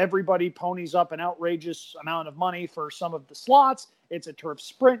Cup. Everybody ponies up an outrageous amount of money for some of the slots. It's a turf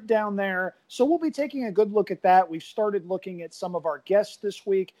sprint down there. So we'll be taking a good look at that. We've started looking at some of our guests this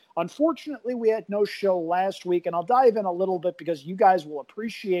week. Unfortunately, we had no show last week, and I'll dive in a little bit because you guys will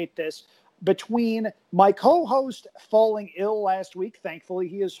appreciate this. Between my co-host falling ill last week, thankfully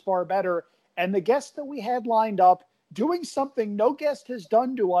he is far better, and the guest that we had lined up doing something no guest has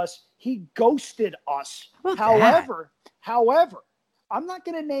done to us. He ghosted us. However, I'm not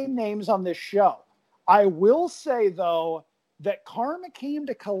going to name names on this show. I will say, though, that karma came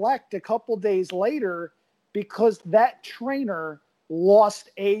to collect a couple days later because that trainer lost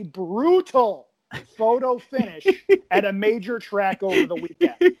a brutal photo finish at a major track over the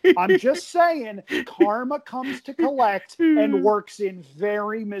weekend. I'm just saying, karma comes to collect and works in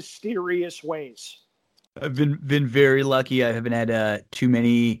very mysterious ways. I've been very lucky. I haven't had too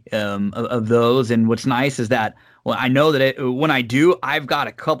many of those. And what's nice is that, well, I know that when I do, I've got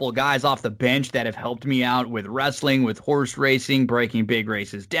a couple of guys off the bench that have helped me out with wrestling, with horse racing, breaking big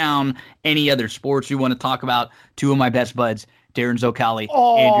races down, any other sports you want to talk about. Two of my best buds, Darren Zocali,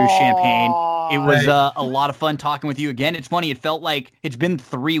 Andrew Champagne. It was a lot of fun talking with you again. It's funny. It felt like it's been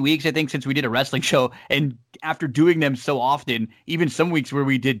 3 weeks, I think, since we did a wrestling show. And after doing them so often, even some weeks where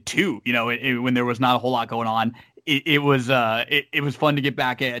we did two, when there was not a whole lot going on, it was fun to get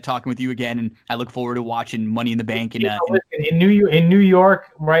back at talking with you again. And I look forward to watching Money in the Bank. In New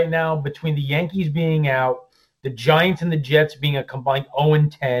York right now, between the Yankees being out, the Giants and the Jets being a combined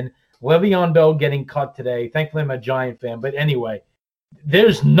 0-10, Le'Veon Bell getting cut today. Thankfully, I'm a Giant fan. But anyway,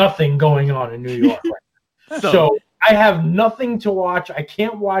 there's nothing going on in New York right now. So I have nothing to watch. I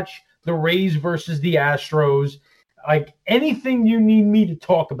can't watch the Rays versus the Astros. Like, anything you need me to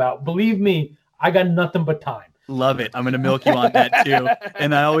talk about, believe me, I got nothing but time. Love it. I'm going to milk you on that too.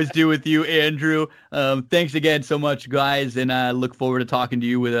 And I always do with you, Andrew. Thanks again so much, guys. And I look forward to talking to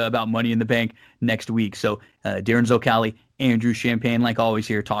you about Money in the Bank next week. So Darren Zocali, Andrew Champagne, like always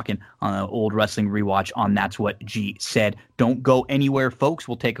here, talking on an old wrestling rewatch on That's What G Said. Don't go anywhere, folks.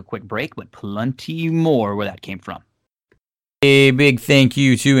 We'll take a quick break, but plenty more where that came from. A big thank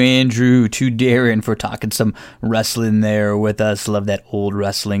you to Andrew, to Darren for talking some wrestling there with us. Love that old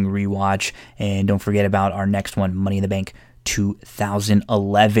wrestling rewatch. And don't forget about our next one, Money in the Bank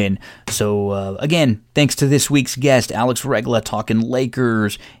 2011. So again, thanks to this week's guest, Alex Regla, talking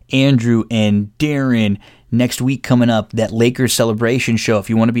Lakers, Andrew and Darren. Next week coming up, that Lakers celebration show. If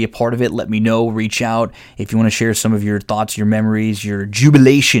you want to be a part of it, let me know. Reach out. If you want to share some of your thoughts, your memories, your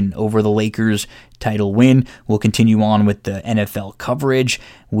jubilation over the Lakers title win, we'll continue on with the NFL coverage.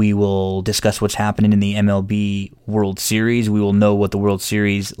 We will discuss what's happening in the MLB World Series. We will know what the World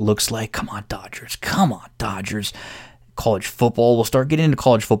Series looks like. Come on, Dodgers. Come on, Dodgers. College football. We'll start getting into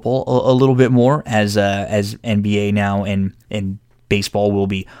college football a little bit more as NBA now and baseball will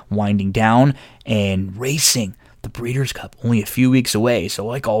be winding down, and racing, the Breeders' Cup, only a few weeks away. So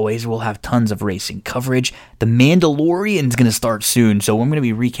like always, we'll have tons of racing coverage. The Mandalorian's going to start soon, so I'm going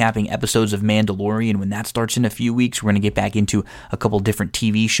to be recapping episodes of Mandalorian. When that starts in a few weeks, we're going to get back into a couple different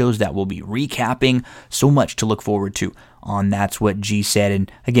TV shows that we'll be recapping. So much to look forward to on That's What G Said. And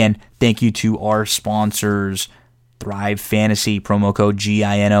again, thank you to our sponsors, Thrive Fantasy, promo code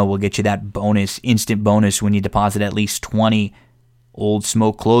GINO will get you that instant bonus when you deposit at least $20. Old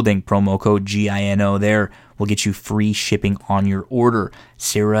Smoke Clothing, promo code GINO there will get you free shipping on your order.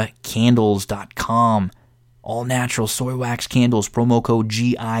 SarahCandles.com, all natural soy wax candles, promo code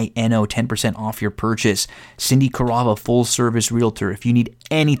GINO, 10% off your purchase. Cindy Carava, full service realtor. If you need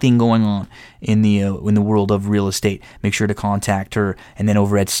anything going on in the world of real estate, make sure to contact her. And then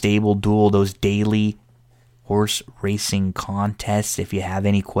over at Stable Duel, those daily horse racing contests. If you have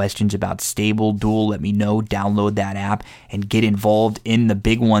any questions about Stable Duel, let me know. Download that app and get involved in the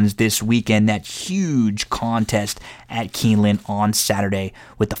big ones this weekend. That huge contest at Keeneland on Saturday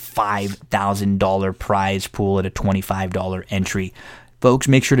with the $5,000 prize pool at a $25 entry. Folks,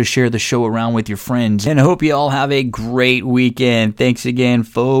 make sure to share the show around with your friends, and I hope you all have a great weekend. Thanks again,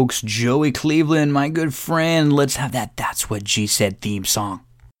 folks. Joey Cleveland, my good friend. Let's have that That's What G Said theme song.